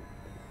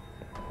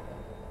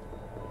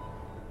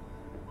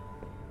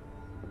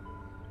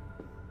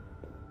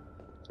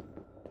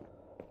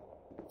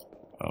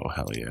 Oh,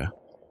 hell yeah.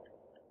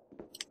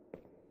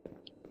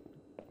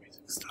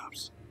 Music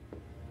stops.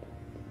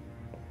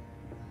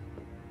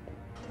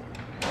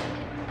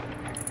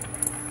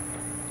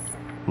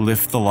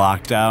 Lift the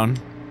lockdown.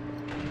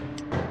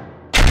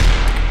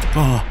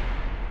 Oh.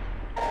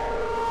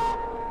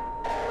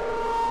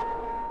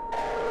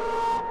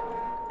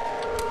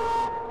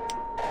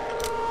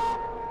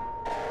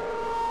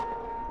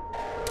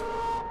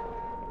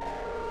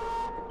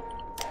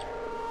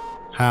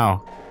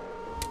 How?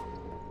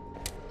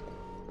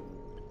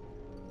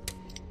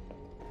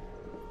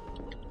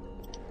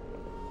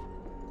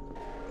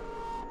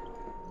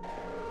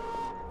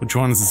 Which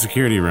one is the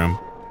security room?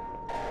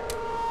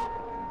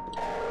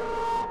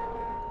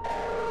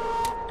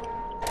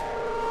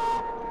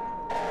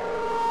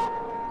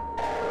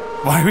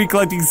 Why are we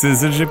collecting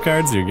citizenship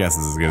cards? Your guess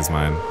is as good as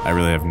mine. I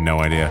really have no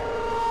idea.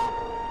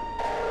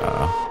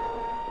 Uh-oh.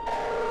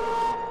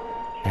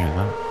 Hear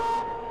that?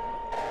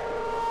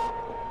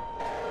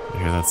 You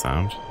hear that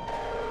sound?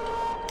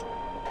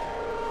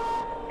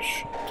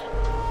 Shit.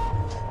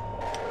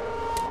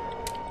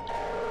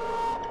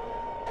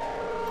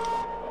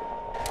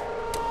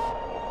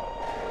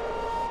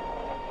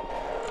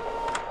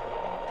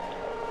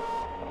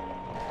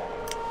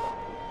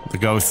 The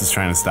ghost is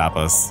trying to stop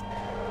us.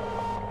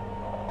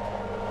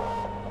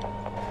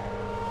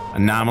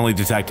 Anomaly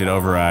detected.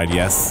 Override.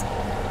 Yes.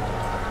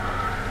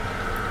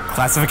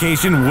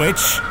 Classification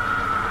witch.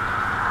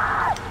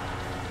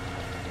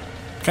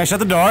 Can I shut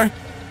the door?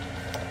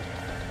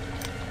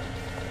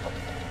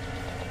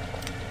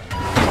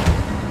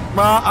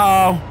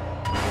 Uh-oh.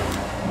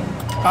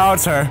 Oh,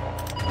 it's her.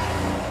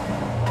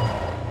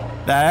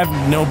 I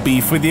have no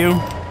beef with you.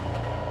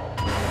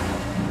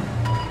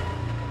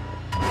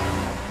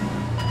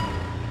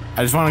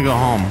 I just want to go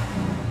home.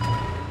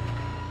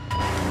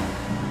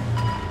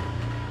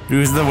 We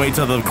used to wait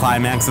till the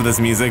climax of this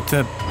music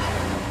to...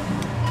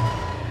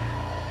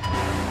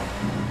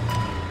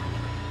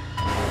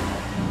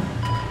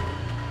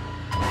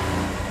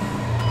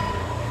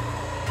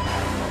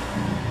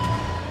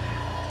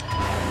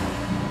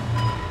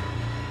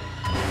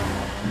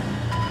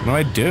 What do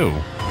I do?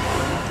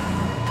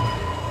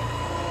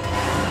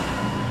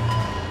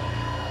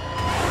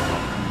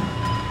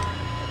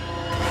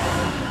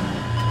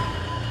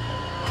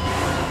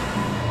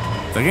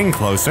 They're getting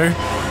closer.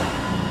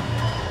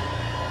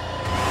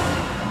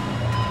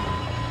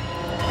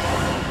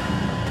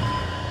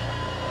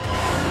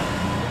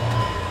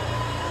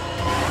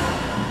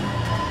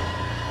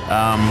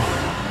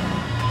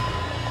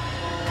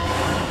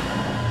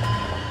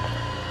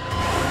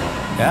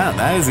 Yeah,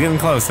 that is getting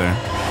closer.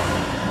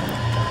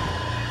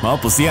 Well,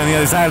 we'll see you on the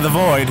other side of the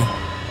void.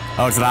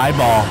 Oh, it's an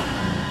eyeball.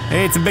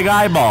 Hey, it's a big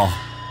eyeball.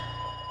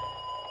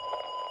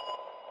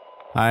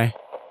 Hi.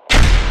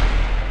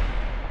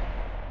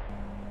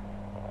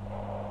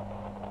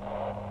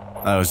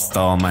 That was just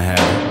all in my head.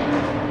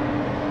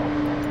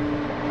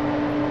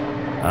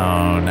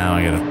 Oh, now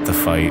I get to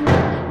fight.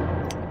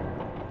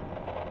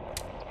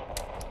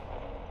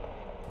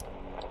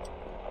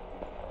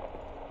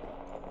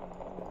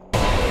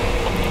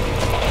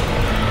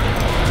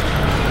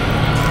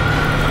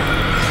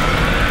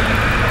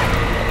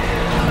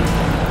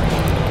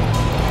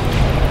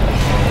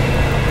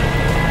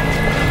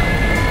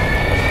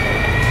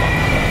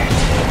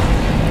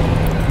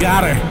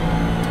 Got her.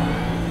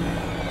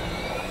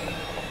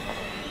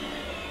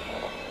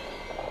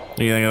 What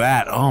do you think of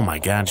that? Oh my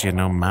god, she had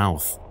no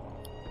mouth.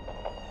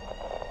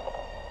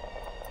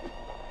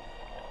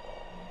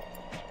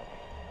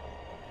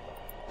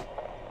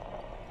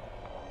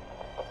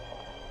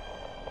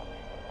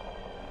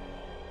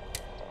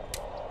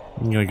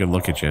 I'm gonna go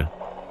look at you.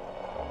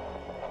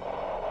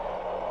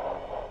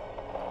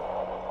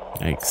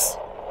 Yikes.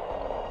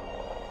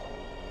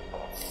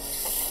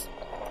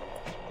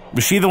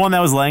 Was she the one that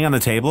was laying on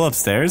the table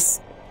upstairs?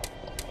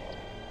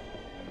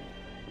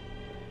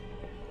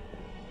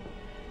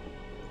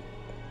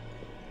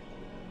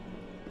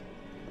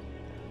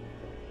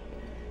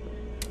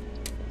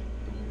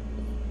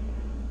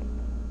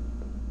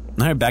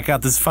 Alright, back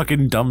out this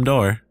fucking dumb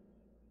door.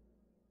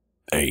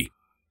 Hey.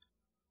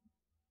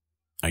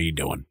 How you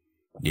doing?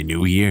 You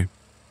new here?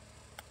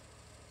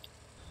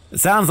 It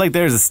sounds like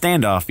there's a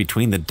standoff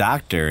between the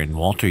doctor and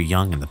Walter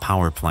Young in the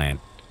power plant.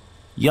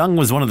 Young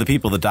was one of the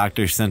people the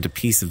doctor sent a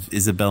piece of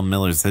Isabel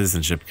Miller's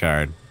citizenship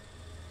card.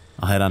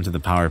 I'll head on to the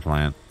power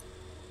plant.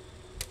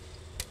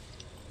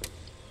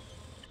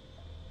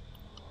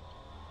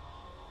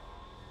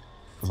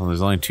 Well,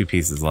 there's only 2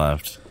 pieces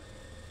left.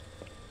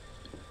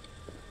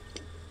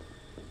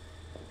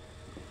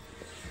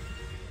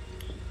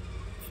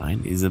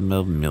 Find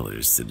Isabel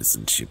Miller's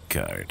citizenship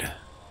card.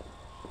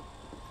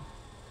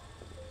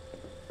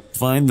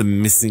 Find the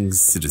missing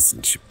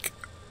citizenship card.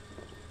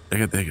 I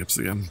got the hiccups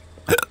again.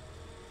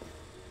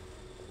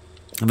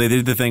 They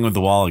did the thing with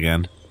the wall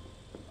again.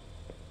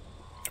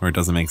 Where it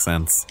doesn't make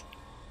sense.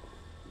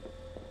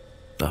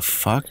 The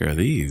fuck are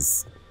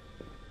these?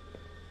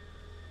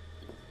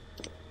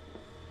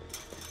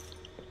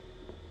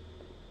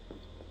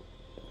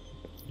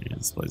 Yeah,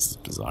 this place is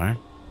bizarre.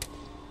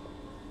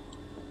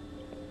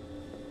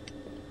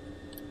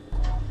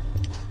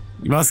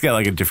 You must get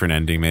like a different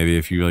ending maybe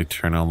if you like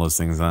turn all those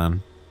things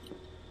on.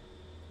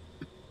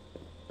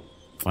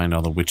 Find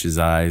all the witch's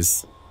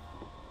eyes.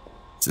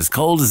 It's as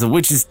cold as a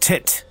witch's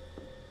tit.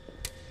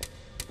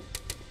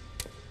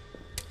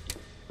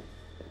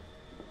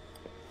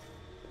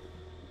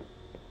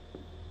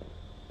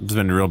 It's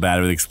been real bad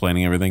with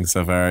explaining everything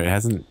so far. It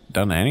hasn't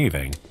done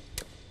anything.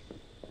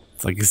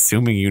 It's like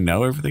assuming you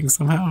know everything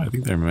somehow. I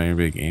think there may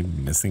be a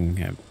game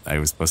missing I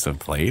was supposed to have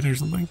played or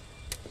something.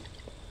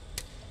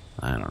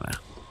 I don't know.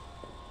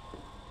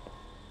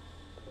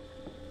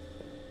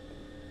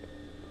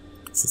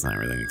 This is not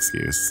really an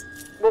excuse.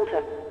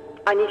 Walter,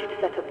 I need you to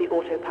set up the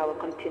auto power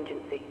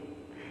contingency.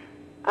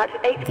 At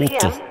 8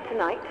 p.m.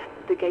 tonight,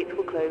 the gates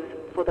will close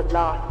for the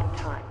last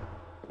time.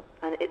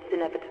 And it's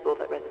inevitable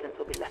that residents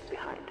will be left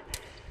behind.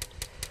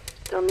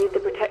 They'll need the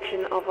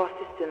protection of our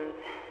systems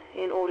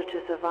in order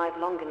to survive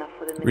long enough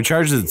for the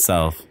recharges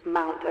itself.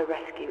 Mount a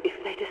rescue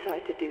if they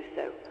decide to do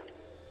so.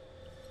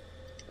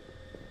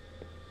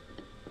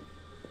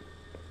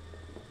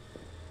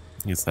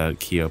 I guess that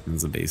key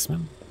opens the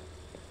basement.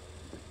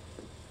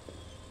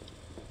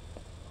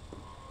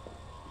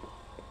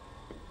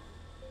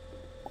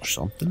 Or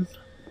something.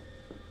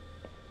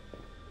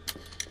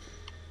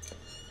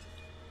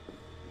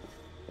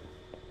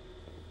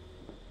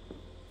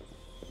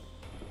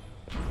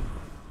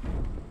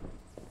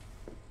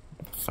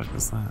 What the fuck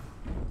was that?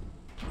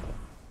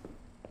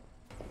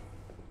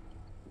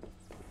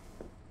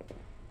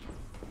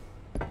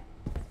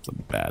 It's a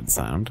bad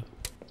sound.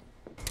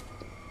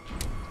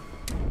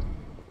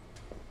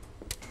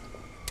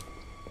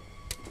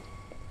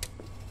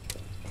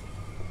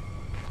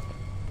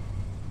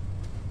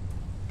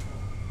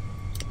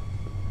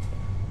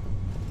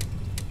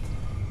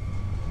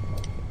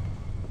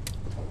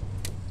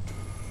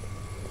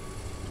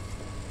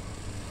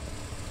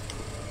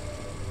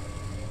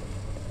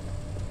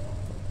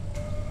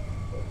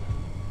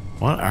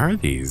 What are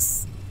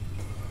these?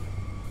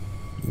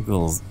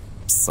 Little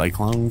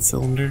cyclone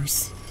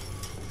cylinders?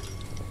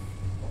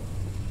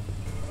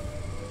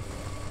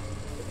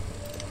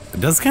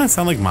 It does kind of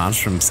sound like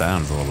Monstrum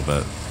sounds a little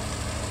bit.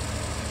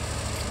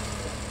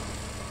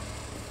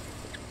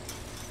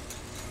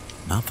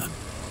 Nothing.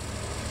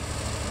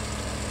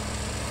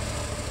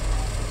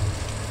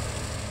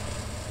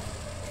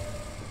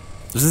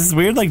 There's this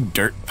weird like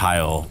dirt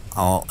pile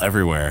all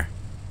everywhere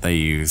they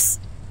use.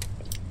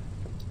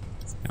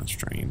 It's kind of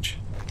strange.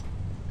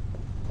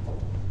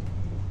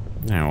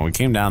 Yeah, well, we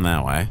came down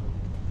that way.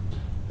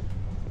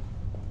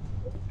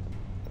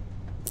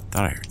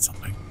 Thought I heard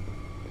something.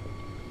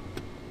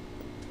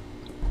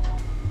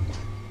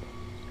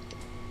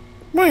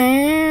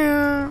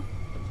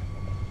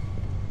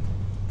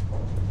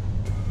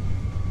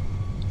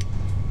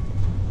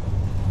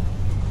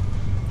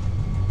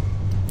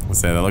 Let's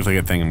say that looks like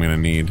a thing I'm gonna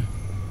need.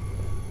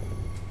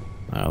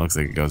 It looks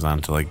like it goes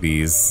on to like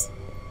these.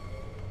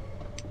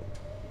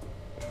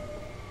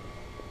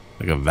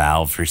 Like a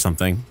valve or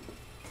something.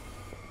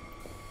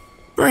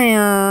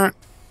 Oh,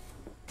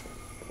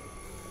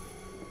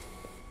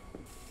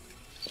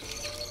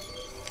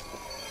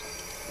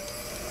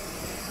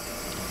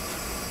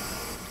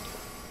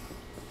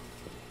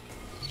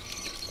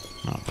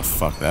 what the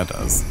fuck that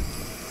does.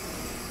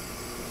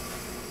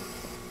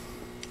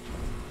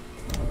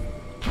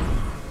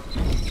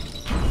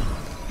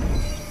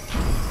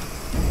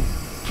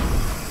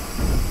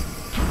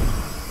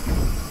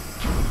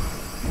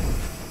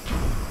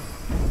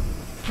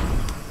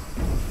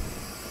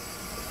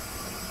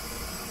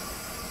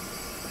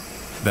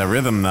 That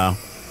rhythm, though.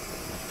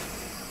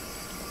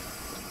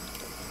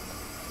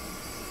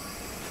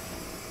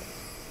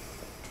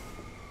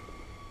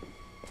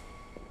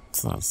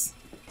 What's this?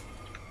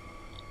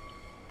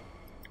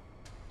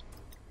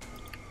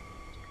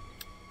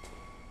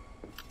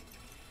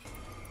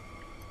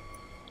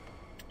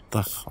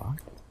 The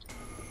fuck?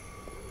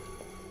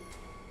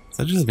 Is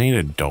that just made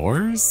of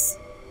doors?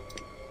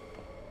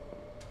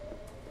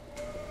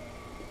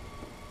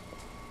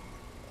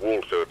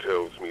 Walter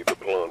tells me the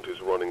plant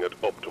is running at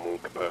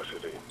optimal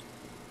capacity,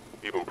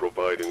 even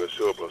providing a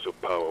surplus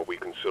of power we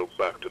can sell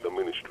back to the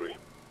Ministry.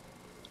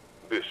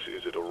 This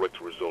is a direct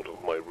result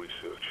of my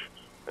research,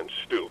 and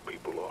still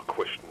people are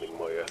questioning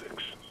my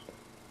ethics.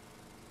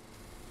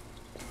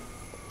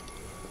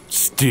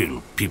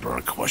 Still, people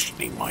are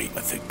questioning my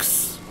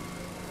ethics.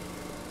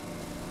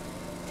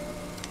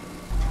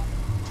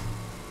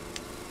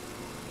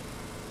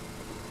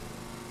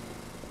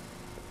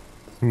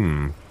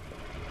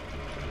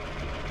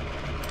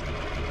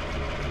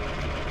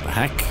 The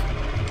heck?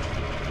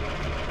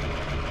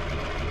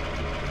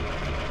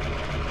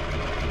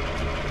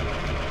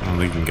 Well,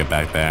 we can get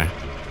back there.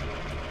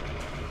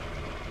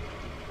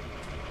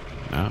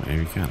 No,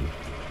 maybe we can.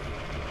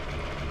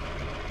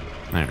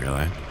 Not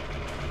really.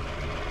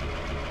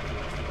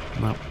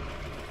 Nope.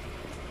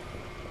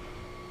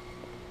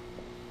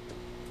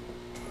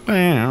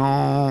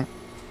 Meow.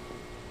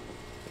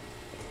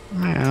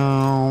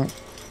 Meow.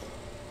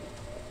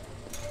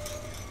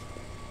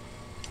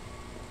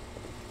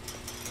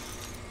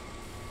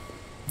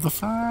 The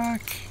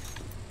fuck?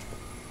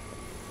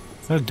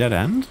 Is that a dead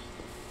end?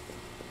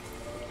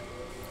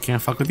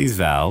 Can't fuck with these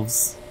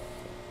valves.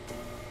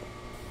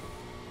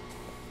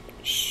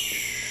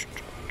 Shh.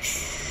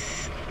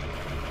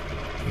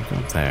 Go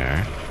up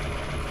there.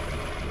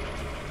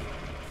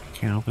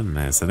 Can't open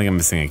this. I think I'm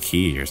missing a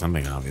key or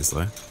something,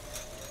 obviously.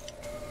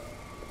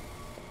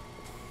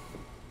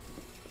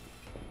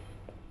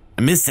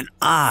 I missed an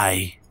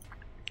eye.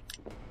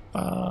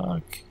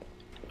 Fuck.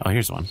 Oh,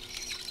 here's one.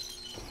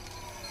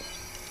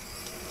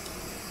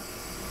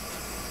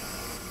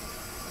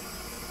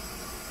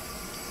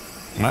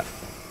 What?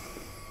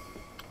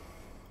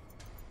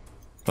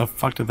 The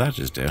fuck did that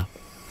just do?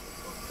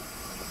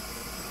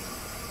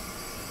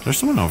 There's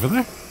someone over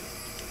there?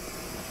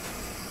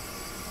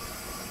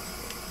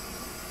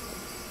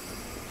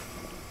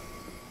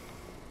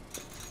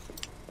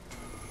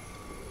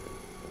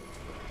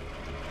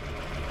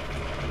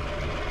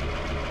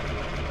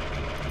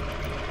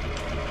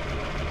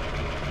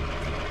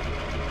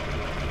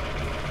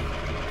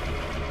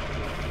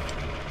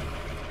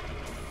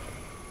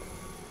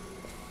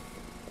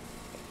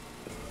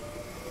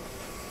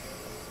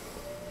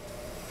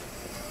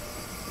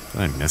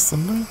 Did I miss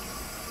something?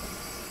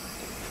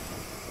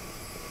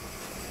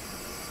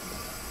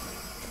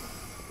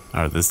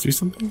 Oh, did this do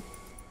something?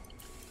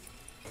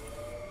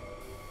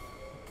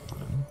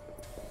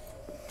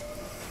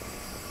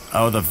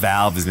 Oh, the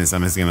valve is missing.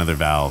 I'm missing another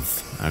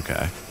valve.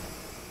 Okay.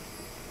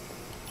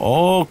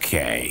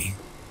 Okay.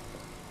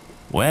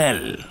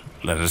 Well,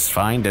 let us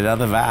find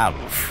another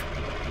valve.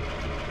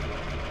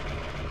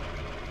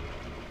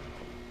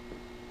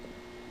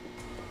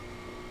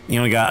 He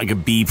only got like a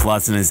B+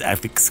 in his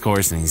ethics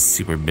course, and he's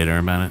super bitter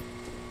about it.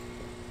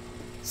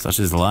 Such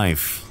is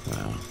life.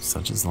 Well,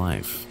 such is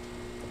life.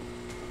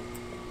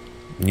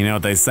 You know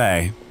what they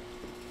say.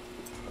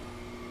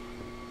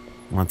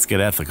 Let's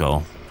get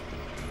ethical.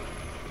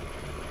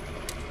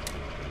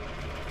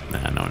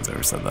 Nah, no one's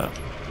ever said that.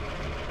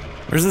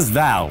 Where's this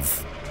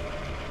valve?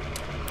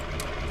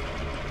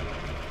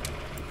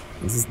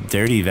 This is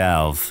dirty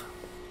valve.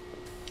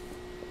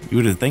 You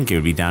would think it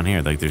would be down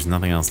here, like there's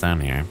nothing else down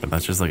here, but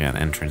that's just like an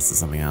entrance to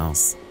something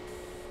else.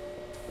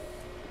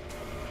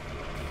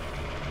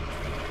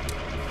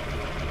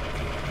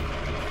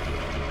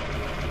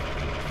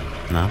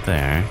 Not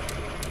there.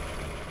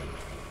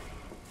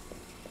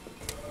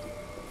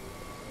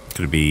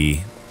 Could it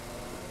be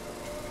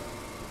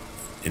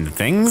in the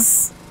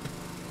things?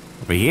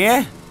 Over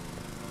here?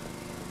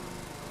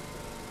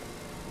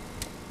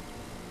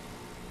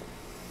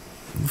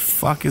 What the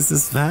fuck is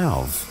this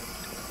valve?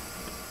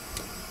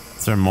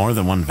 Is there more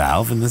than one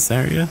valve in this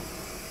area?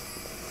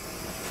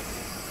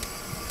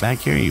 back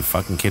here? Are you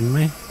fucking kidding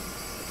me?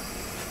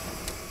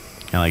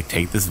 Can I, like,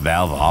 take this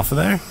valve off of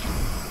there?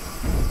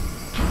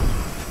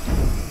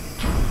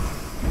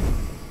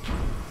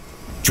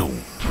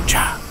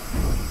 Cha.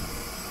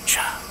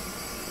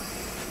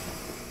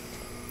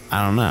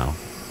 I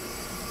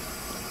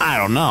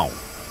don't know.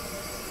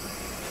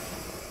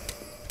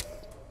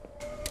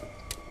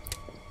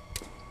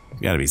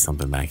 Gotta be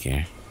something back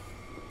here.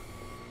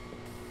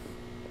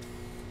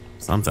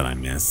 Something I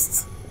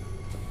missed.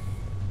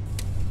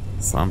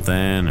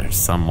 Something or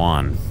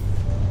someone.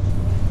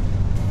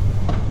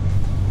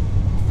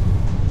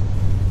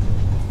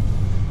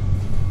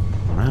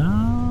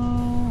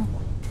 No.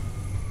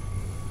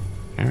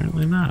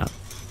 Apparently not.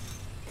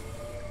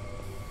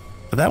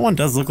 But that one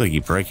does look like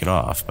you break it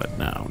off, but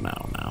no. No.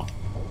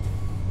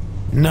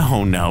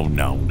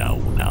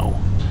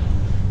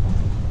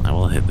 I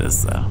will hit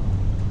this though.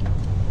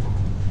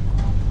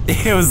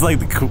 It was like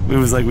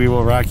We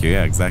Will Rock You.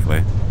 Yeah,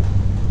 exactly.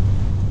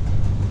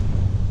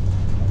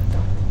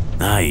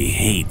 I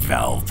hate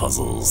valve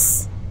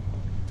puzzles.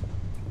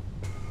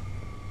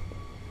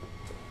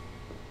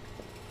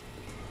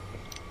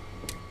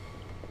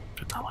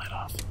 Turn that light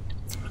off.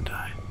 It's gonna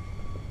die.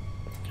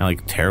 Can I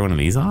like tear one of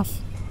these off?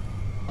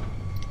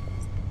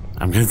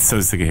 I'm getting so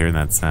sick of hearing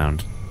that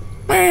sound.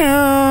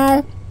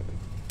 Meow.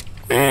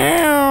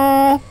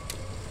 Meow.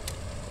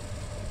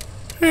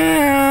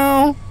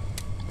 Meow.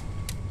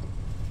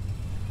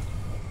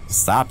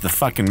 Stop the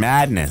fucking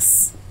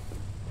madness.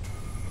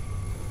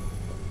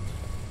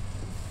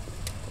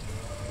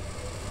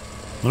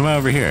 What am I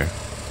over here?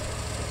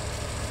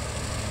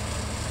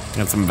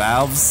 Got some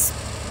valves.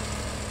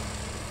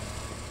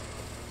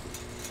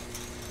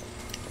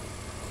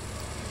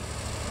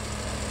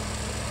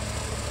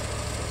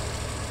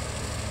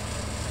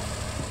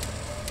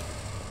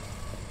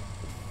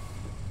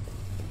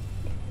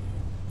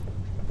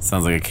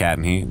 Sounds like a cat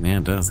in heat. Yeah,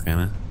 it does,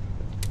 kinda.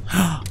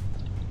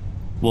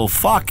 Well,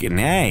 fucking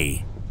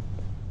A.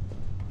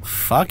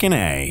 Fucking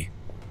A.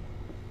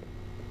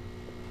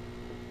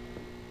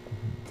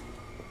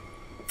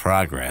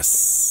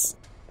 Progress.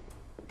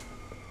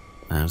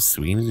 How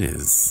sweet it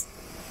is.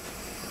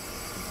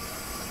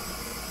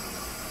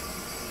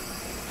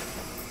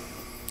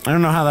 I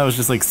don't know how that was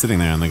just like sitting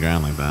there on the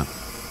ground like that.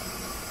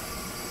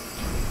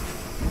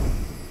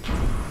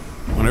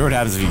 Wonder what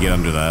happens if you get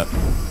under that.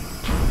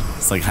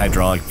 It's like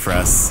hydraulic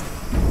press.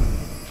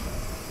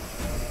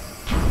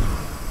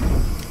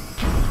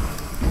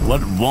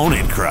 What won't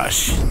it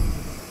crush?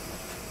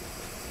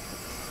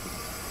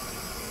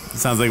 It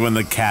sounds like when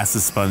the cast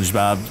of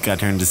SpongeBob got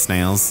turned to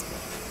snails.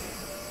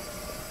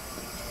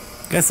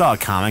 I saw a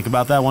comic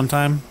about that one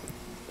time.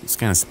 It's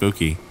kind of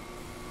spooky.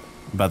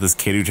 About this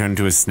kid who turned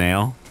into a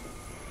snail.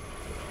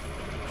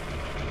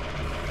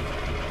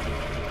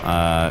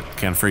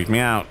 Kind of freaked me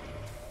out.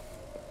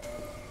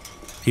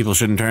 People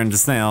shouldn't turn into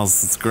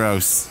snails. It's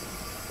gross.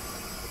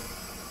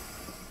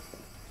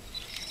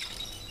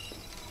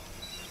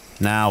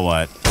 Now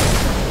what?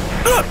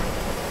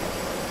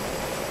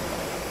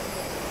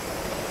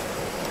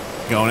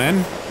 Going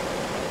in?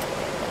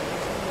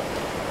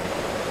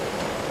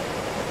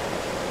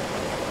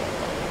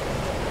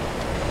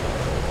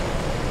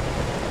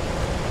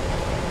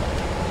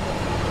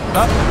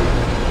 Up.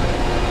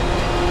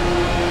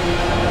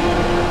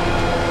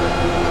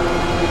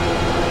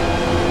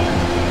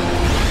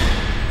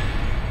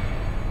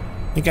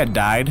 I think I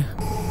died. I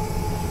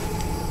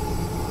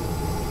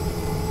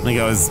think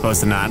I was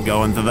supposed to not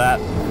go into that.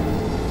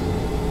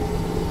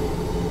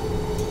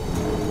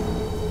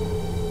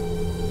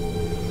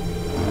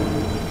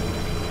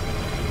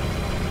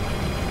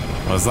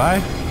 Was I?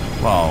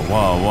 Whoa,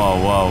 whoa, whoa,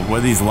 whoa. What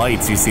are these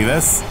lights? You see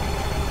this?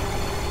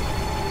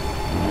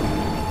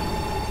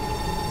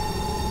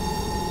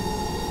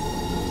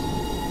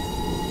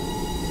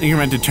 I think you're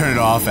meant to turn it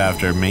off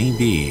after,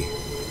 maybe.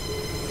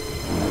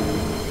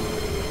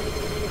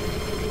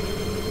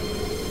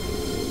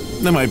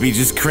 That might be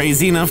just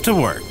crazy enough to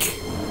work.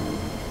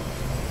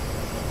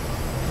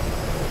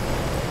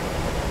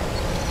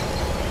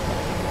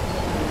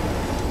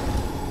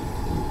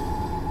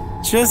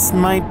 Just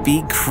might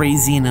be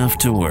crazy enough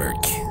to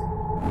work.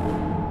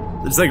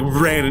 Just like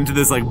ran into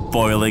this like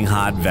boiling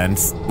hot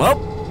vent. Well,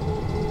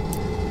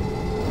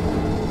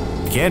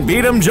 can't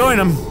beat them, join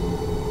them.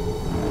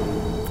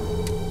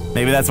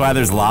 Maybe that's why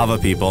there's lava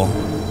people.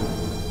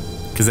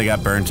 Because they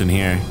got burnt in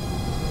here.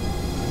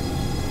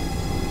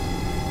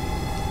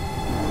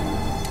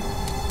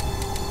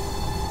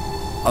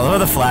 Although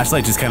the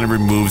flashlight just kind of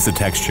removes the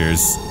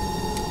textures.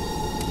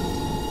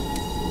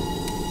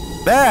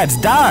 There, it's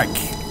dark.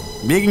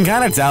 You can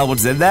kind of tell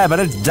what's in there,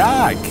 but it's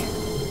dark.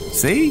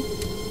 See?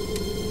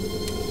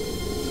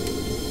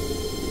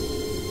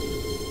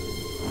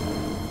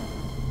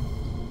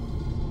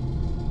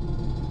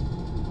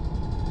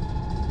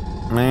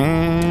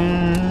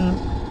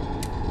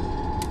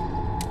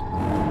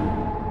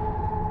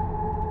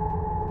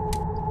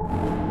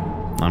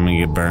 I'm gonna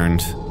get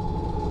burned.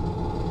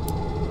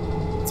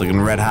 It's looking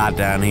red hot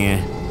down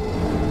here.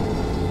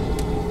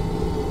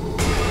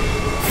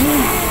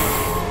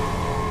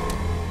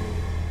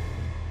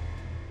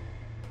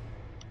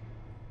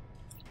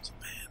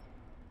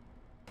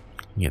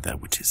 Get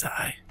that witch's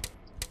eye.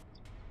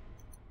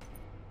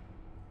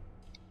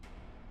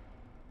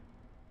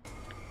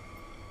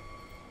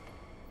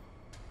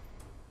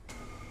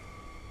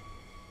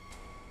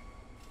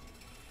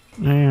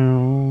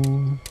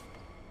 No.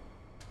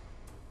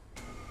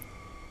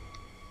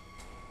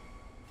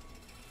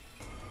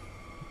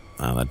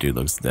 Oh, that dude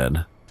looks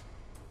dead.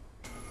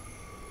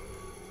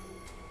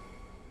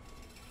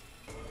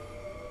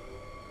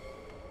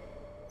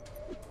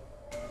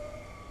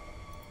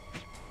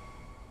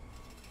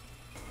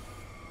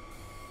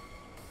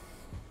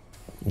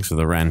 Thanks for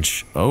the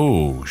wrench.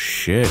 Oh,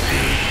 shit,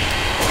 dude.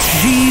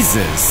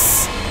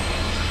 Jesus!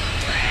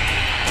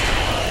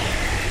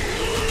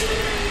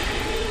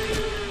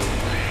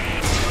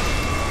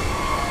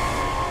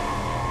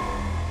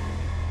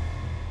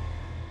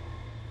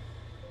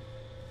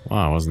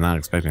 Wow, I was not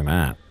expecting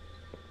that.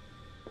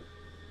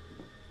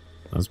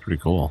 That was pretty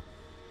cool.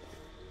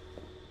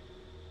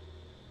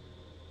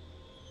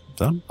 Is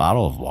that a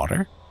bottle of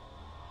water?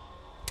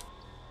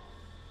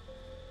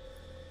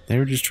 They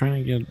were just trying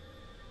to get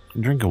a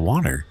drink of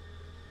water.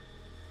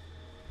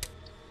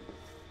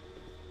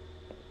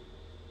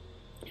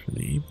 For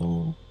the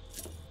evil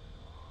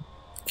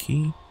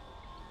key?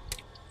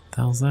 What the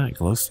hell's that?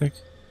 Glow stick?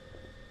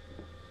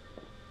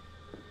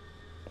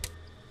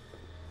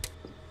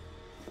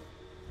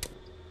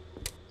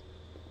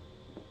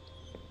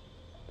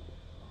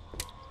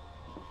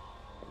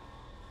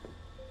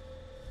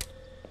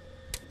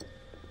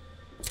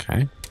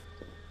 Okay.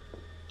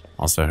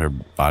 Also, her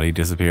body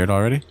disappeared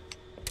already?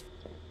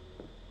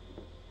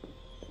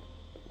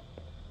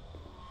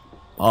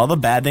 All the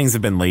bad things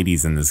have been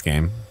ladies in this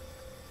game.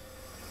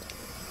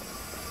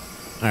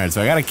 Alright,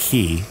 so I got a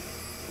key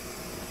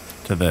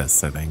to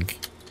this, I think.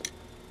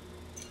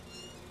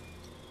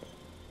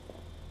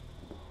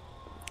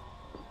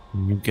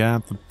 You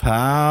got the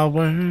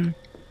power.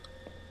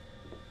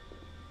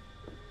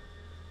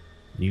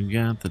 You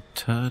got the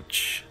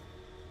touch.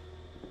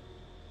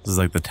 This is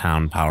like the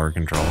town power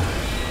control.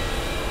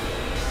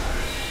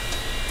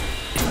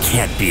 It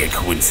can't be a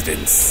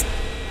coincidence.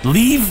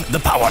 Leave the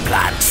power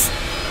plant.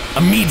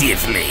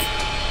 Immediately.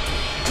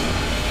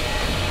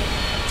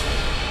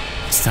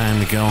 It's time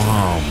to go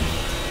home.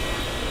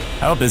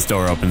 I hope this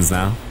door opens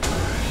now.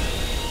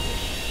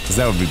 Because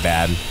that would be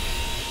bad.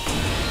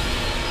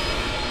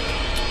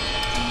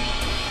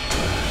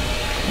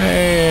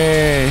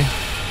 Hey.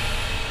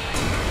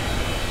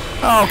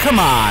 Oh, come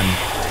on.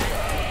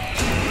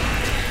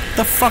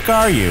 The fuck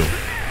are you?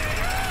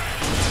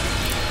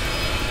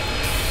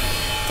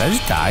 Did I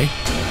just die?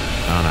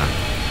 Oh no.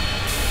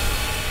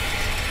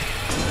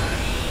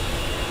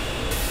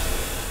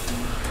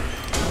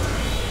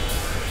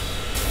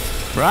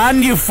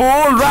 Run, you fool,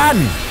 run!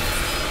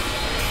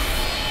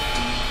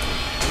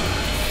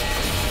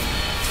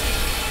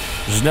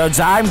 There's no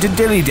time to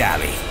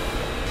dilly-dally.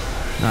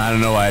 I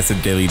don't know why I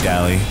said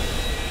dilly-dally. I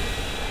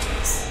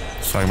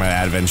was talking about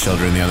Advent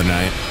Children the other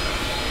night.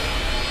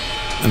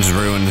 I just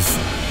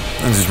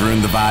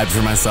ruined the vibe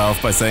for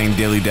myself by saying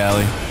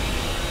dilly-dally.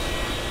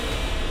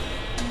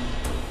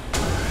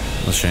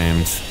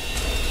 Ashamed.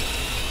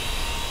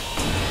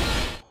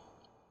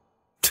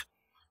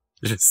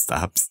 It just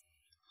stops.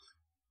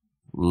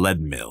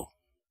 Lead mill.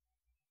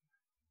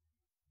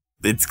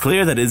 It's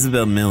clear that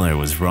Isabel Miller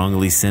was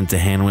wrongly sent to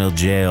Hanwell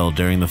jail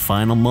during the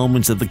final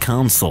moments of the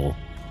council.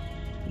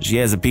 She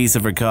has a piece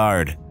of her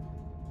card.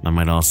 I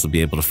might also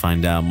be able to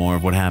find out more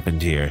of what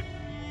happened here.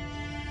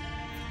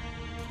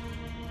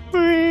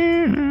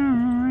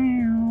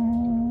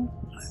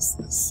 What is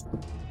this?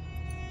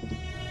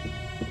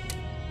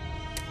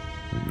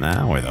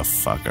 Now where the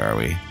fuck are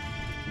we?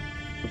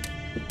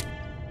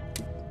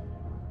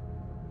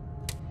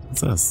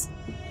 What's this?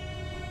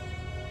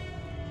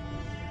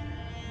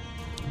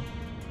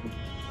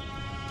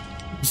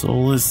 What's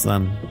all this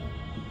then?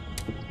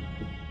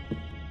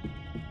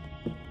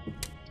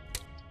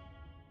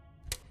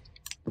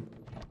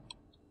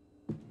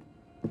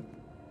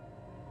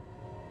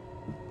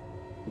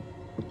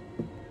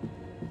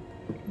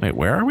 Wait,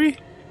 where are we?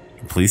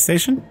 The police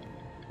station?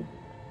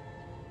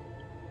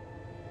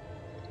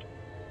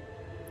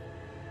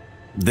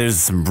 There's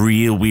some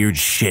real weird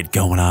shit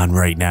going on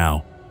right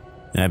now.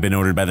 And I've been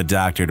ordered by the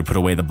doctor to put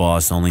away the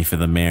boss only for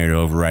the mayor to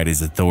override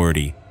his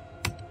authority.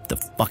 What the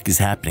fuck is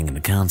happening in the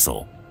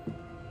council?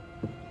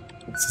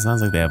 So it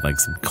sounds like they have like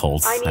some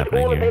cults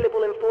happening all here.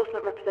 available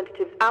enforcement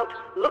representatives out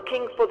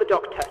looking for the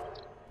doctor.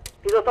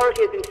 His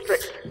authority has been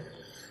strict.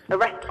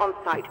 Arrest on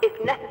site.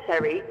 If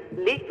necessary,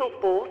 lethal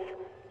force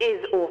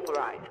is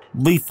authorized.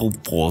 Lethal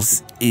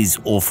force is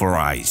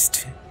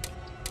authorized.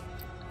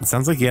 It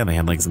sounds like, yeah, they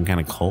had like some kind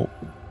of cult.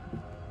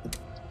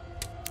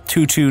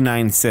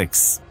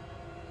 2296.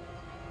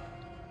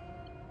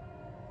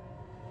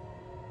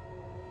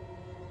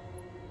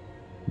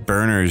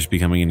 Burners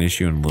becoming an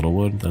issue in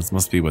Littlewood? That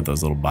must be what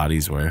those little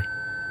bodies were.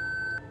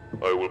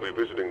 I will be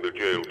visiting the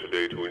jail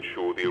today to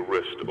ensure the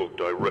arrest of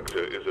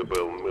Director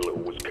Isabel Miller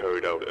was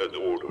carried out as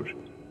ordered.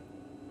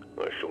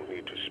 I shall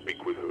need to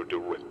speak with her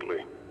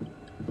directly.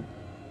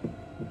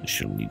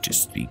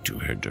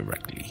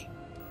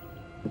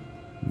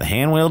 The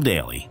Hanwell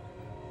Daily.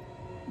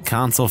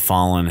 Console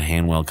fallen,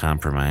 Hanwell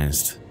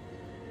compromised.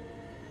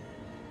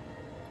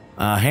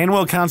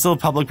 Hanwell Council of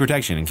Public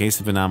Protection. In case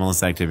of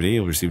anomalous activity,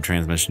 you'll receive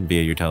transmission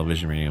via your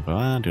television, radio.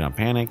 Do not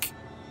panic.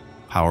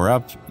 Power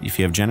up. If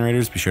you have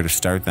generators, be sure to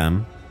start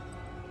them.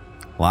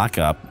 Lock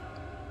up.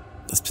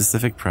 The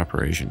specific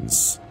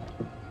preparations.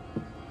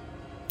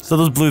 So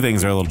those blue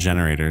things are little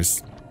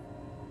generators.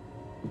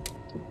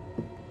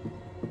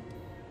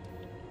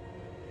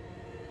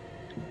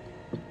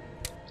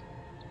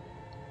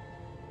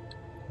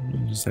 He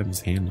just have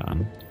his hand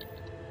on.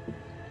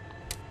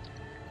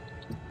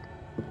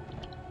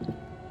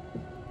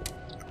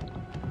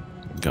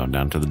 Going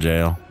down to the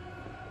jail.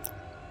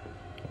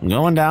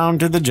 Going down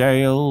to the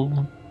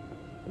jail.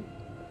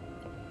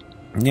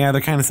 Yeah,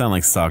 they kind of sound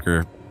like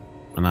soccer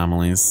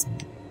anomalies.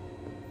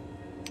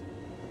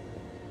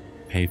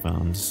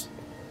 Payphones.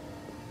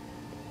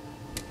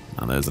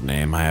 Oh, there's a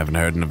name I haven't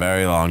heard in a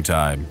very long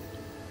time.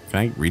 Can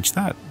I reach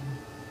that?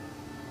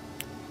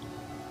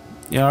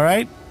 You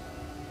alright?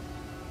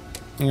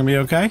 You gonna be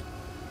okay?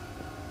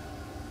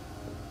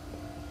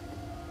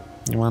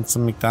 You want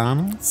some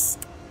McDonald's?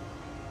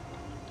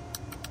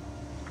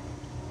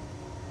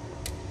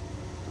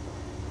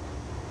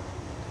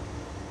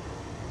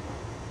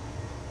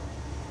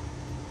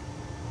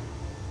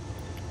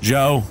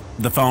 Joe,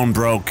 the phone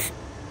broke.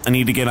 I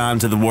need to get on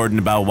to the warden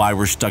about why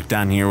we're stuck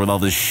down here with all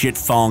this shit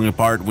falling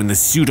apart when the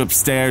suit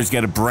upstairs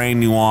got a brand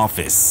new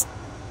office.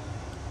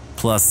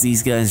 Plus,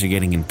 these guys are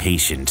getting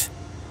impatient.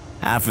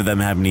 Half of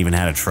them haven't even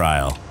had a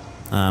trial.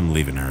 I'm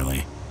leaving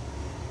early.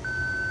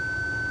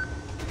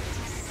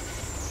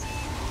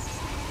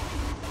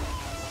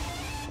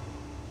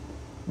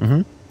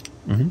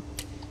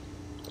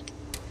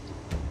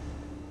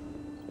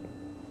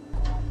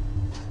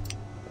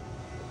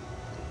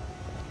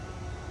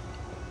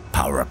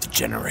 Power up the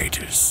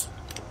generators.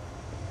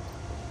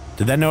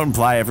 Did that note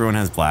imply everyone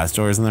has blast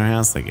doors in their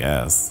house? I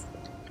guess.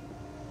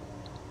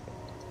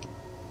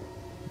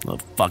 Little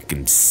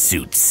fucking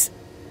suits.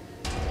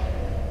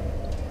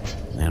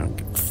 I don't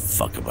give a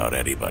fuck about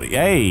anybody.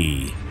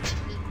 Hey!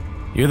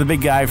 You're the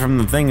big guy from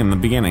the thing in the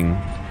beginning.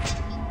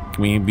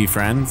 Can we be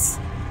friends?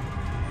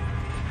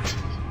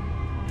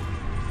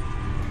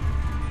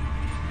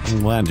 I'm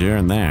glad you're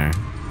in there.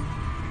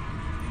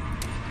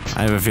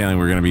 I have a feeling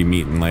we're gonna be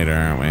meeting later,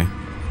 aren't we?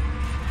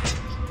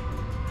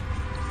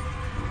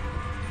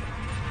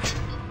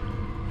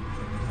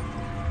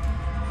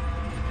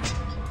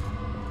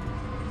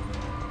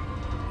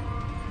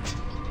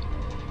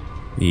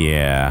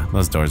 Yeah,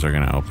 those doors are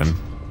gonna open.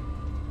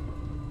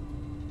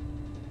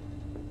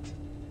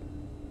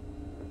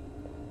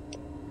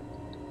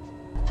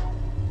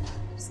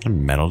 Is that a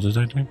metal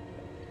detector?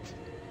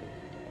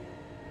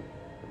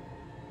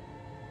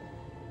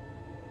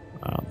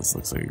 Oh, this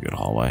looks like a good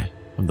hallway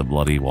with the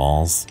bloody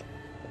walls.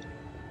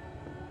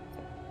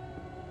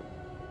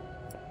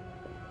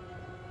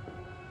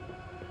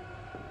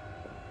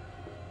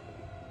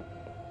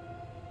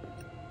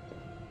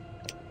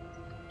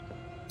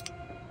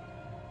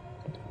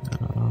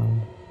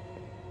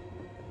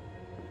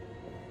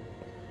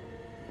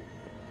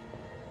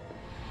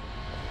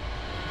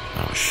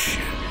 Oh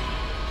shit.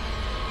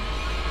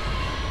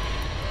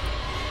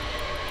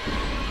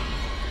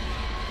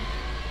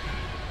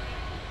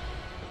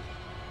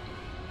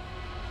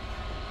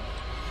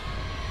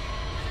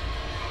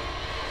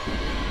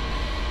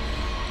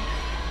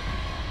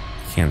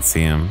 Can't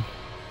see him.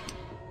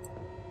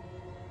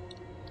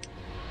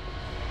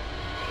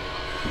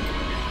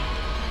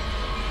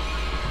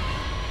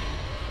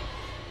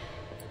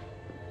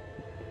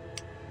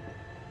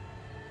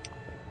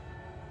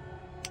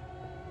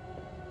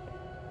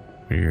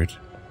 Weird.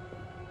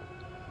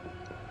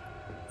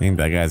 I think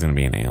that guy's gonna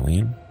be an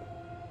alien.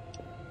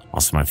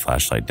 Also, my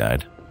flashlight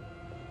died.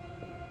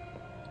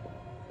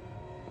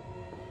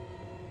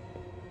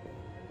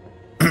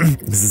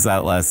 This is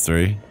Outlast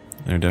 3.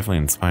 They're definitely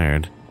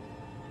inspired.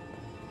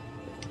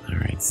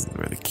 Alright, this is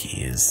where the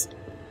key is.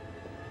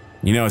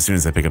 You know, as soon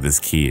as I pick up this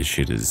key,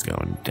 shit is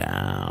going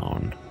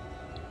down.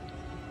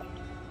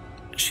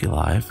 Is she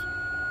alive?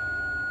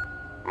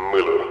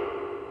 Miller,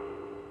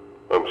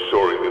 I'm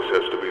sorry this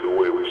has to be the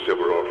way we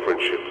sever our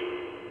friendship,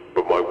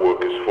 but my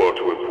work is far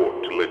too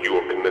important to let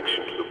your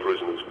connection to the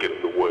prisoners get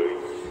in the way.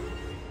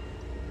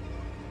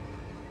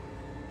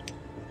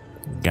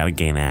 Gotta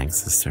gain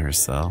access to her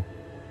cell.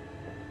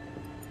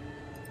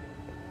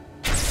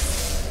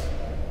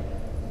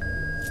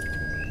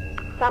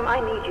 Sam,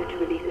 I need you to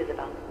release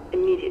Isabel.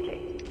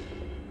 Immediately.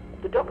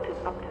 The doctor's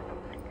up to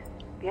something.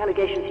 The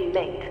allegations he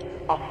made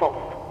are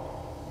false.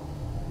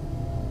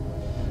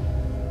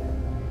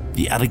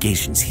 The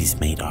allegations he's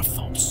made are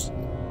false.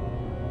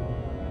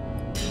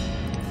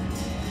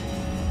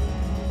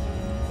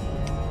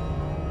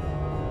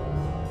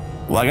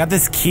 Well, I got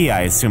this key.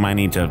 I assume I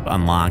need to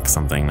unlock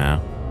something now.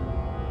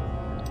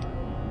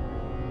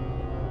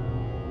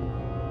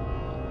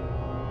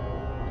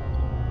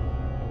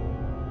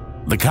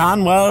 The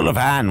Cornwall of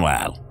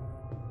Hanwell.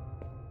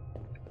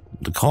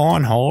 The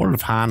Cornhole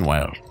of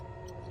Hanwell.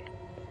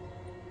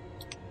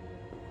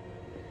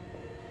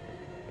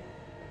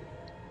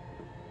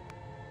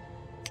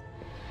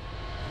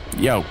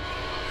 Yo.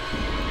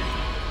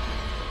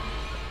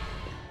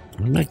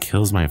 That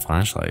kills my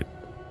flashlight.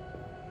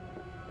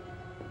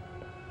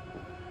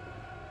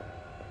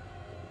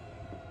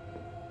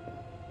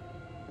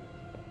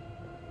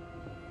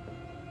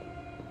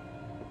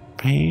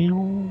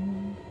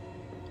 You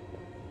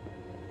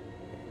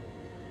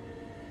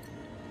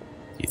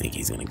think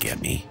he's gonna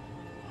get me?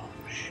 Oh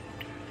shit.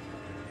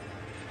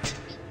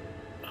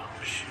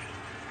 Oh shit.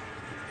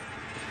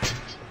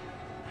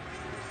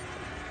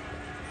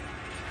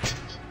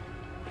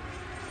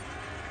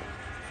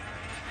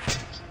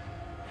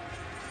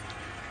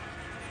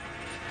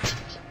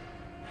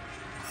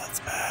 That's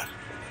bad.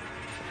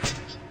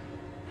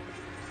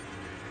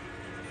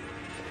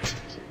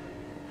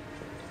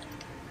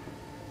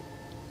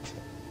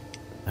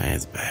 That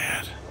is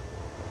bad.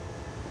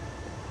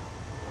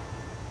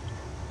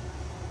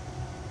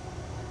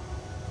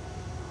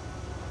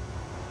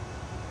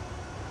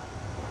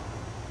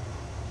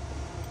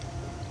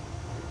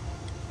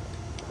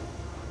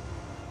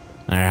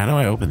 Alright, how do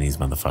I open these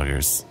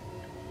motherfuckers?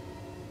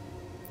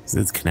 Is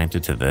it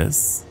connected to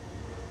this?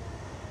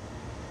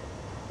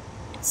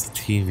 It's a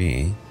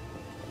TV.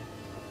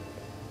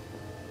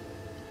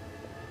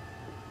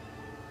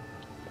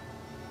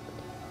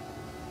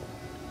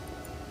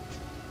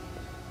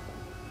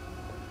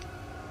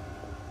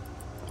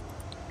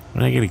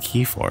 What did I get a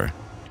key for?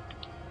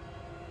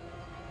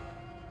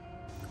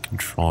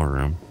 Control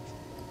room.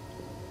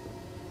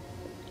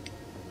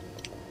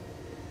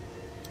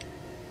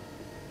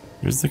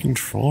 Where's the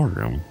control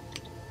room?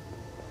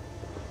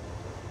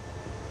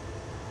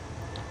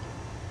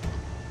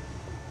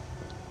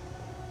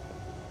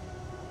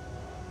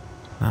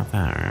 Not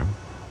that room.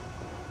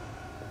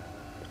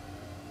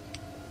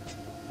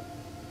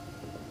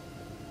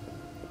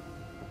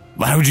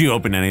 Why would you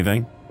open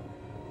anything?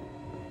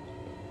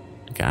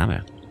 Got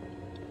it.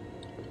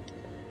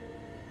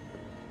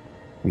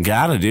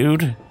 Got it,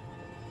 dude.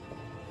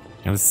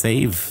 Gotta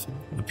save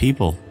the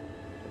people.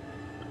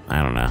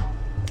 I don't know.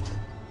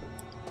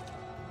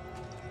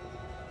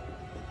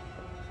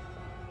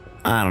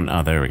 I don't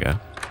know. There we go.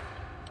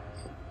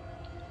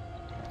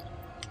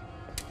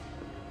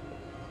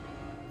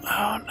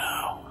 Oh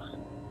no.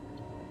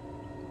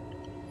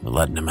 We're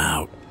letting him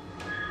out.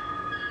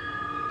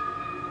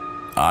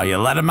 Oh, you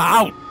let him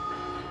out?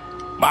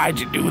 Why'd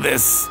you do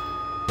this?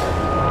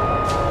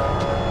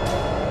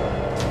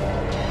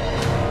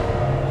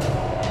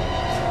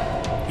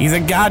 He's a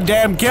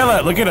goddamn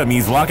killer. Look at him.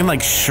 He's walking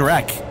like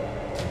Shrek.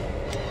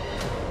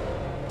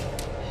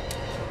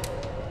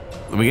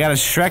 We got a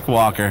Shrek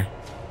walker.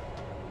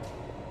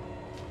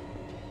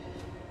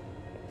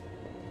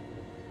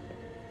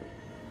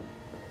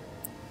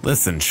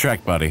 Listen,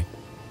 Shrek, buddy.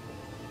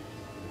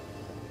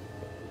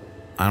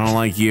 I don't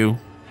like you.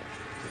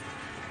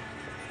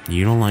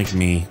 You don't like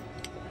me.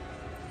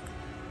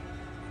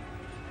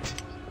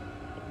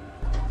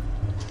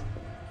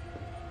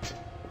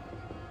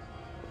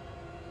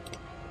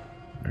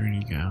 Where'd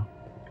he go?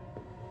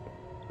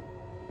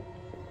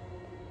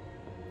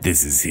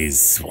 This is his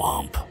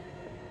swamp.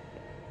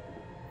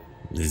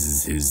 This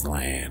is his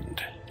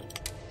land.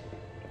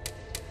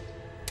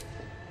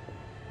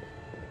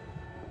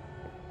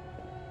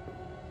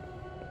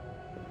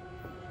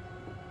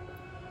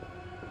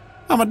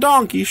 I'm a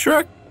donkey,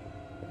 Shrek.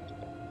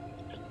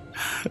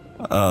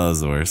 Oh, that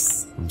was the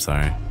worst. I'm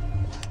sorry.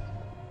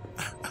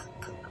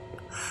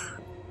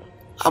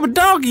 I'm a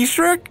donkey,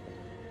 Shrek.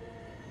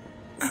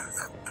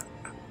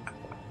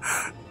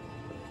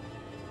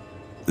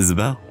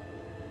 Isabel?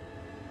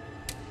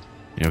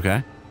 You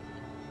okay?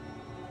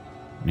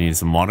 Need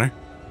some water?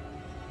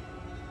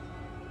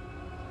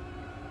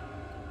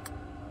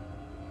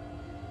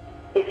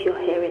 If you're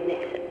hearing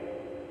this,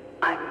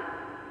 I'm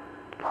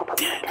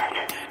probably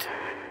dead.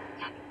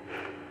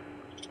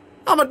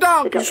 I'm a The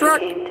donkey, doctor Shrek.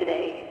 came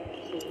today.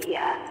 He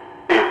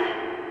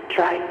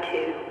tried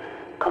to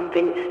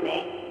convince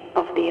me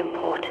of the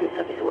importance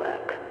of his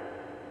work.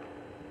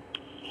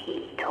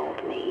 He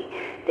told me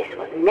this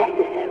was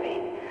necessary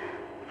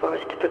for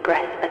us to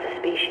progress as a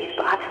species,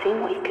 but I've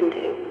seen what he can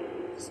do.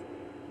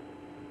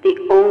 The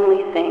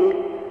only thing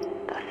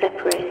that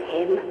separates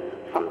him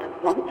from the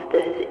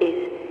monsters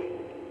is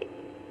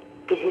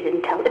his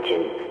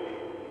intelligence.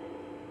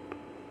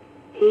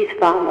 He's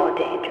far more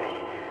dangerous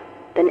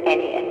than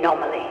any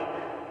anomaly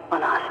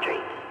on our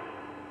streets.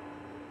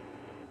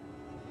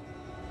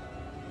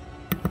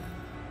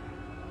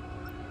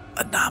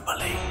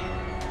 Anomaly.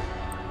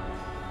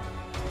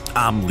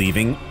 I'm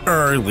leaving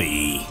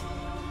early.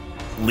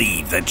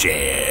 Leave the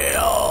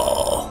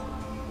jail.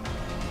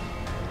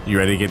 You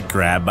ready to get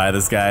grabbed by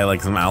this guy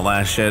like some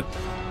Outlast shit?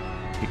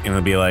 And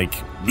it'll be like,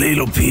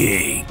 little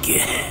pig.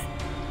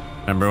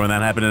 Remember when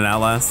that happened in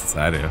Outlast?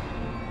 I do.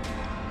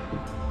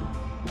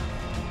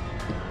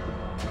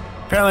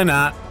 Apparently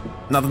not.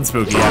 Nothing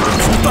spooky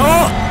happens.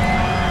 Oh!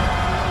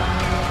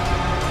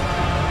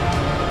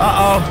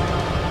 Uh-oh.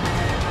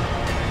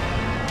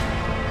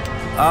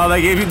 Oh,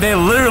 they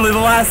literally the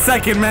last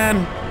second,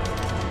 man.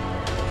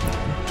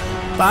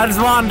 I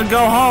just wanted to go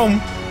home.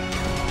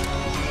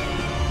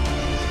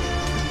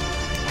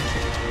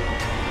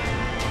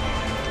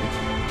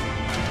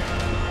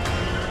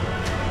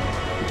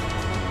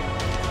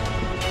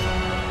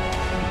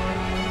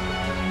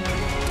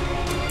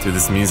 Dude,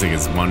 this music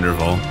is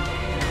wonderful.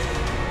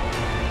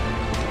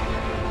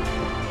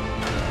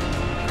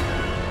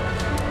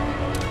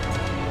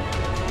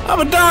 I'm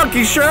a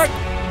donkey, Shrek!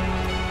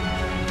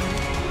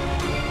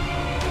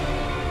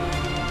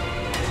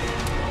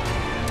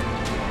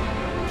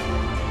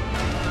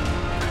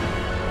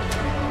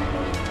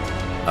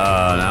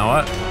 Now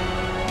what?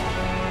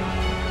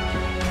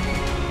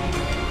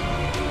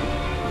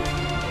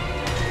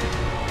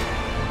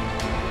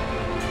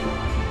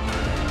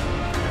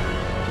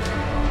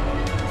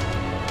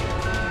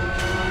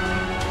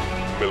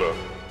 Miller,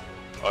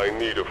 I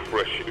need a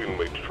fresh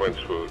inmate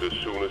transferred as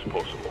soon as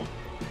possible.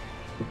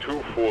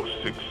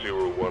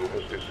 24601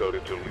 has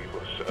decided to leave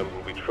us and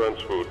will be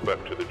transferred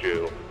back to the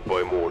jail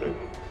by morning.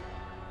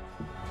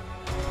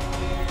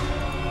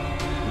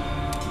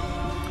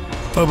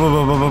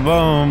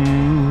 Boom.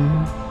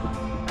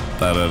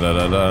 Da da da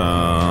da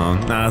da.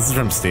 Nah, this is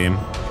from Steam.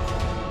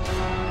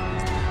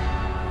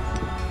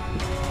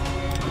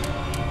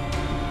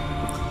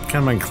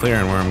 Kind of unclear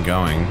on where I'm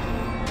going.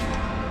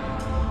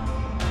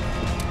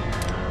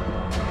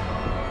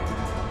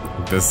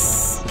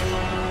 This.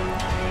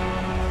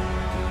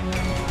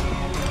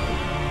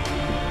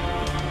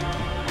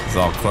 Is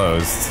all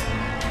closed.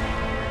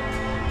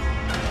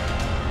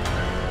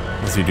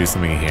 Unless you do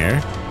something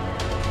here.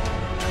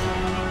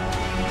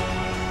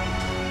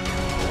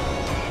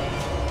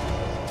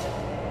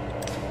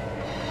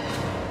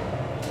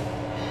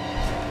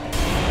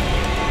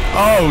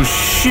 Oh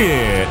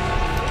shit!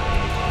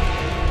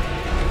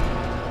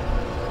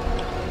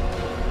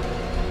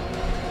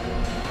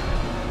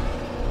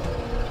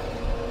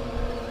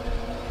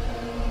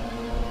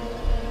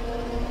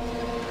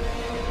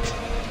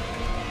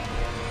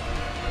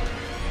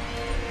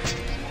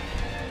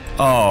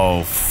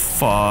 Oh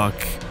fuck.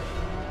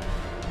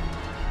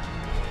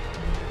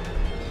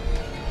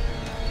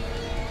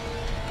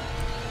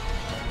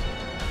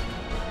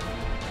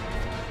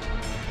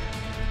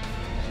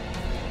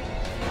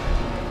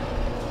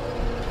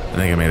 I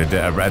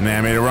think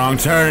I made a wrong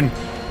turn.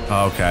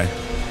 Oh, okay.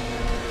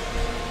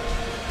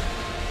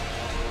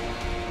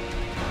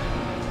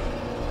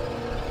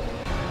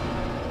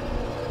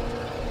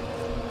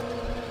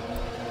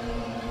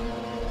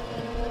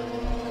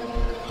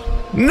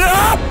 No!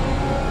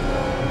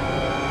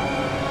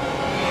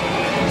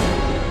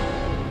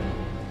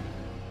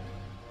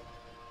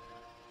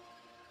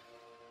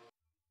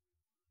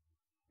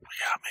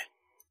 Got me.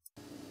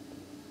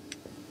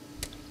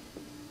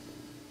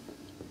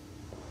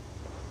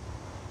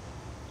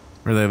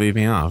 Where'd they leave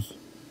me off?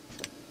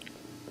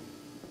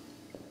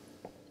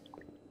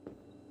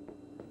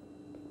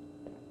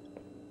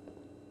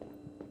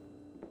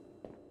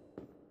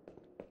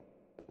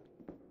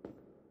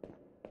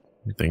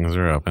 Things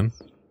are open.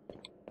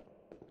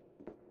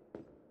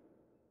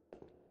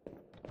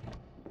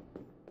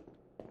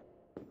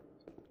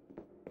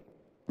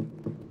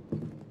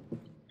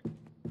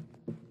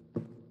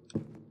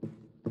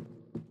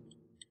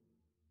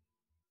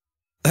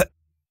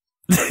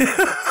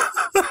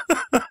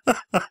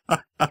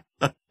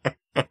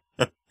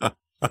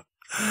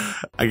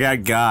 I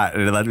got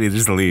and it let me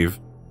just leave.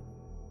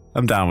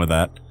 I'm down with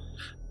that.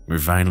 We're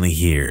finally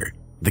here.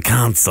 The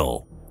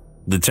console.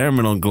 The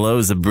terminal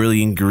glows a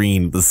brilliant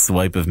green with the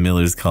swipe of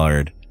Miller's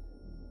card.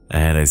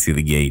 Ahead I see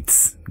the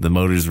gates. The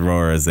motors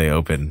roar as they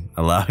open,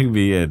 allowing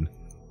me in.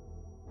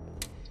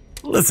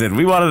 Listen,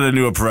 we wanted a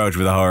new approach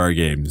with horror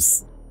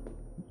games.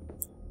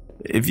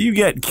 If you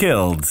get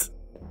killed,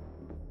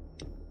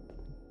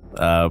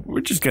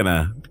 we're just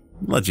gonna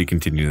let you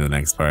continue to the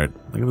next part.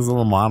 Look at this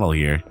little model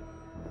here.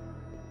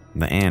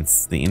 The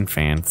ants, the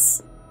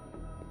infants.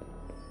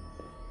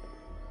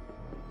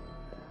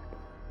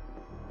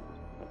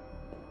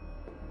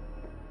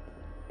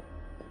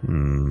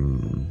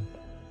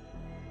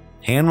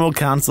 Hanwell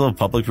Council of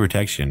Public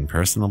Protection,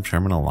 personal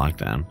terminal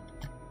lockdown.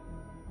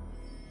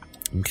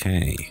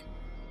 Okay.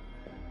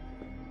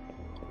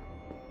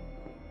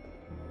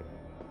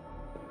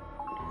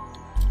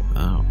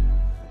 Oh.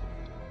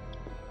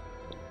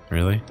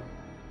 Really?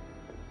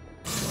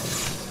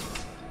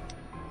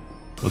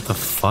 What the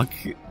fuck?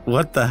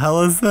 What the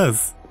hell is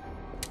this?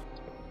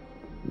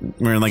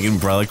 We're in like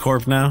Umbrella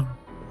Corp now?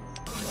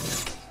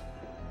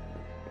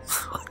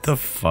 What the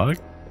fuck?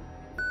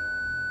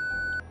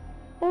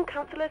 All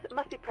councillors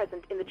must be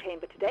present in the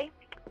chamber today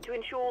to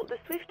ensure the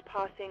swift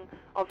passing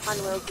of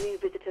Hanwell's new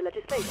visitor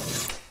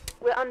legislation.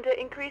 We're under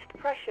increased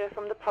pressure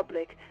from the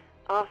public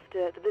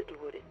after the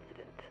Littlewood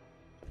incident.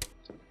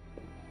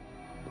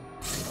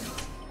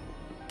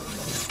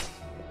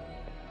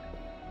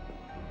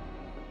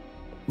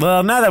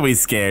 Well, now that we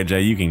scared you,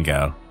 you can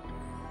go.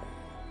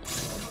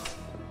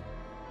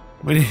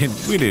 We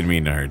didn't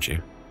mean to hurt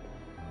you.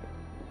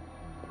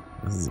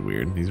 This is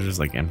weird. These are just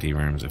like empty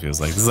rooms, it feels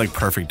like. This is like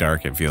Perfect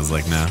Dark, it feels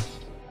like now.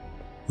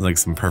 It's like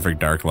some Perfect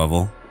Dark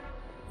level.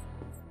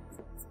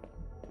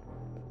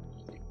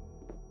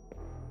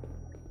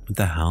 What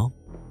the hell?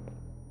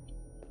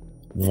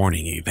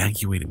 Warning,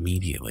 evacuate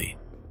immediately.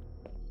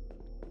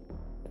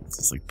 It's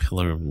this like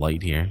pillar of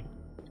light here.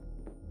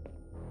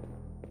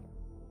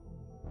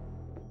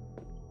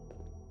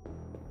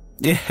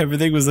 Yeah,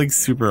 everything was like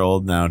super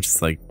old now,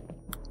 just like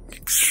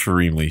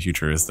extremely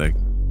futuristic.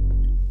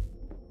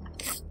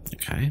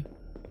 Okay.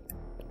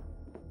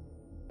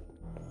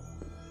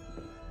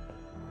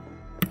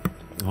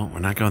 Well, we're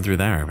not going through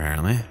there,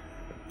 apparently.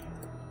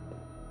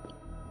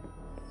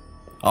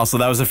 Also,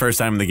 that was the first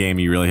time in the game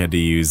you really had to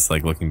use,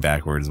 like, looking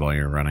backwards while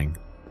you were running.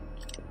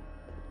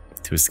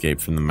 To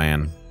escape from the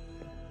man.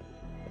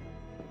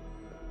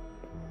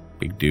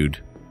 Big dude.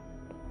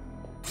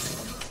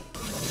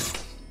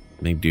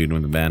 Big dude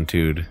with the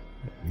bad-tude.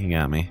 He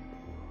got me.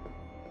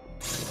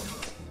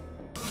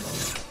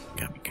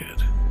 Got me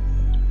good.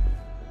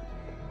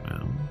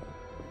 Well.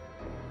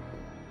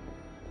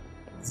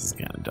 This is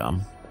kind of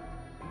dumb.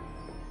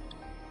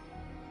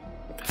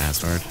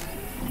 Password.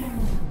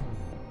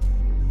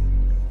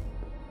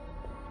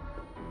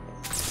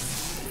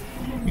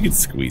 You could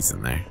squeeze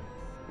in there.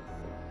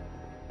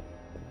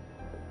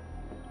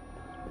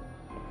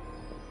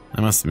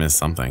 I must have missed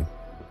something.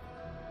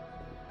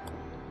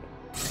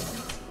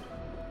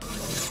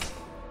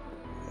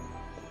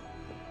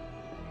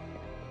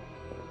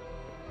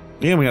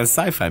 Yeah, we got a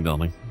sci-fi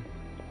building.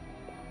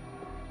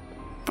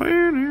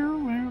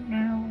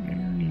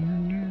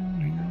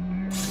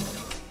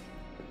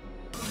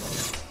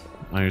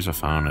 Oh, here's a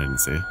phone I didn't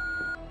see.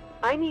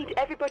 I need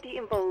everybody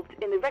involved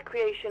in the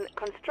recreation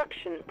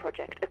construction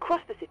project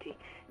across the city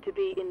to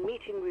be in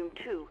meeting room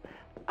 2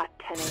 at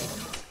 10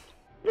 a.m.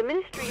 The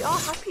ministry are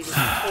happy with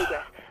the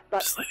progress,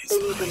 but they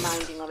need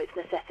reminding of its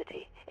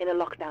necessity in a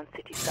lockdown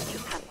city such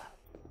as Hanwell.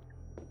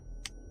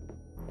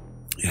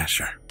 Yeah,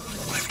 sure.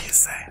 Whatever you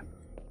say.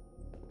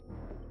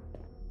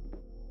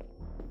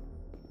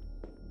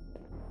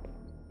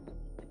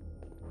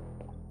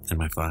 And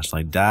my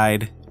flashlight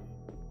died.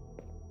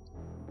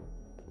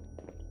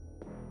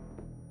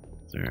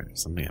 Is there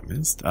something I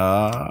missed?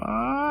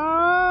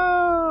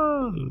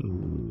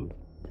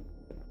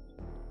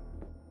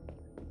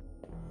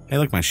 Hey,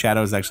 look, my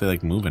shadow is actually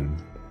like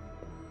moving.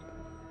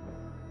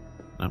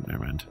 Oh,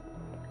 never mind.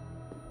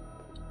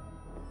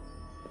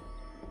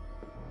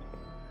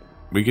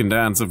 We can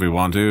dance if we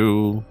want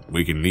to.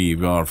 We can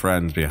leave our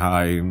friends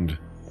behind.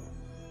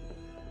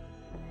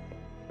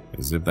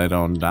 As if they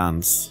don't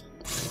dance.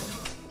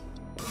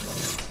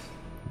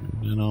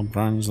 You know,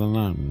 friends are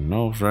not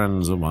no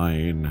friends of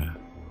mine.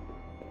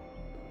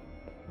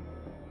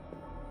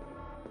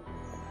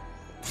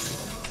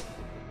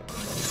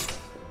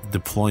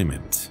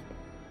 Deployment.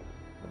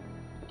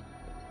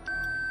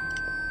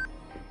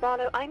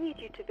 Barlow, I need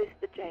you to visit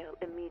the jail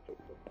immediately.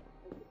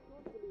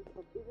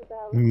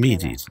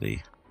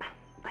 Immediately.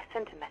 I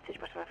sent a message,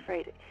 but I'm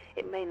afraid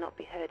it may not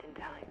be heard in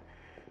time.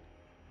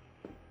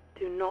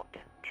 Do not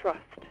trust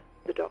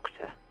the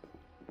doctor.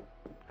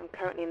 I'm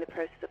currently in the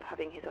process of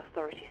having his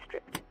authority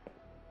stripped.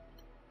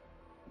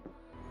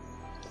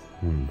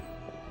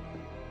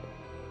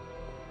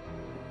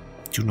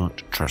 Do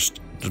not trust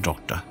the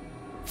doctor.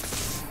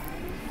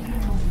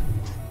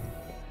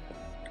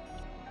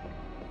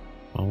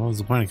 Well, what was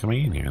the point of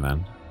coming in here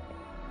then?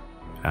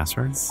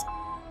 Passwords?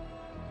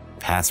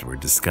 Password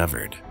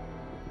discovered.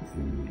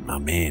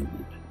 I'm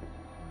in.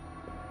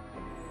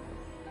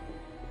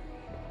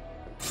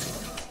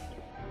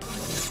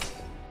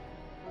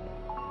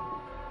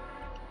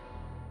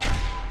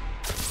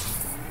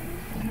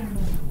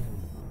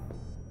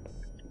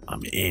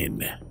 I'm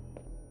in.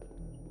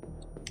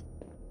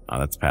 Oh,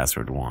 that's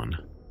password 1.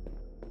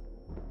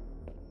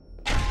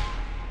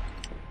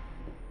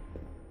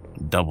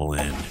 Double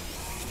in.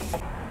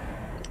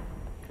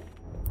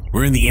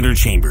 We're in the inner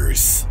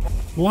chambers.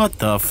 What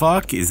the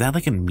fuck? Is that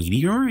like a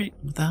meteor?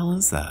 What the hell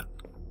is that?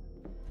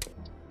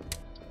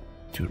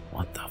 Dude,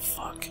 what the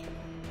fuck?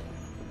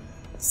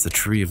 It's the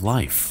tree of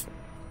life.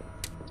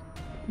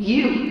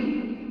 You're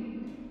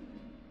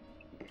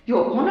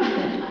one of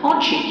them,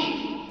 aren't you?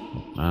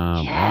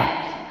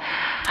 Yes,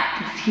 I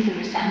can see the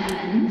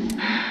resemblance.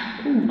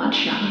 Oh,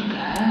 much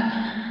younger.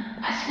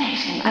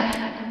 Fascinating.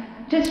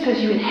 I don't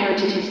suppose you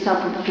inherited his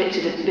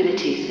self-inflicted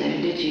abilities,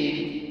 though, did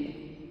you?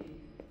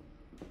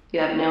 You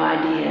have no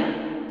idea,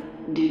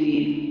 do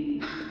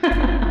you?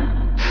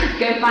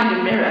 Go find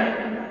a mirror.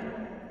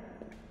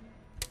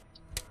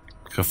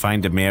 Go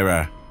find a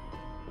mirror.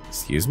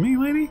 Excuse me,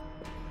 lady?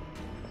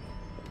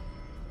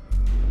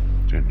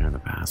 Didn't know the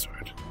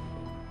password.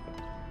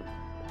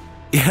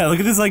 Yeah, look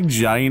at this like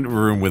giant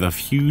room with a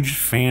huge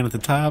fan at the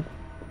top.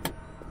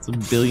 It's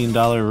 $1 billion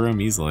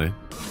room easily.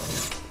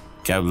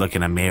 Go look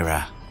in a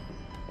mirror.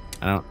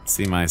 I don't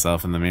see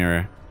myself in the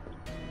mirror.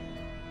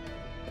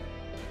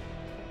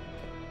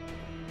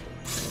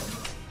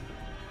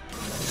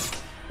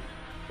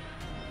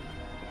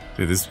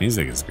 Dude, this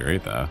music is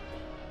great though.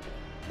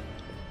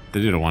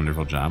 They did a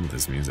wonderful job with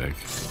this music.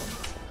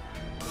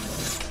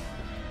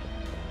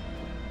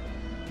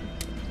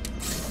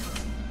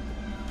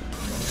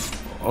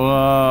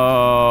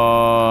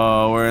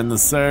 Whoa, we're in the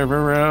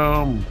server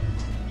room.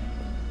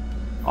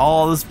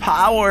 All this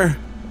power.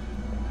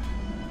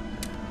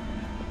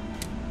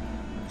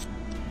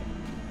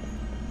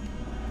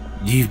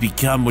 You've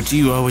become what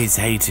you always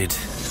hated.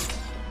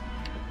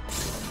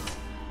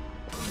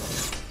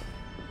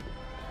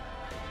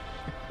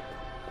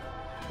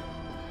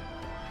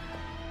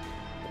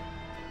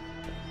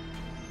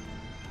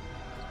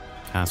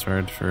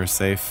 password for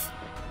safe.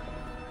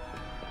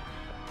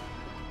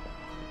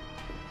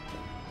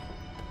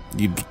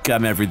 You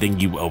become everything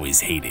you always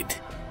hated.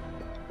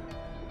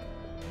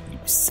 You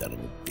son of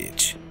a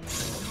bitch.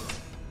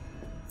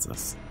 What's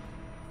this?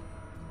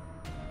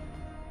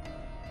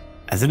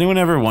 Has anyone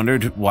ever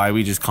wondered why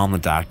we just call him the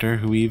doctor?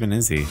 Who even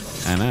is he?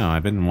 I know,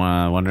 I've been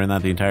wondering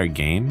that the entire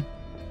game,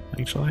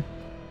 actually.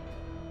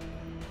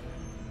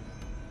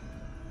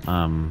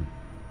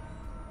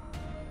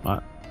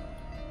 What?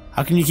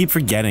 How can you keep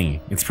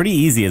forgetting? It's pretty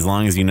easy as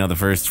long as you know the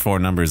first 4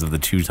 numbers of the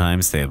 2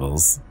 times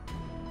tables.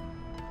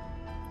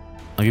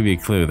 I'll give you a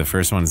clue. The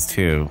first one's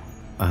 2.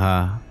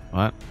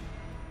 What?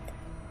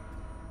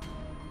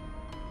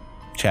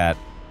 Chat.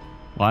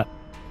 What?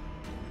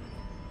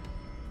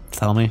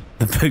 Tell me.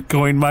 The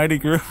Bitcoin mining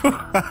group.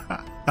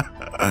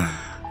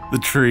 The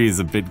tree is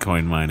a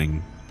Bitcoin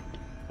mining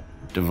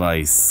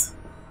device.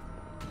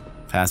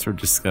 Password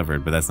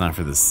discovered, but that's not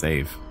for the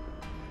safe.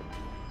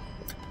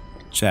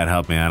 Chat,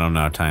 help me. I don't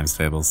know times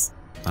tables.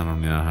 I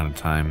don't know how to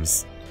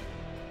times.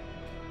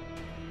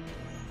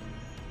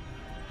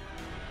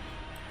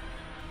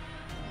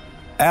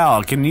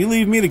 Al, can you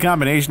leave me the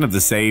combination of the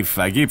safe?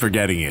 I keep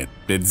forgetting it.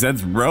 It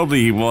says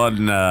Roby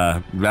won,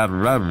 blah,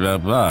 blah, blah,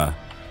 blah.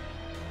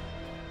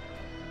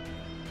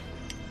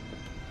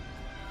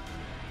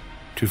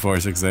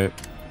 2468.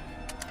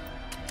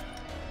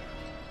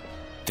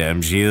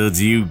 Damn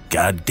shields, you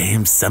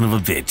goddamn son of a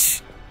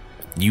bitch.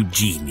 You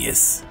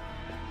genius.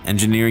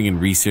 Engineering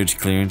and research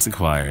clearance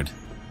acquired.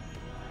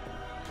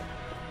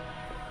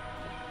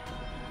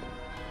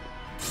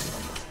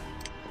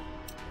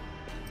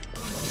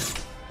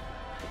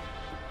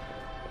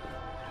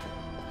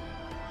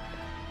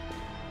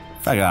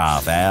 Fuck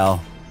off,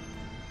 Al.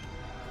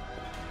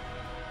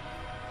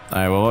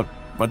 Alright, well,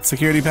 what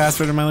security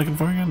password am I looking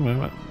for again?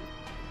 What?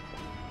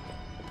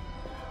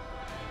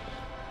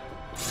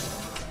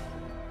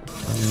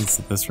 It's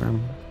this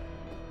room.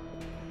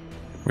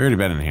 We already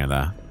been in here,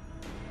 though.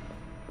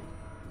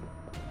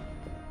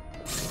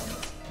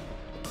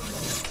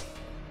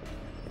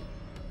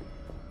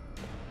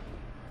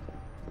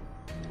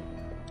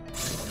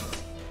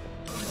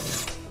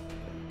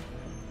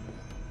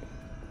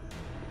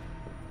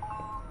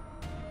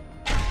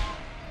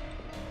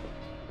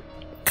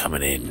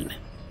 Coming in.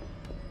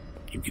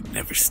 You can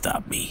never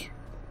stop me.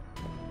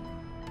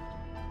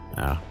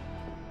 Oh.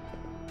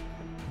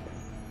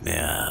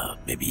 Yeah,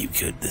 maybe you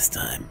could this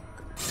time.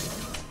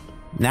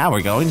 Now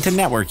we're going to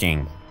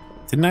networking.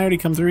 Didn't I already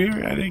come through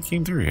here? I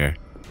came through here.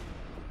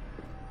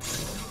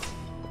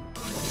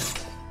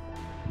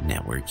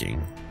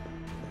 Networking.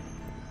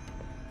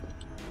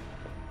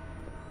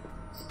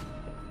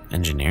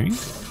 Engineering?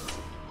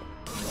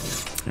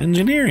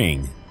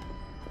 Engineering.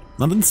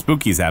 Nothing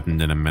spooky's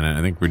happened in a minute.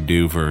 I think we're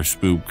due for a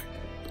spook.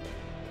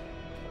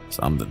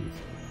 Something.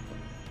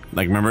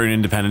 Like, remember in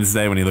Independence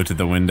Day when he looked at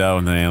the window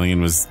and the alien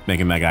was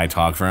making that guy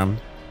talk for him?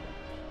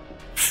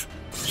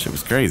 Shit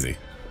was crazy.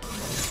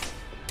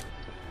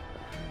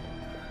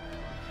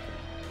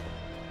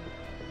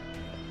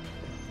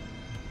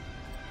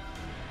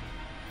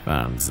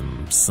 Found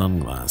some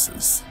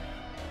sunglasses.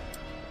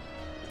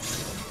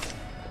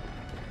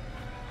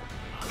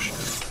 Oh, shit,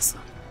 what's this?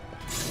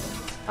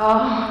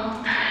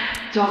 Oh,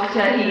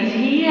 Doctor, he's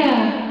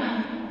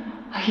here.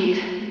 He's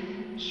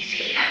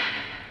here.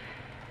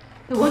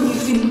 The one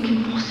you've been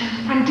looking for so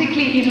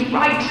frantically is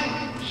right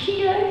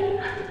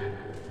here.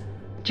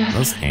 Just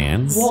those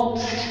hands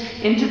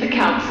waltzed into the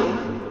council.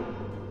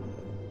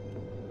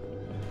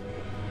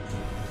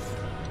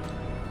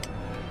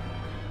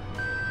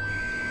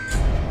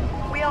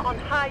 We are on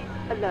high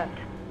alert.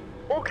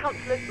 All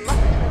councillors must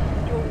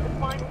present during the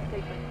final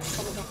statement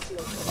on the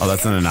document. Oh,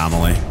 that's an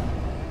anomaly.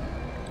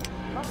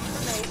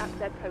 Must remain at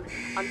their posts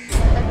until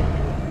 7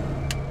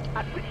 p.m.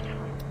 At which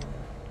time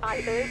I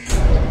urge you to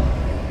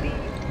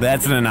leave.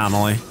 That's an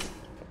anomaly.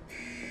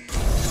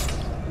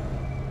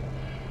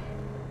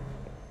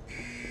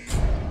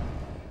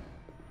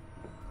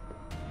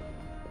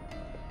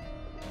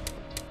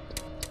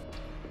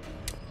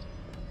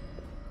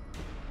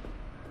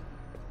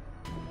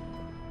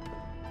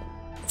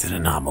 It's an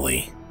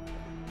anomaly.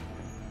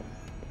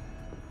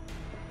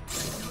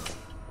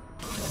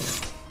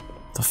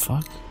 The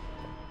fuck?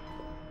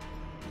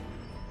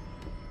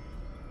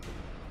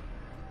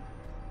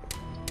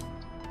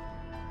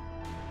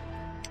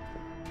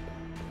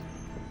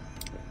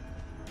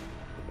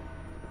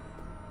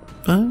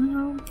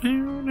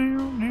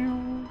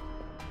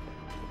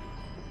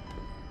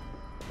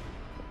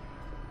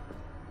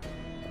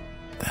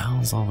 The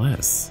hell's all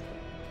this?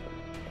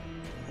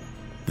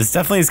 This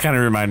definitely is kind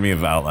of remind me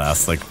of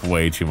Outlast, like,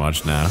 way too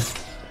much now.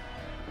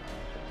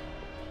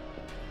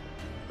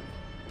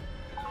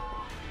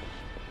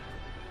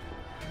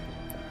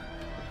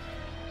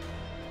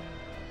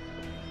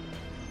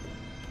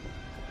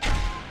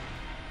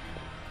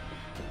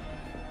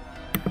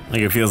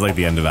 Like, it feels like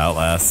the end of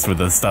Outlast with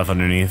the stuff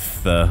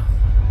underneath the...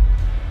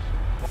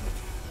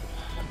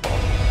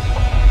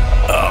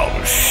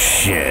 Oh,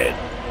 shit.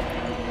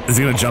 Is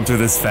he gonna jump through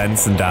this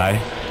fence and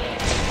die?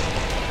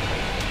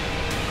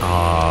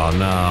 Oh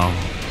no.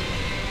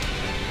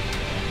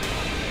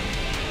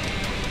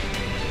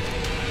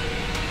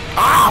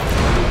 Ah!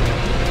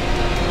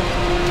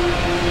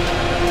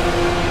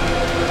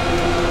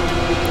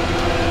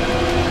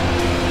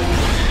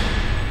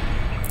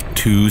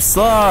 Too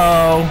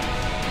slow.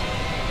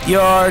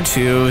 You're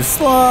too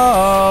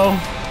slow.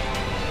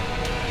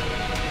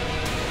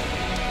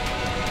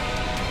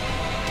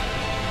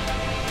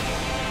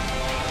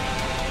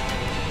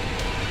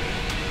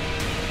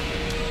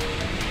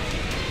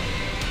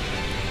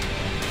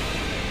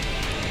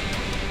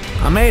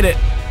 I made it.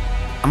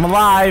 I'm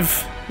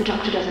alive. The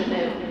doctor doesn't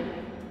know.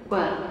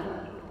 Well...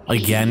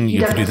 Again?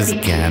 You have to do this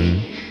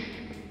again?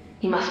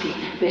 He must be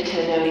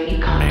bitter knowing he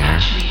can't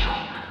touch me.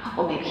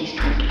 Or maybe he's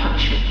trying to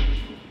punish me.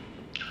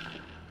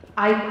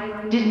 I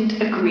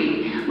didn't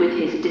agree with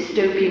his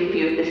dystopian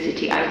view of the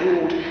city I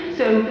ruled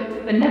so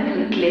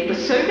benevolently for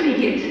so many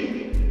years.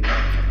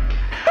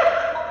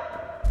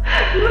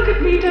 Look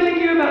at me telling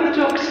you about the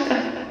doctor.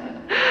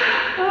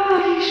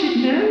 Oh, you should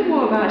know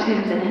more about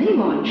him than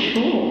anyone,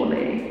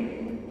 surely.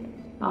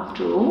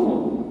 After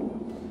all,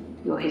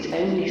 you're his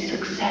only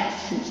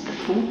success since the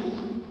fall.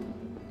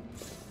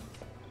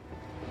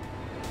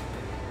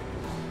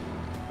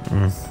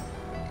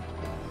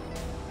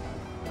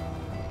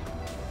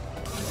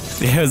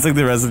 Yeah, it was like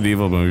the Resident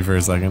Evil movie for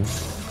a second.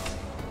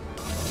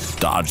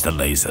 Dodge the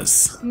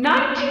lasers.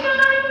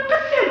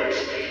 99%,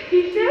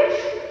 he says.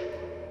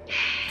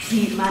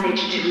 He's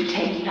managed to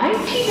retain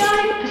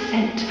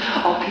 99%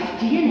 of his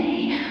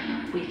DNA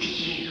with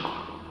you.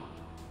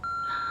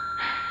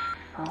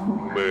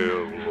 Oh,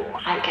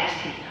 I guess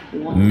the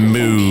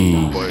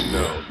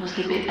 1% was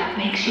the bit that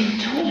makes you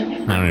talk.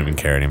 I don't even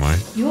care anymore.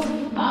 You're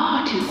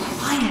far too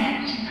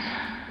quiet.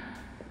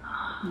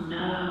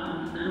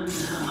 No,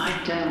 I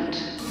don't.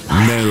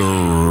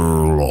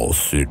 No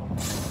lawsuit.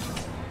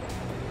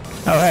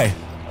 Oh, hey.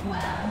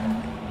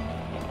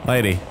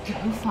 Lady. Do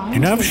you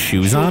not have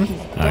shoes on?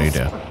 Oh, you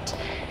do.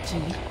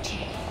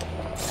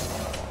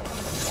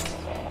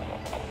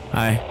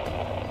 Hi.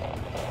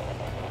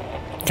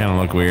 Kinda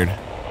look weird.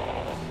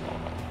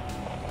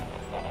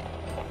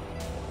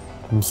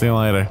 We'll see you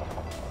later.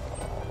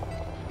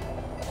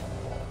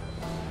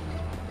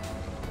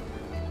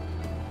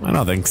 I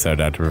don't think so,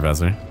 Dr.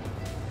 Professor.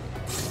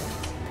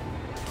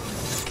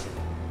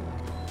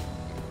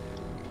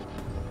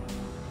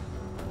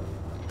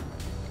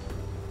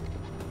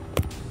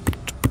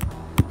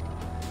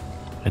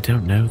 I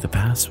don't know the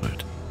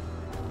password.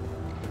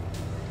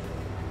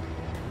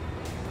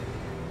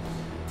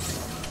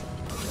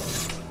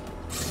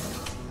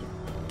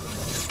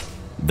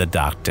 The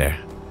doctor.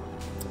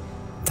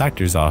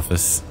 Doctor's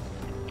office.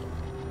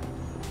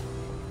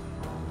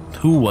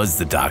 Who was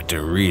the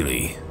doctor,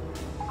 really?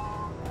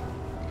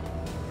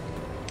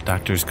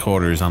 Doctor's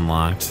quarters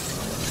unlocked.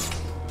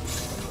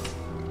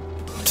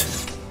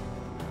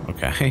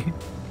 Okay.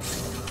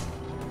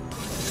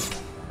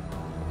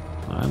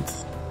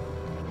 What?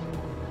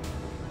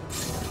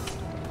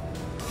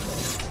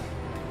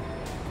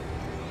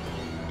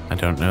 I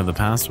don't know the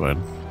password.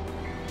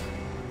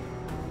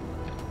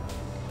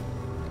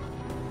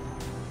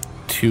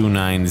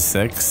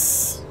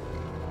 296.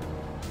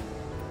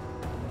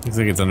 Looks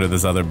like it's under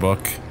this other book.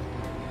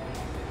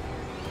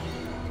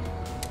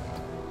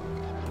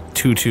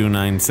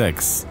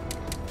 2296.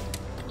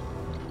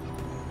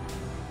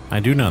 I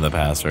do know the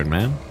password,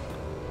 man.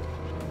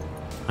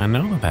 I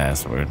know the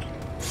password.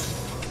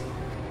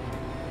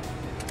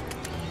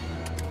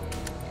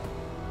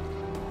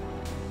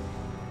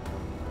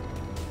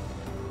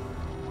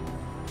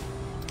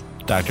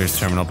 Doctor's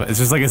terminal. It's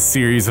just like a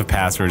series of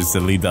passwords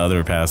that lead to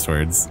other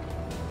passwords.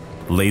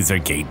 Laser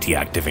gate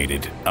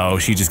deactivated. Oh,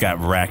 she just got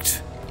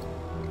wrecked.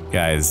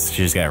 Guys,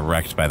 she just got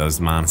wrecked by those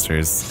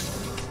monsters.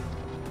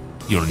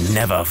 You'll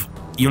never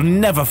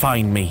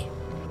find me.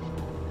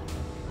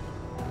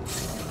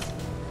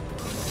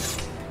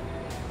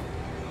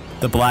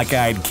 The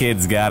black-eyed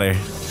kids got her.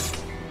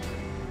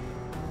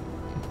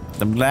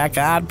 The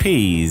black-eyed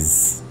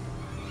peas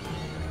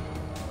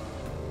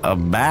are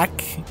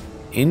back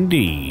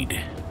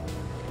indeed.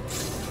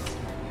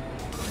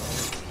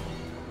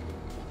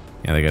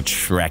 Yeah, they got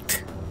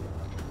shreked.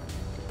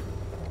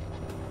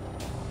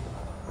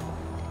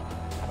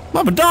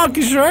 Mama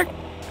donkey Shrek!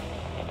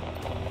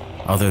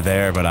 Oh, they're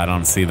there, but I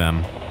don't see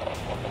them.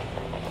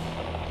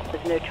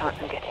 There's no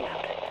chance of getting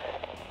out.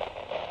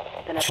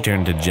 She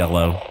turned to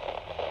Jello.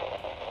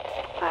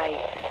 I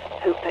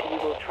hope that you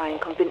will try and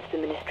convince the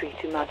Ministry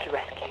to mount a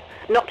rescue.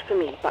 Not for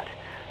me, but...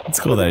 It's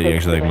cool that you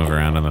actually like, move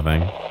around on the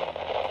thing.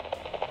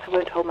 I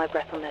won't hold my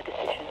breath on their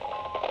decision.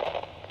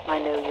 I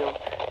know you'll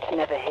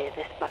never hear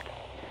this, but...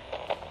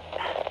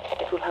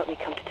 it will help me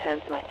come to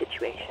terms with my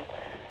situation.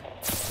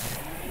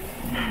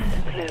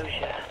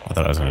 Closure. I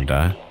thought I was gonna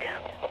die.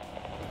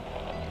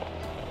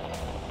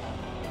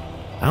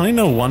 I only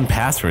know one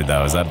password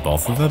though. Is that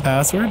both of the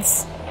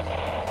passwords?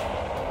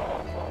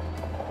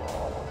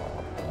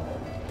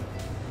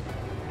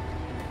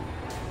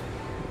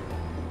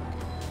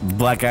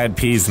 Black-eyed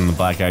peas and the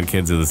black-eyed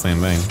kids are the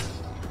same thing.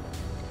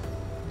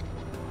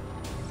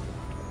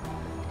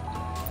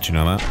 Did you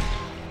know that?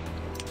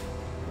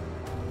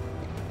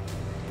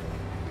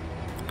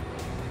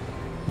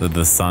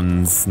 The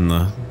sons and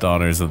the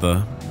daughters of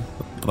the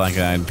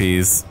black-eyed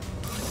peas.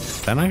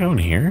 Did I not go in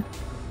here?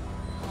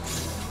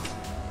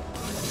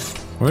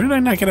 Where did I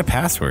not get a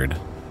password?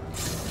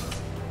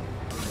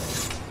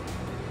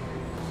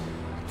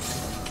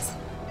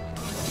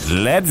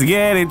 Let's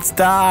get it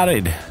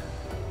started.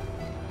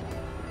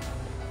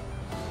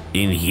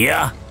 In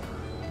here.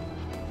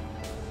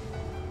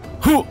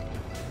 Whew.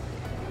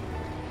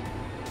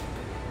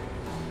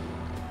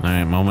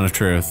 Alright, moment of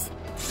truth.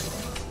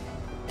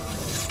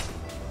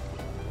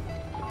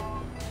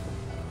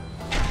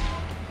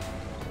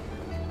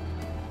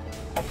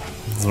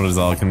 This is what it's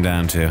all come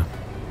down to.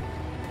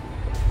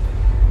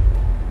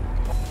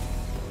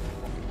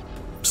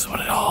 This is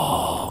what it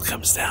all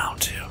comes down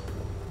to.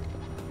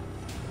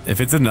 If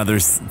it's another,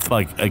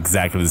 like,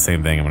 exactly the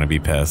same thing, I'm gonna be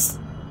pissed.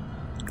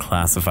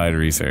 Classified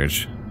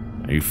research.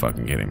 Are you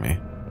fucking kidding me?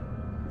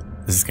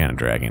 This is kind of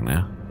dragging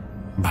now.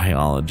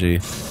 Biology.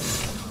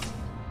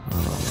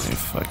 Oh my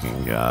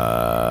fucking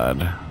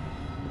god.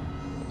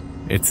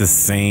 It's the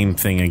same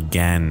thing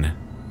again.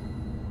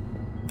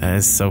 That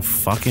is so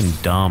fucking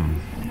dumb.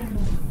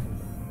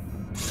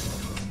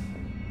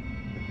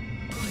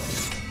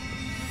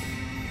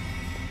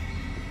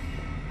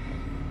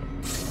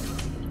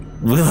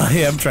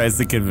 Will.i.am tries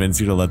to convince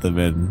you to let them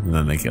in, and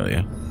then they kill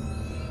you.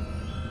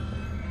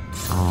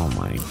 Oh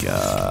my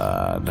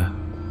god.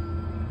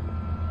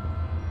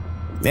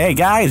 Hey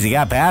guys, you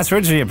got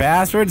passwords for your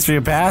passwords for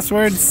your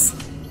passwords?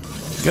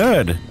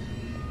 Good.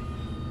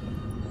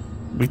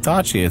 We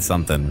taught you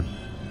something.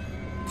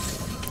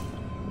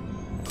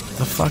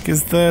 The fuck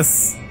is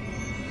this?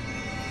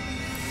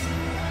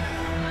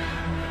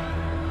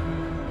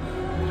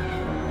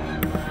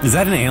 Is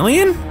that an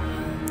alien?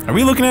 Are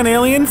we looking at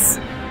aliens?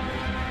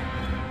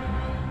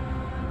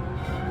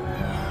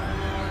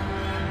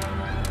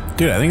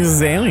 Dude, I think this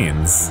is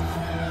aliens.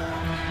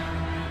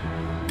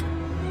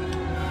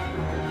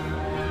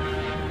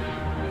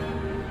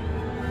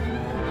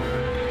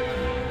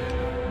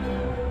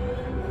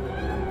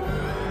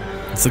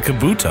 It's a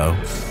Kabuto.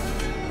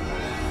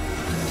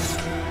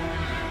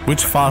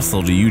 Which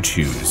fossil do you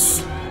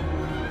choose?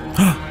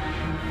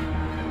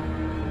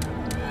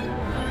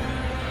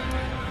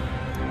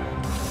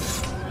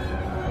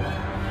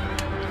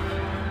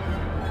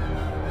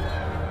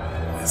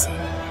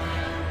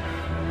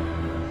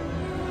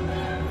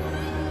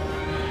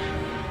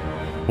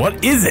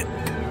 What is it?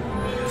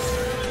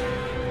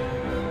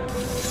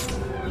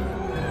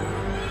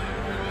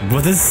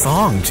 With this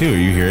song too, are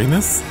you hearing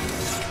this?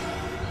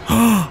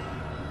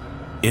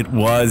 It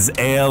was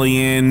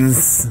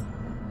aliens.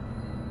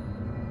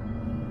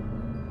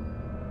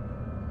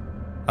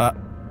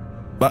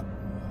 But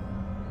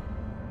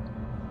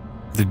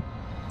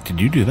did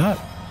you do that?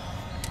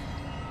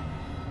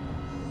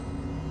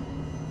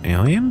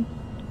 Alien?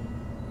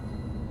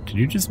 Did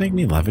you just make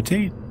me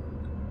levitate?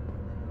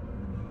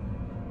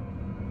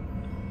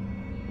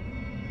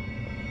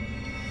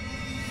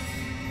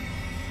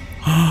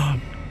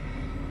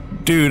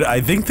 Dude, I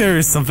think there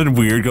is something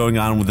weird going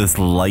on with this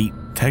light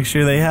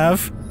texture they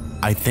have.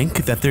 I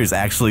think that there's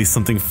actually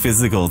something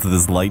physical to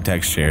this light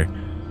texture,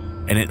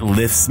 and it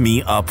lifts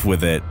me up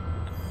with it.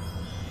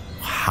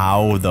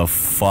 How the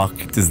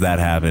fuck does that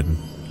happen?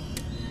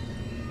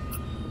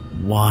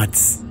 What?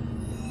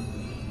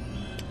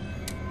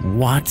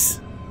 What?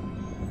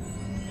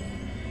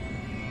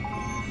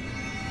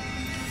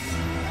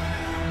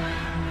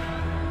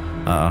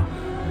 Uh-oh.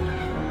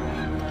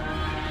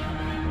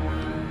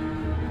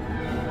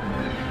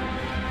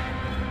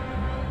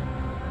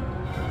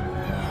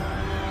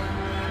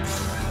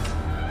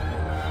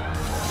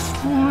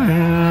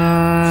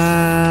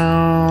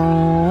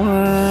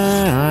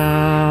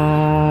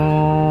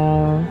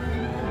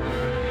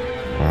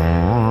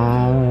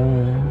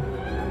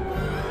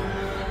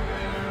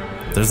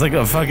 There's like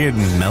a fucking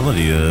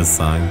melody to this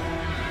song.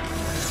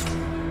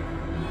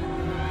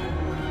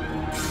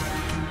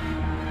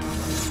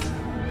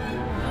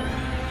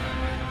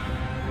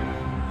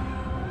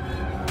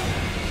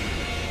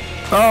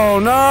 Oh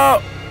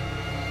no!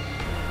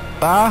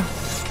 Ah!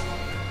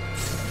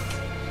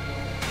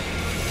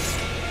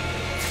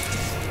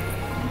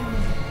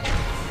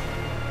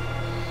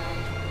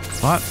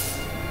 What?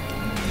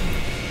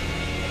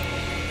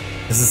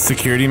 Is this a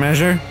security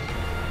measure?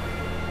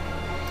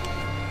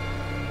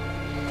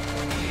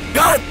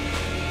 God!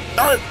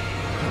 God!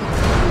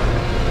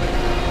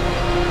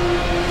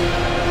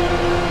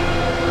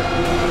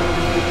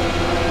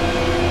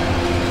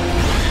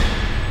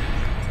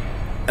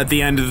 At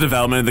the end of the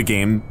development of the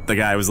game, the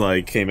guy was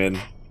like, came in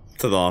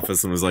to the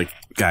office and was like,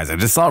 guys, I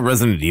just saw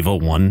Resident Evil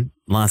 1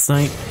 last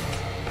night.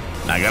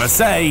 And I gotta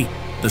say,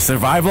 the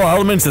survival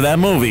elements of that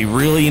movie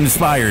really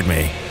inspired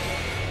me.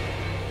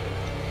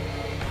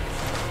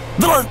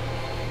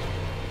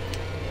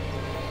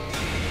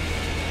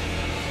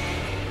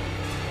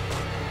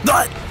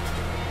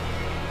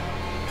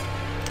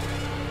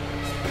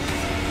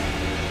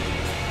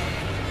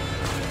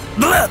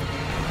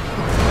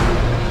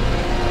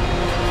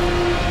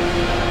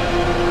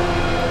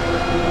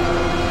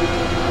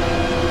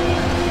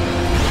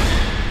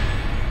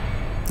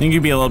 think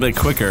you'd be a little bit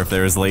quicker if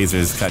there was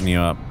lasers cutting you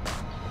up.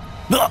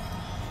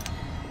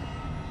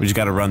 We just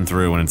gotta run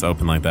through when it's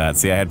open like that.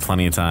 See, I had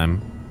plenty of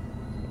time.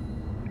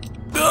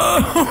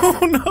 Oh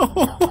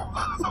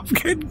no! I'm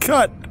getting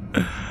cut.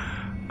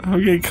 I'm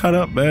getting cut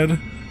up,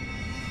 man.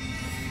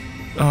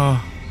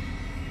 Oh.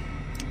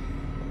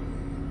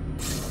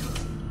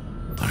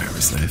 Alright,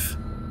 we're safe.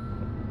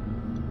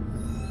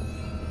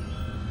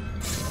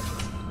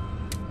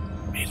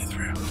 Made it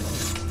through.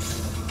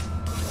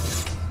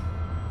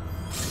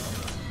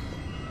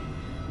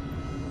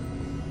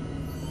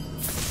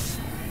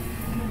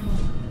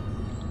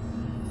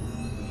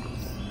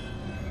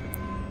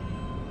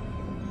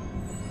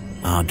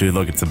 Oh, dude,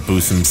 look, it's a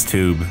Boosum's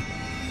tube.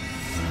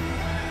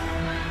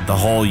 The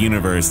whole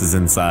universe is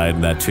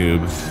inside that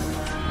tube.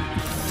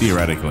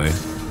 Theoretically.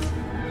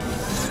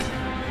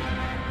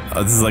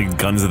 Oh, this is like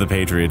Guns of the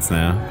Patriots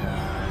now.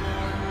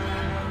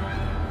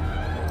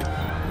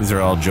 These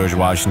are all George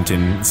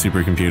Washington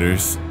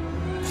supercomputers.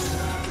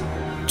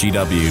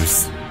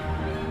 GWs.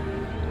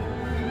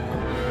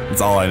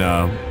 That's all I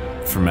know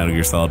from Metal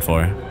Gear Solid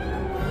 4.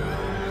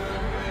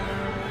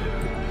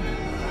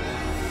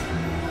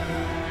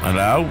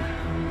 Hello?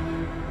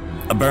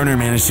 A burner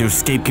managed to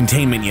escape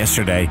containment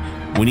yesterday.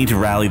 We need to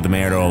rally the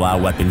mayor to allow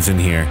weapons in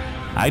here.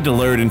 I had to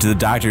lure it into the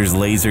doctor's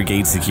laser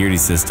gate security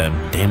system.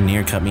 Damn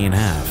near cut me in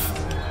half.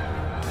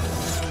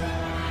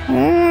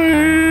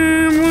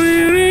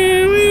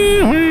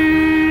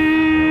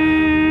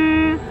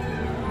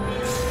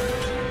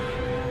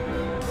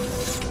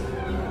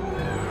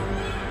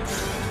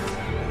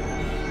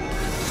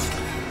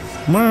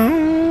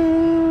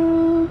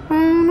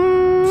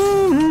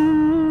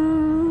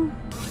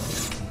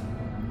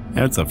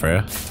 Hey, what's up,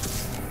 Freya?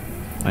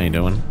 How you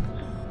doing?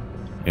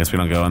 I guess we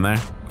don't go in there.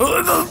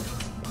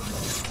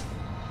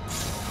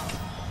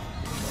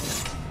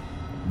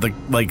 The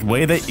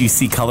way that you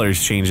see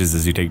colors changes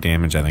as you take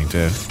damage, I think,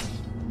 too.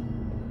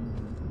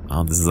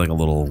 Oh, this is like a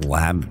little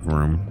lab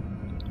room.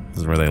 This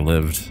is where they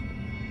lived.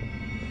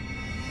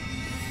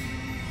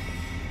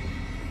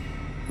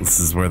 This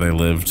is where they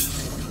lived.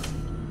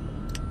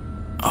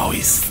 Oh,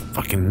 he's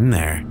fucking in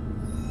there.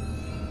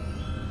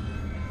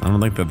 I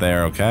don't think that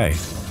they're okay.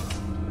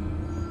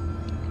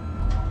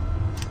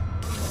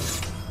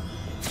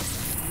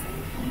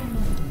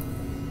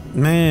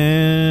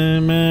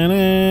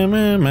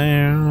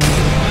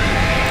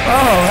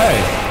 Oh, hey.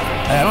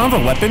 I don't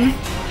have a weapon.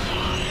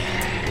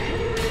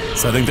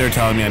 So I think they're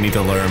telling me I need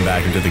to lure him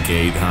back into the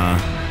gate, huh?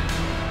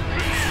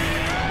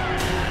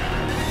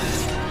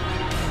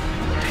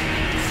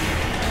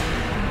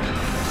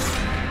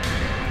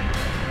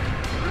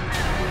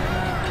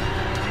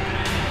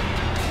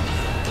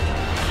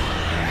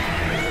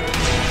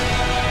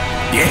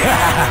 Yeah!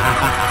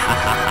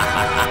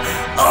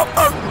 Oh!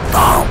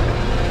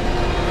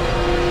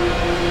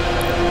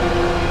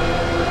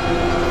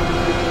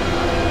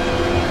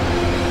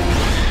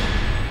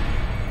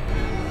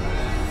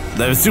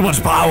 There was too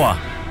much power.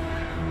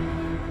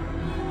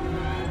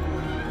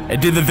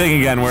 It did the thing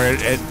again where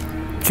it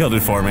killed it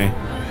for me.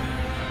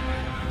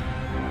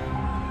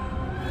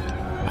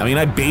 I mean,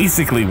 I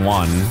basically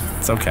won.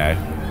 It's okay.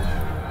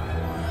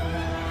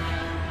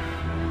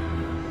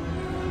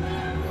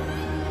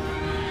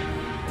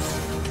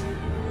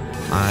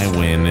 I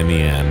win in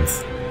the end.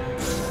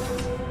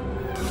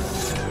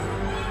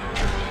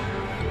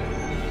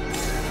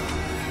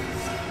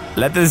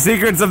 Let the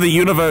secrets of the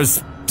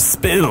universe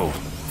spill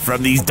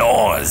from these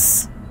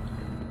doors.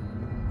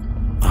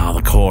 Ah,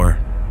 the core.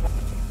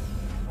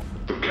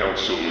 The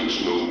council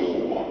is no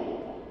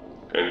more,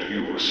 and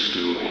you are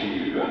still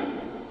here.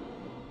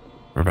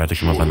 We're about to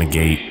come up on the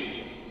gate.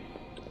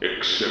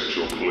 Accept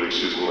your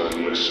place as my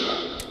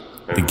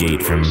lesser. The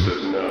gate from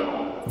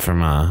Full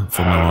Metal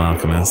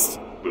Alchemist.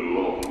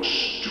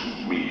 Belongs to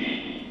me.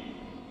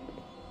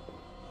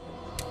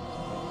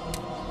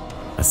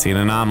 I see an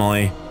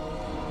anomaly.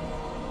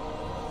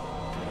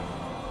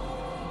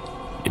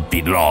 It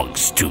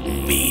belongs to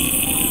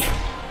me.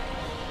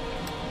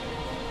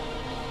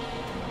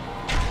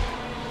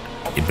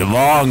 It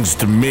belongs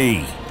to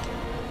me.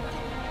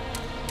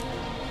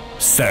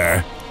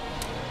 Sir.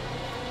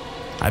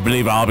 I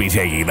believe I'll be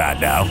taking that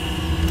now.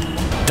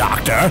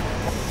 Doctor?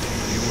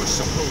 You were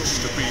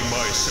supposed to be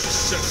my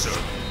successor.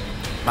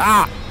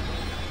 Ah!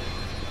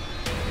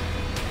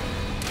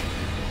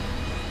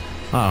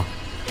 Oh.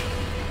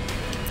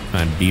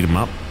 Can I beat him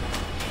up?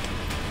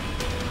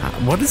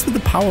 What is with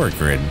the power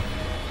grid?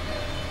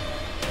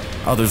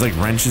 Oh, there's like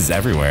wrenches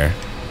everywhere.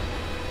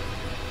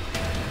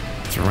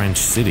 It's a wrench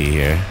city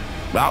here.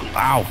 Ow,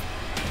 ow.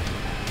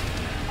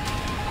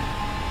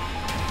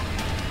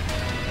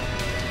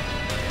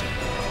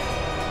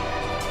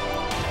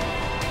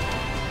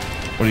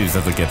 What, do you just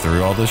have to get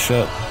through all this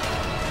shit?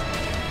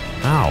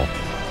 Ow.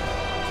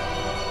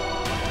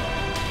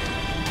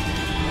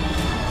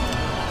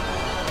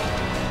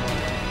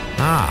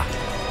 Ah.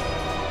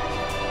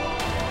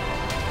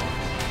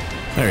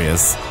 There he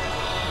is.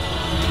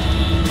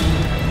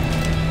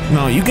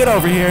 No, you get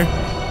over here.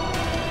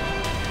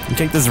 You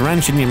take this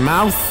wrench in your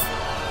mouth.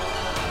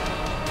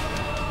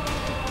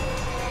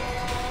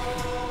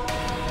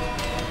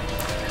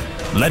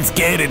 Let's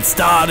get it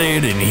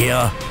started in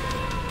here.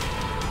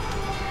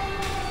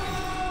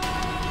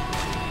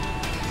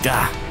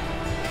 Ah.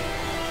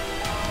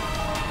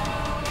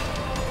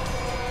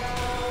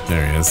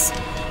 There he is.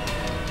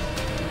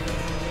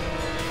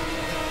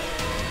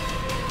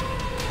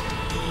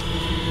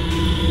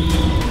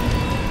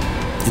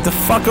 Get the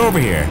fuck over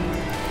here.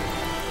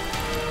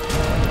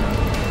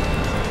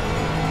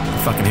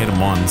 Fucking hit him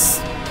once.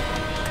 You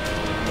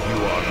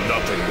are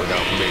nothing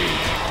without me.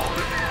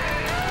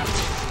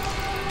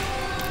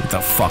 Get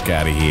the fuck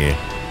out of here.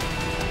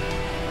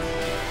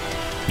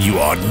 You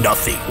are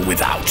nothing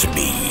without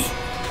me.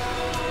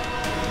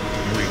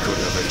 We could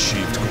have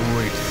achieved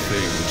great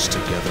things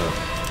together.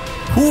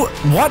 Who?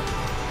 What?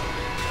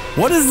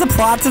 What is the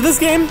plot to this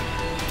game?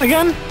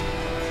 Again?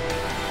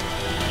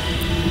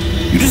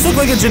 You just look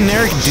like a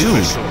generic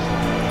dude.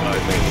 I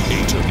made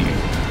 8 of you.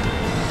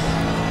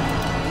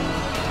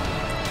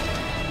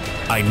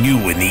 I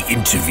knew in the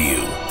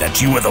interview that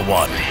you were the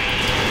one.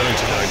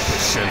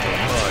 99% of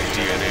my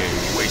DNA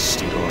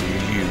wasted on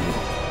you.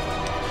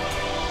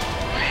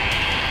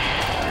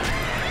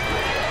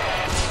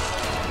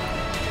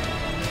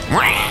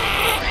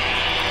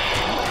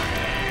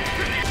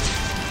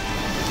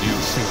 You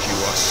think you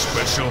are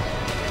special?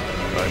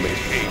 I made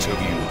 8 of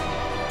you.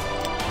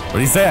 What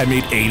did he say? I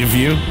made 8 of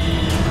you?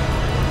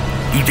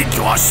 You think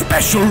you are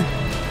special?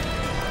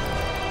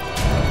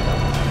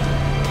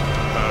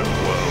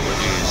 Hanwell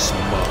is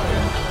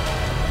mine.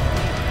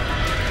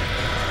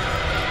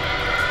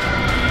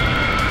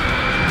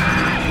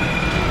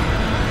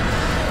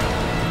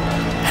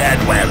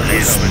 Hanwell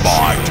is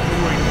mine.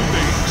 Great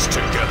things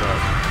together.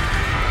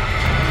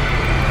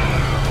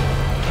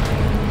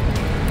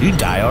 You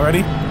die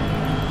already? I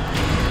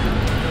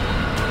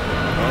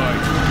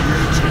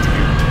created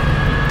you.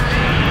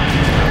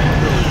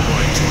 No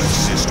right to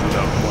exist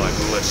without my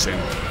blessing.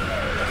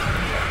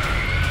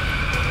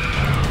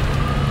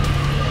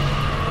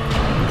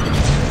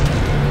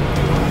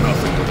 You are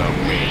nothing without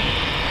me.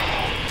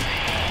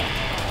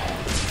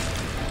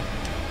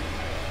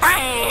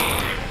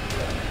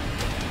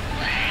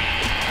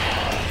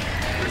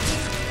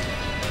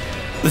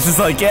 It's just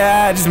like,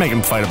 yeah, just make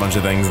him fight a bunch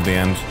of things at the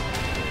end.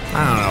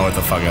 I don't know what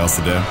the fuck else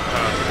to do.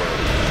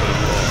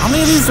 How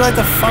many of these do I have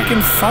to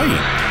fucking fight?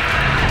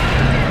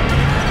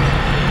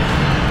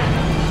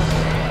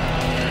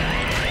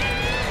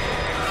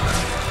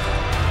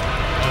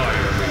 I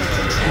am in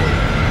control.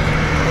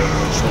 I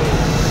was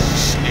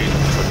always in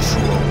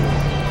control.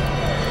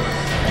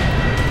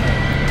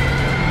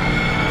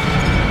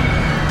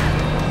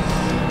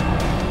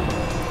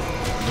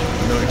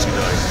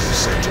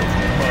 99% of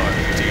my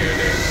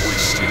DNA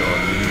wasted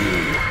on you.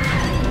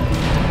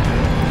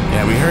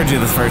 Yeah, we heard you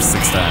the first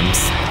 6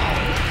 times.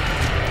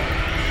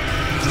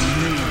 Do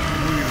you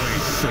really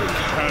think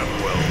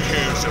Hanwell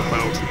cares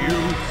about you?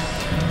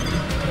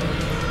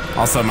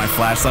 Also, my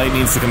flashlight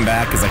needs to come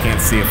back because I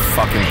can't see a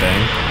fucking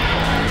thing.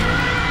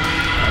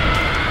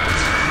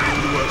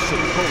 You are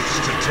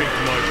supposed to take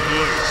my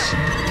place.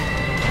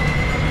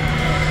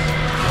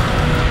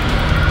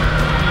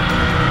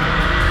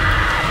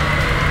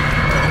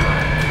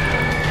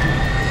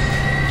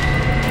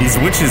 These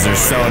witches are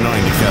so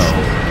annoying to kill.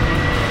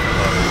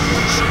 I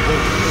was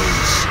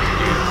always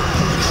in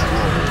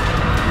control.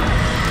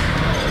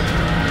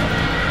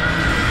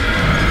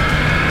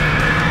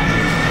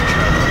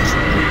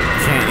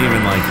 Can't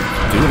even, like,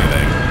 do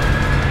anything.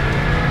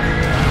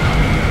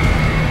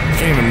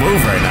 Can't even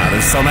move right now.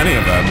 There's so many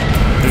of them.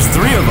 There's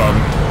 3 of them.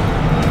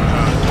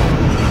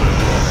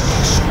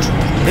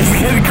 It's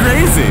getting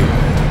crazy.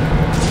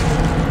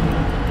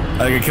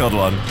 I think I killed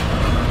one.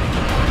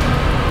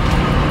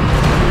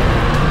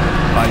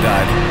 I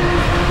died.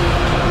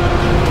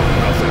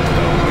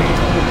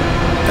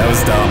 That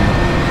was dumb.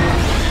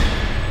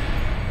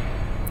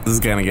 This is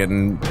kind of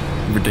getting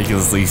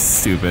ridiculously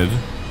stupid.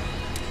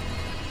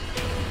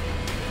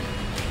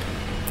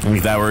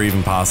 If that were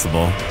even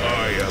possible.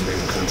 I am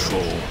in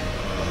control.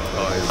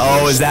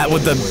 Oh, is that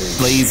what the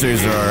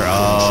lasers are?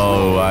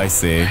 Oh, I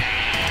see.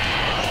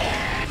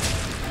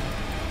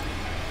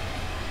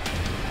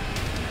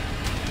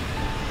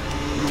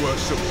 You are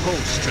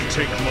supposed to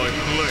take my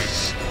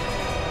place.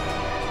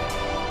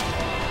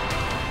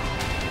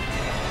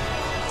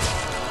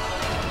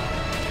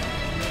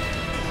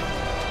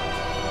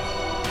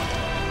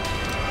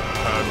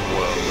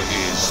 Hanwell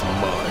is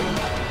mine.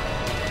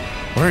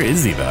 Where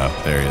is he, though?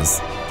 There he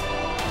is.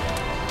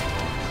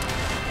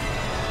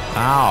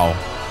 Ow.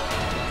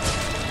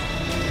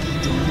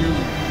 Do you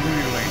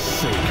really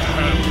think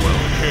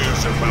Hanwell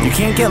cares about You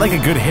can't get, like, a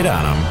good hit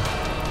on him.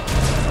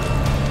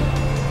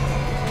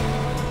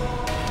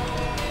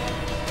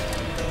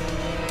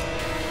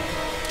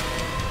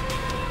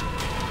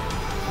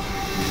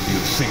 You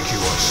think you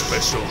are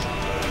special?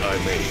 I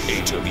made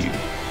 8 of you.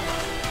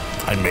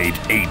 I made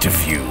 8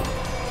 of you.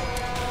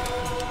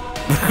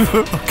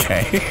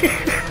 Okay.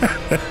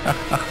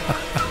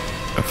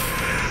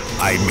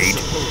 I made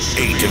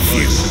 8 of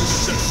you.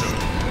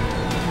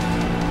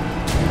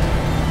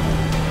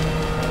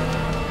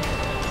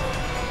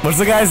 What's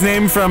the guy's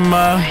name from,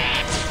 I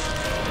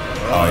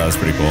Oh, that was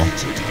pretty cool. You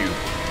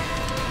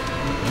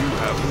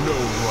have no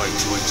right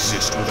to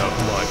exist without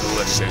my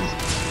blessing.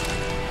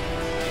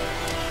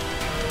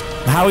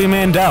 Howie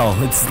Mandel.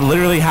 It's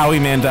literally Howie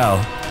Mandel.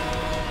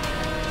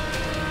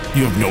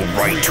 You have no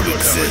right to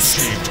exist.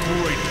 We could have achieved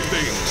great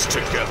things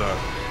together.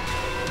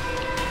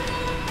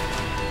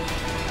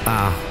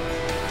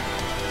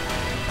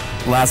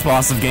 Last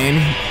boss of game,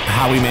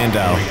 Howie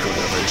Mandel. We could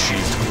have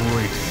achieved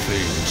great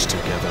things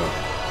together.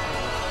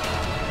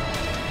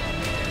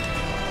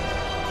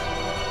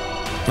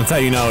 That's how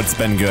you know it's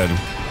been good.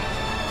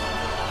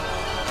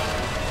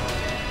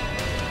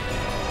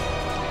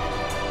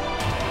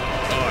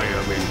 I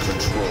am in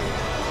control.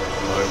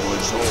 I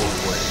was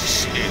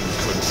always in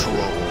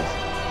control.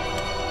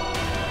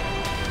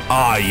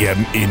 I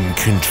am in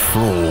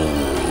control.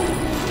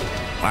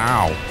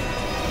 Wow.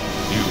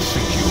 You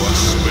think you are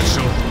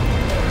special?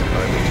 I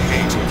made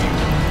 8 of you.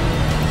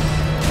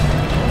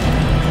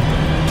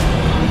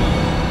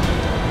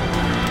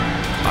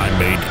 I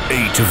made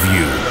 8 of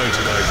you.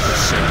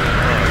 99% of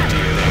my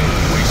DNA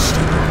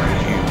wasted on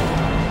you.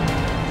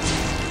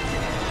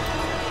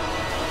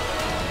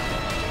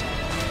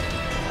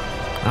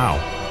 Ow.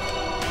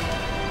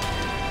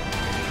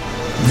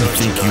 You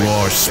think you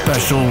are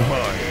special?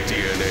 My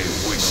DNA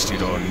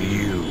wasted on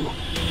you.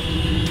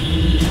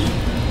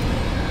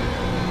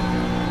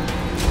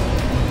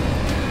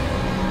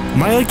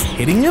 Am I like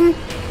hitting him?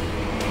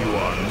 You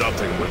are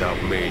nothing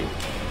without me.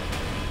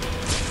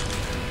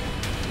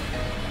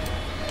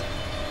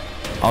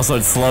 Also,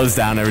 it slows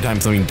down every time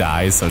something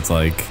dies, so it's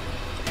like,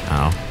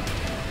 oh.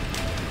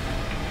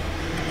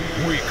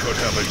 We could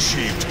have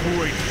achieved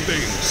great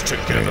things There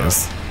it together.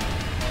 is.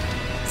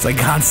 It's like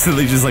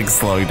constantly just like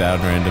slowing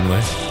down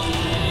randomly.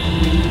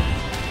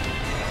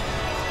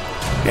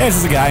 Yeah, it's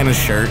just a guy in a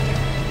shirt.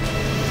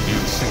 You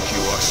think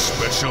you are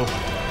special?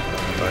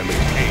 I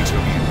made 8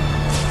 of you.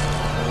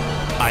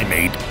 I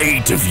made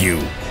 8 of you.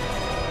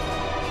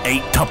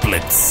 8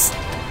 tuplets.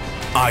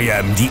 I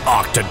am the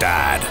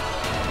Octodad.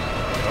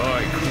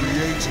 I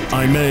created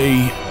I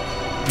may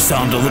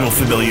sound a little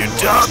familiar. you. To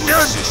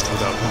exist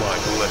without my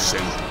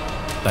blessing.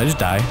 Did I just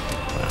die?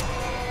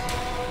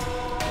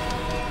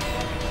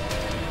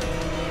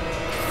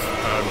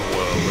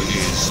 Hanwell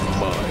is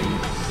mine.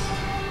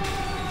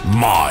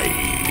 Mine.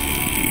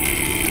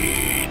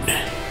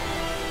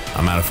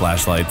 I'm out of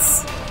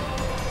flashlights.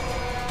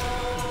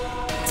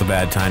 It's a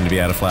bad time to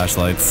be out of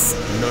flashlights.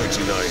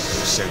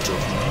 99% of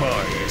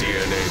my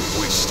DNA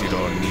wasted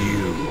on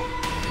you.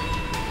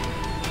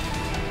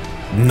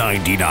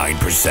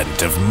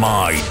 99% of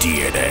my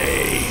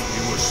DNA.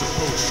 You were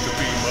supposed to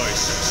be my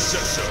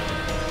successor.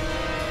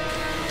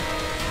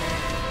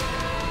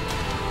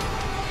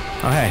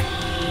 Oh, hey.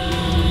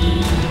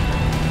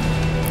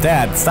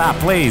 Dad, stop,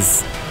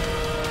 please.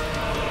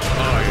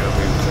 I am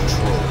in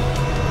control.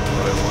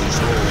 I was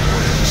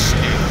always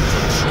in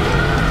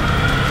control.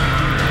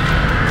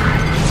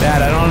 Dad,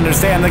 I don't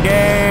understand the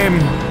game.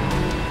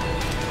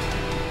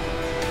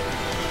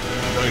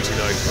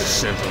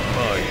 99% of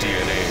my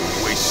DNA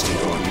wasted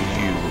on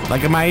you.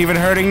 Like, am I even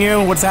hurting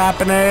you? What's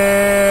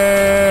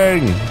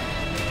happening?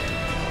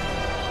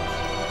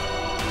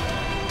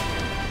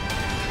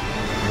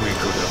 We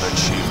could have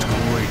achieved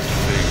great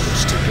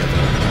things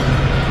together.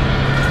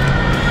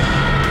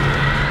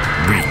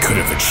 We could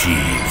have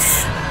achieved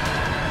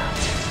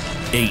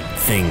 8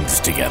 things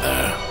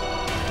together.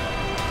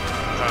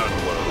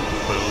 Hanwell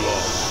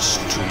belongs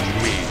to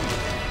me.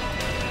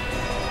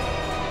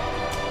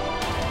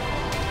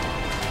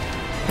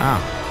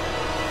 Ah.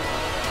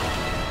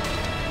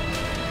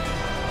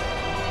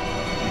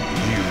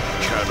 You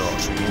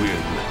cannot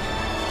win.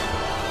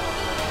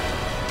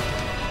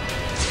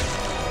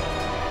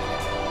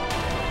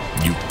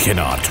 You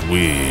cannot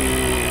win.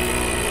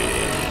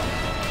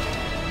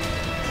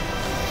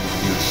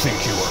 You think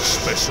you are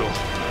special?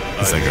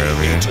 It's I like made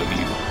over here. 8 of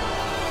you.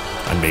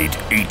 I made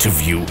 8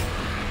 of you.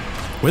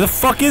 Where the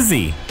fuck is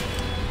he? You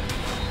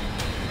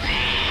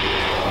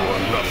are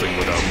nothing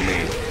without me.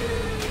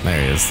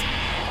 There he is.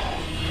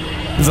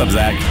 What's up,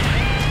 Zach?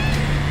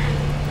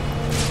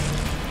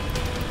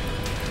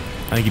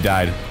 I think he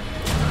died.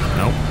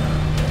 Nope.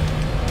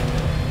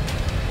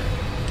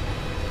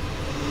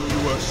 You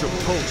are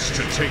supposed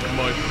to take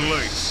my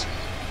place.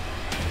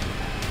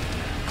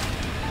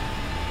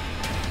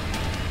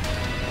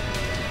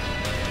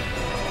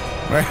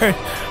 Where?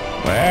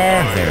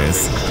 Where? There it is.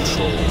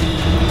 Control.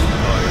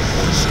 I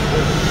was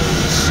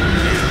always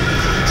in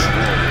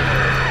control.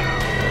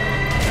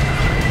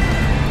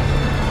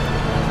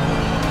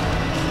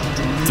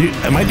 Dude,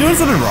 am I doing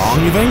something wrong,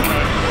 you think?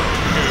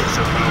 Cares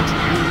about you.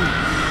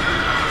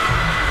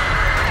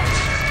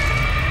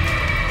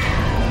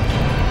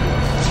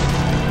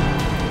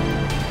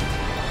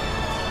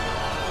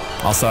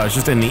 Also, I was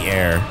just in the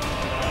air.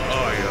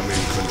 I am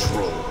in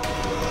control.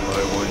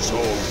 I was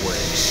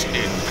always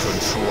in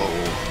control.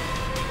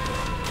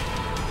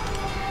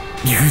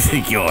 You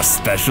think you're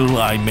special?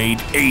 I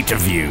made 8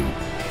 of you.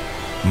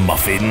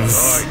 Muffins.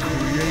 I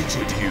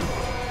created you.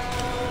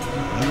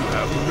 You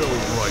have no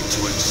right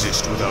to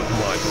exist without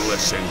my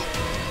blessing.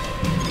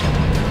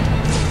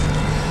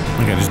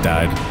 think I just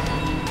died.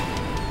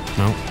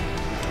 Nope.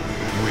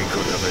 We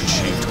could have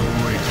achieved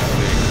great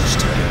things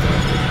together.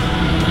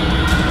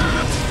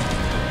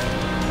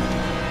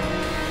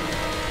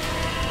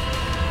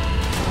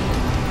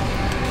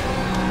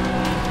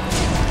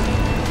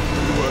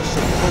 You were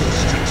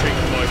supposed to take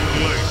my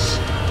place.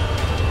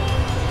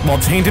 While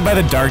tainted by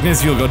the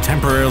darkness, you'll go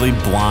temporarily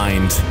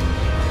blind.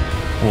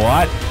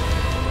 What?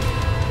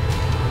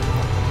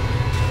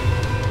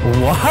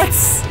 What?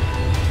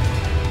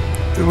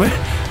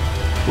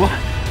 What?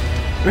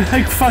 We're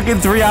like fucking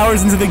 3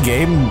 hours into the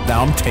game,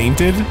 now I'm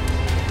tainted? I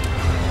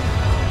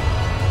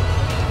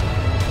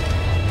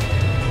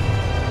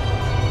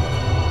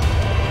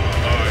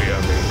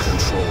am in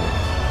control.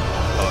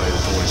 I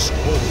was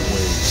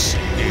always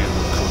in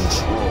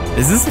control.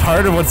 Is this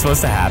part of what's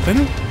supposed to happen?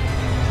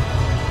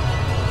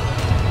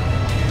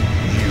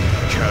 You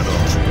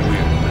cannot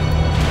win.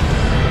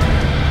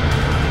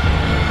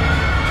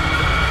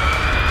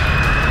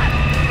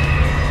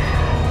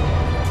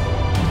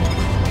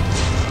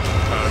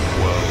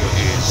 Hanwell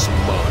is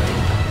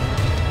mine.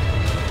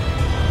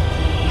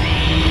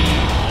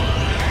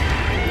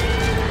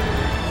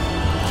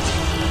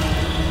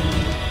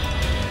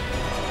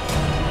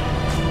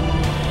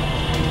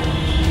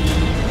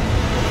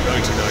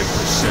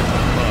 .99%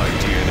 of my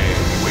DNA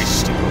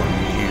wasted on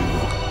you.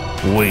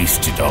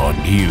 Wasted on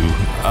you.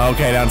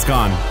 Okay, now it's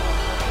gone.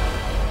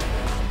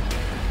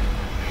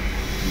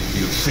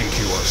 You think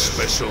you are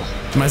special?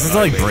 Am I supposed to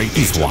like break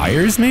these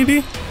wires,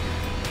 maybe?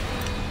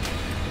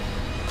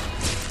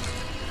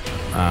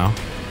 Oh.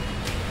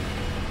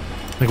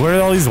 Like, where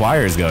did all these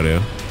wires go to?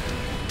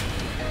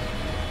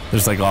 They're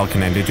just like all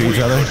connected to each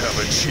other? We could have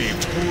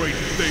achieved great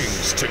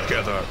things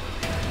together.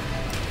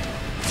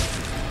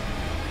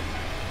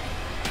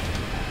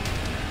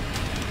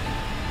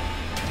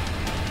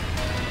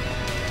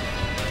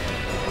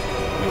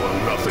 You are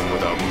nothing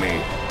without me.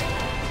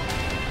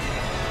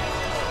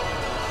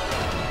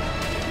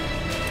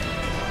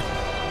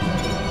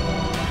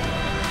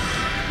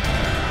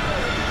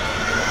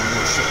 You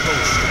were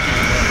supposed to be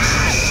my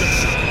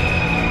successor.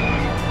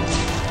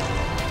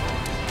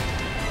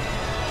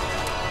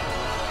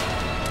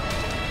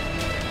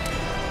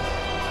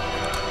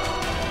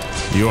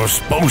 You're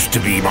supposed to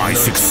be my 99%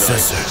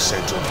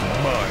 successor. of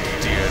my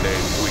DNA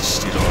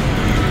wasted on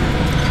you.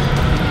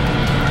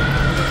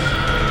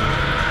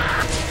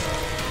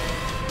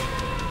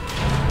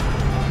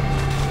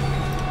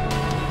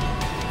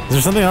 Is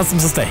there something else I'm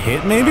supposed to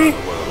hit, maybe?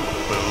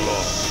 Hanwell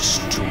belongs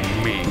to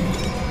me.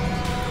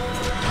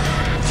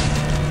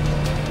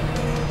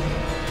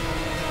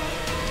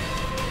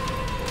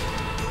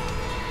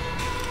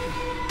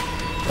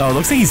 Oh, it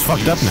looks like he's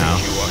fucked up now.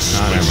 You are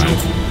Oh, never special.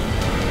 mind.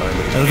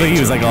 I'm It looks like he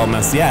was like all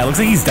messed. Yeah, it looks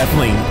like he's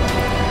definitely.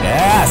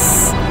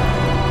 Yes!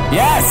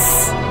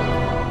 Yes!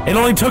 It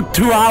only took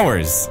 2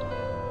 hours.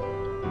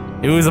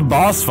 It was a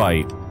boss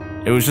fight.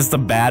 It was just a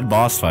bad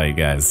boss fight,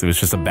 guys. It was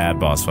just a bad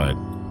boss fight.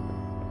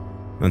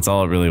 That's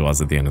all it really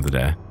was at the end of the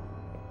day.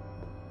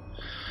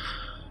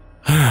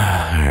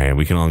 Alright,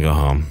 we can all go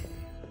home.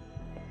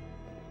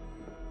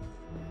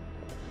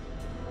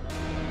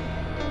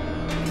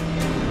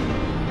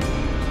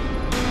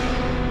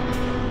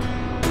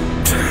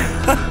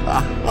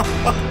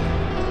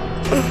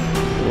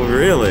 Well,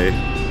 really?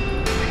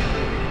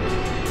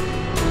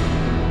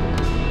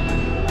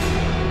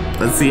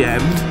 That's the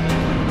end?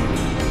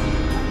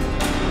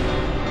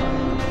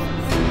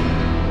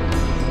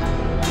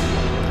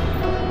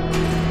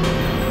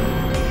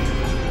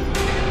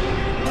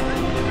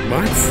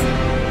 What?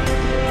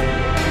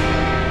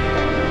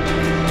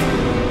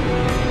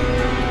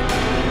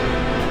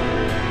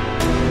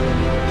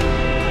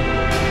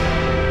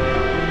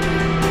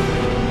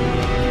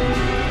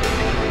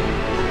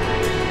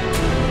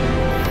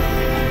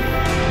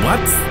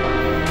 What?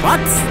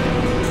 What?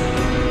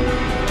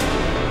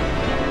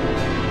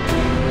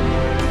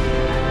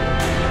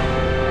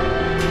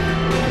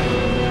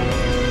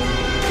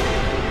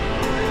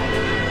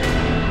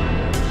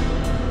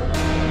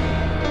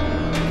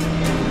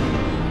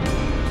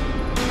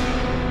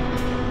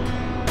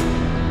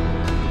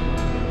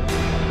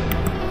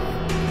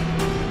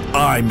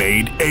 I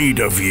made 8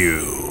 of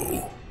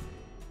you.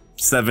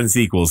 7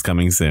 sequels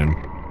coming soon.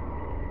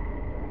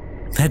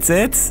 That's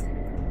it?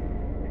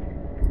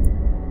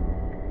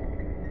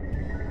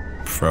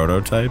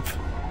 Prototype?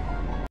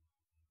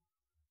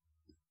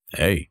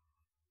 Hey.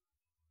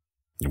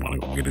 You wanna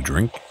go get a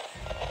drink?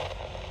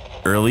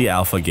 Early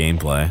alpha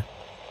gameplay.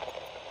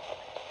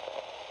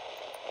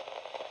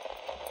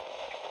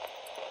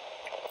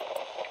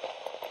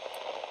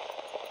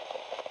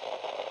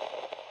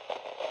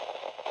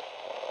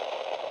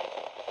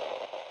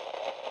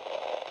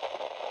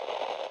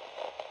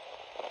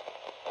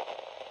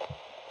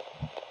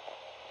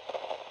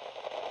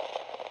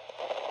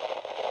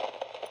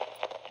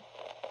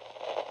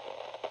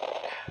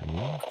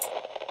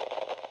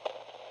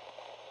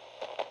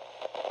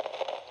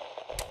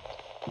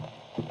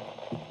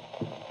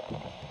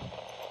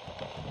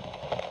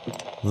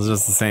 This is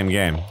just the same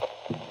game.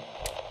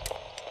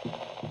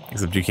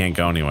 Except you can't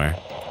go anywhere.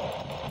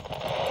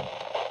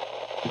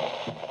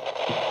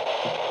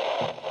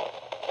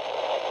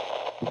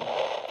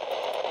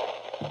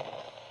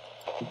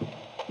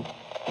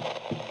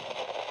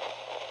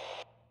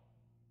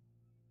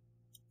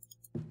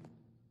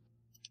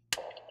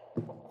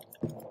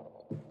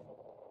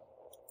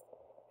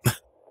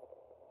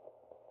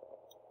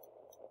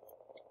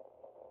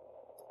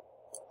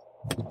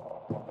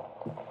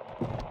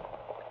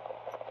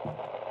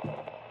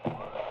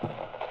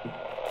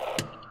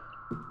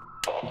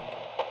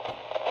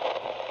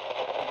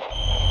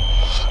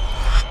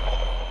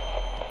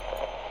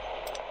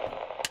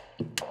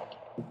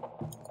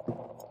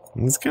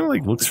 This kind of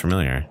like looks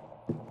familiar.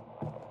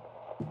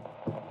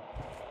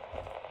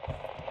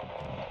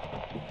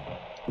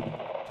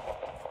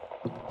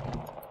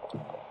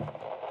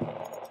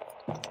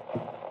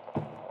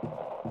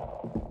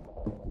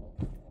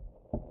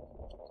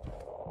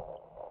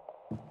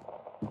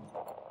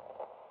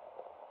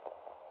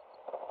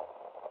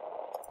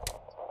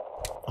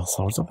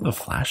 Also, what's up with the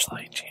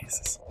flashlight?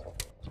 Jesus.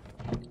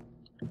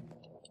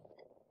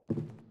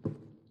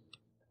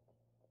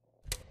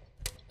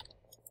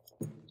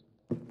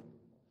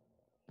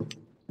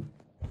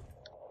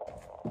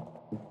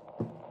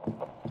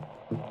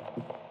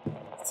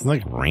 It's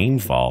like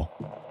rainfall.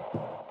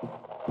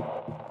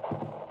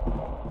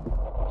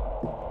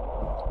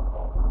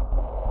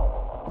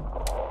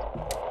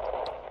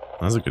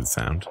 That was a good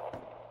sound.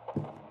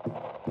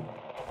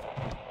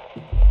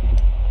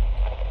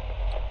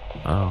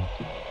 Oh.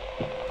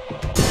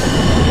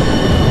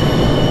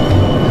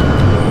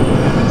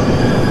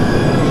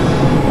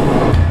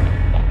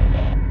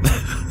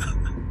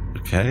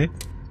 Okay.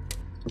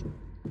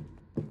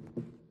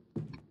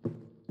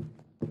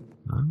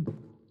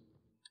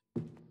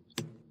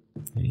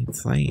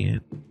 It's like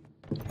it.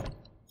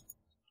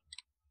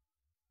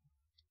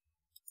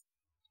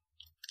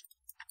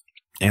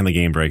 And the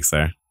game breaks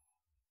there.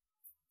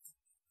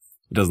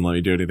 It doesn't let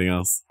me do anything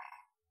else.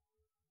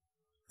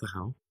 What the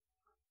hell?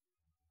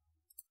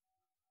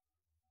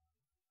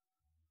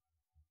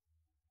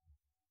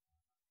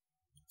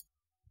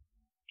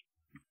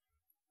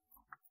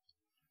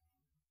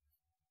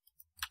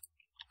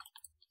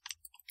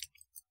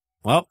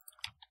 Well,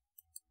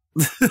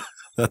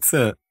 that's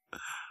it.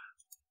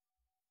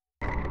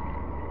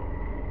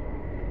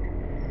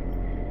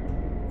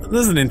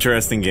 This is an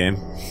interesting game,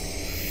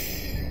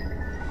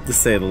 to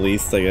say the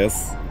least, I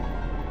guess.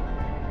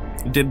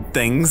 It did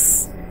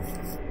things.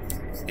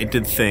 It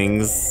did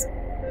things.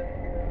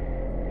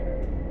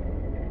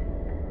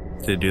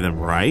 Did it do them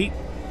right?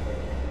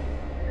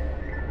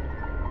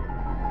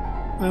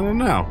 I don't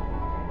know.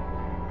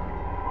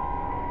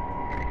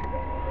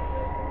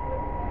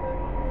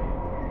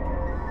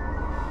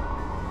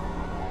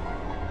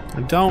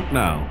 I don't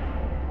know.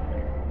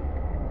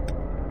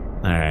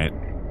 Alright.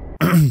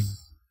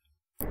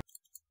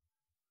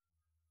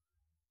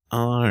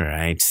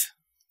 Alright.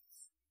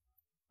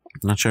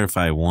 I'm not sure if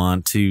I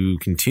want to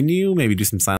continue, maybe do some silent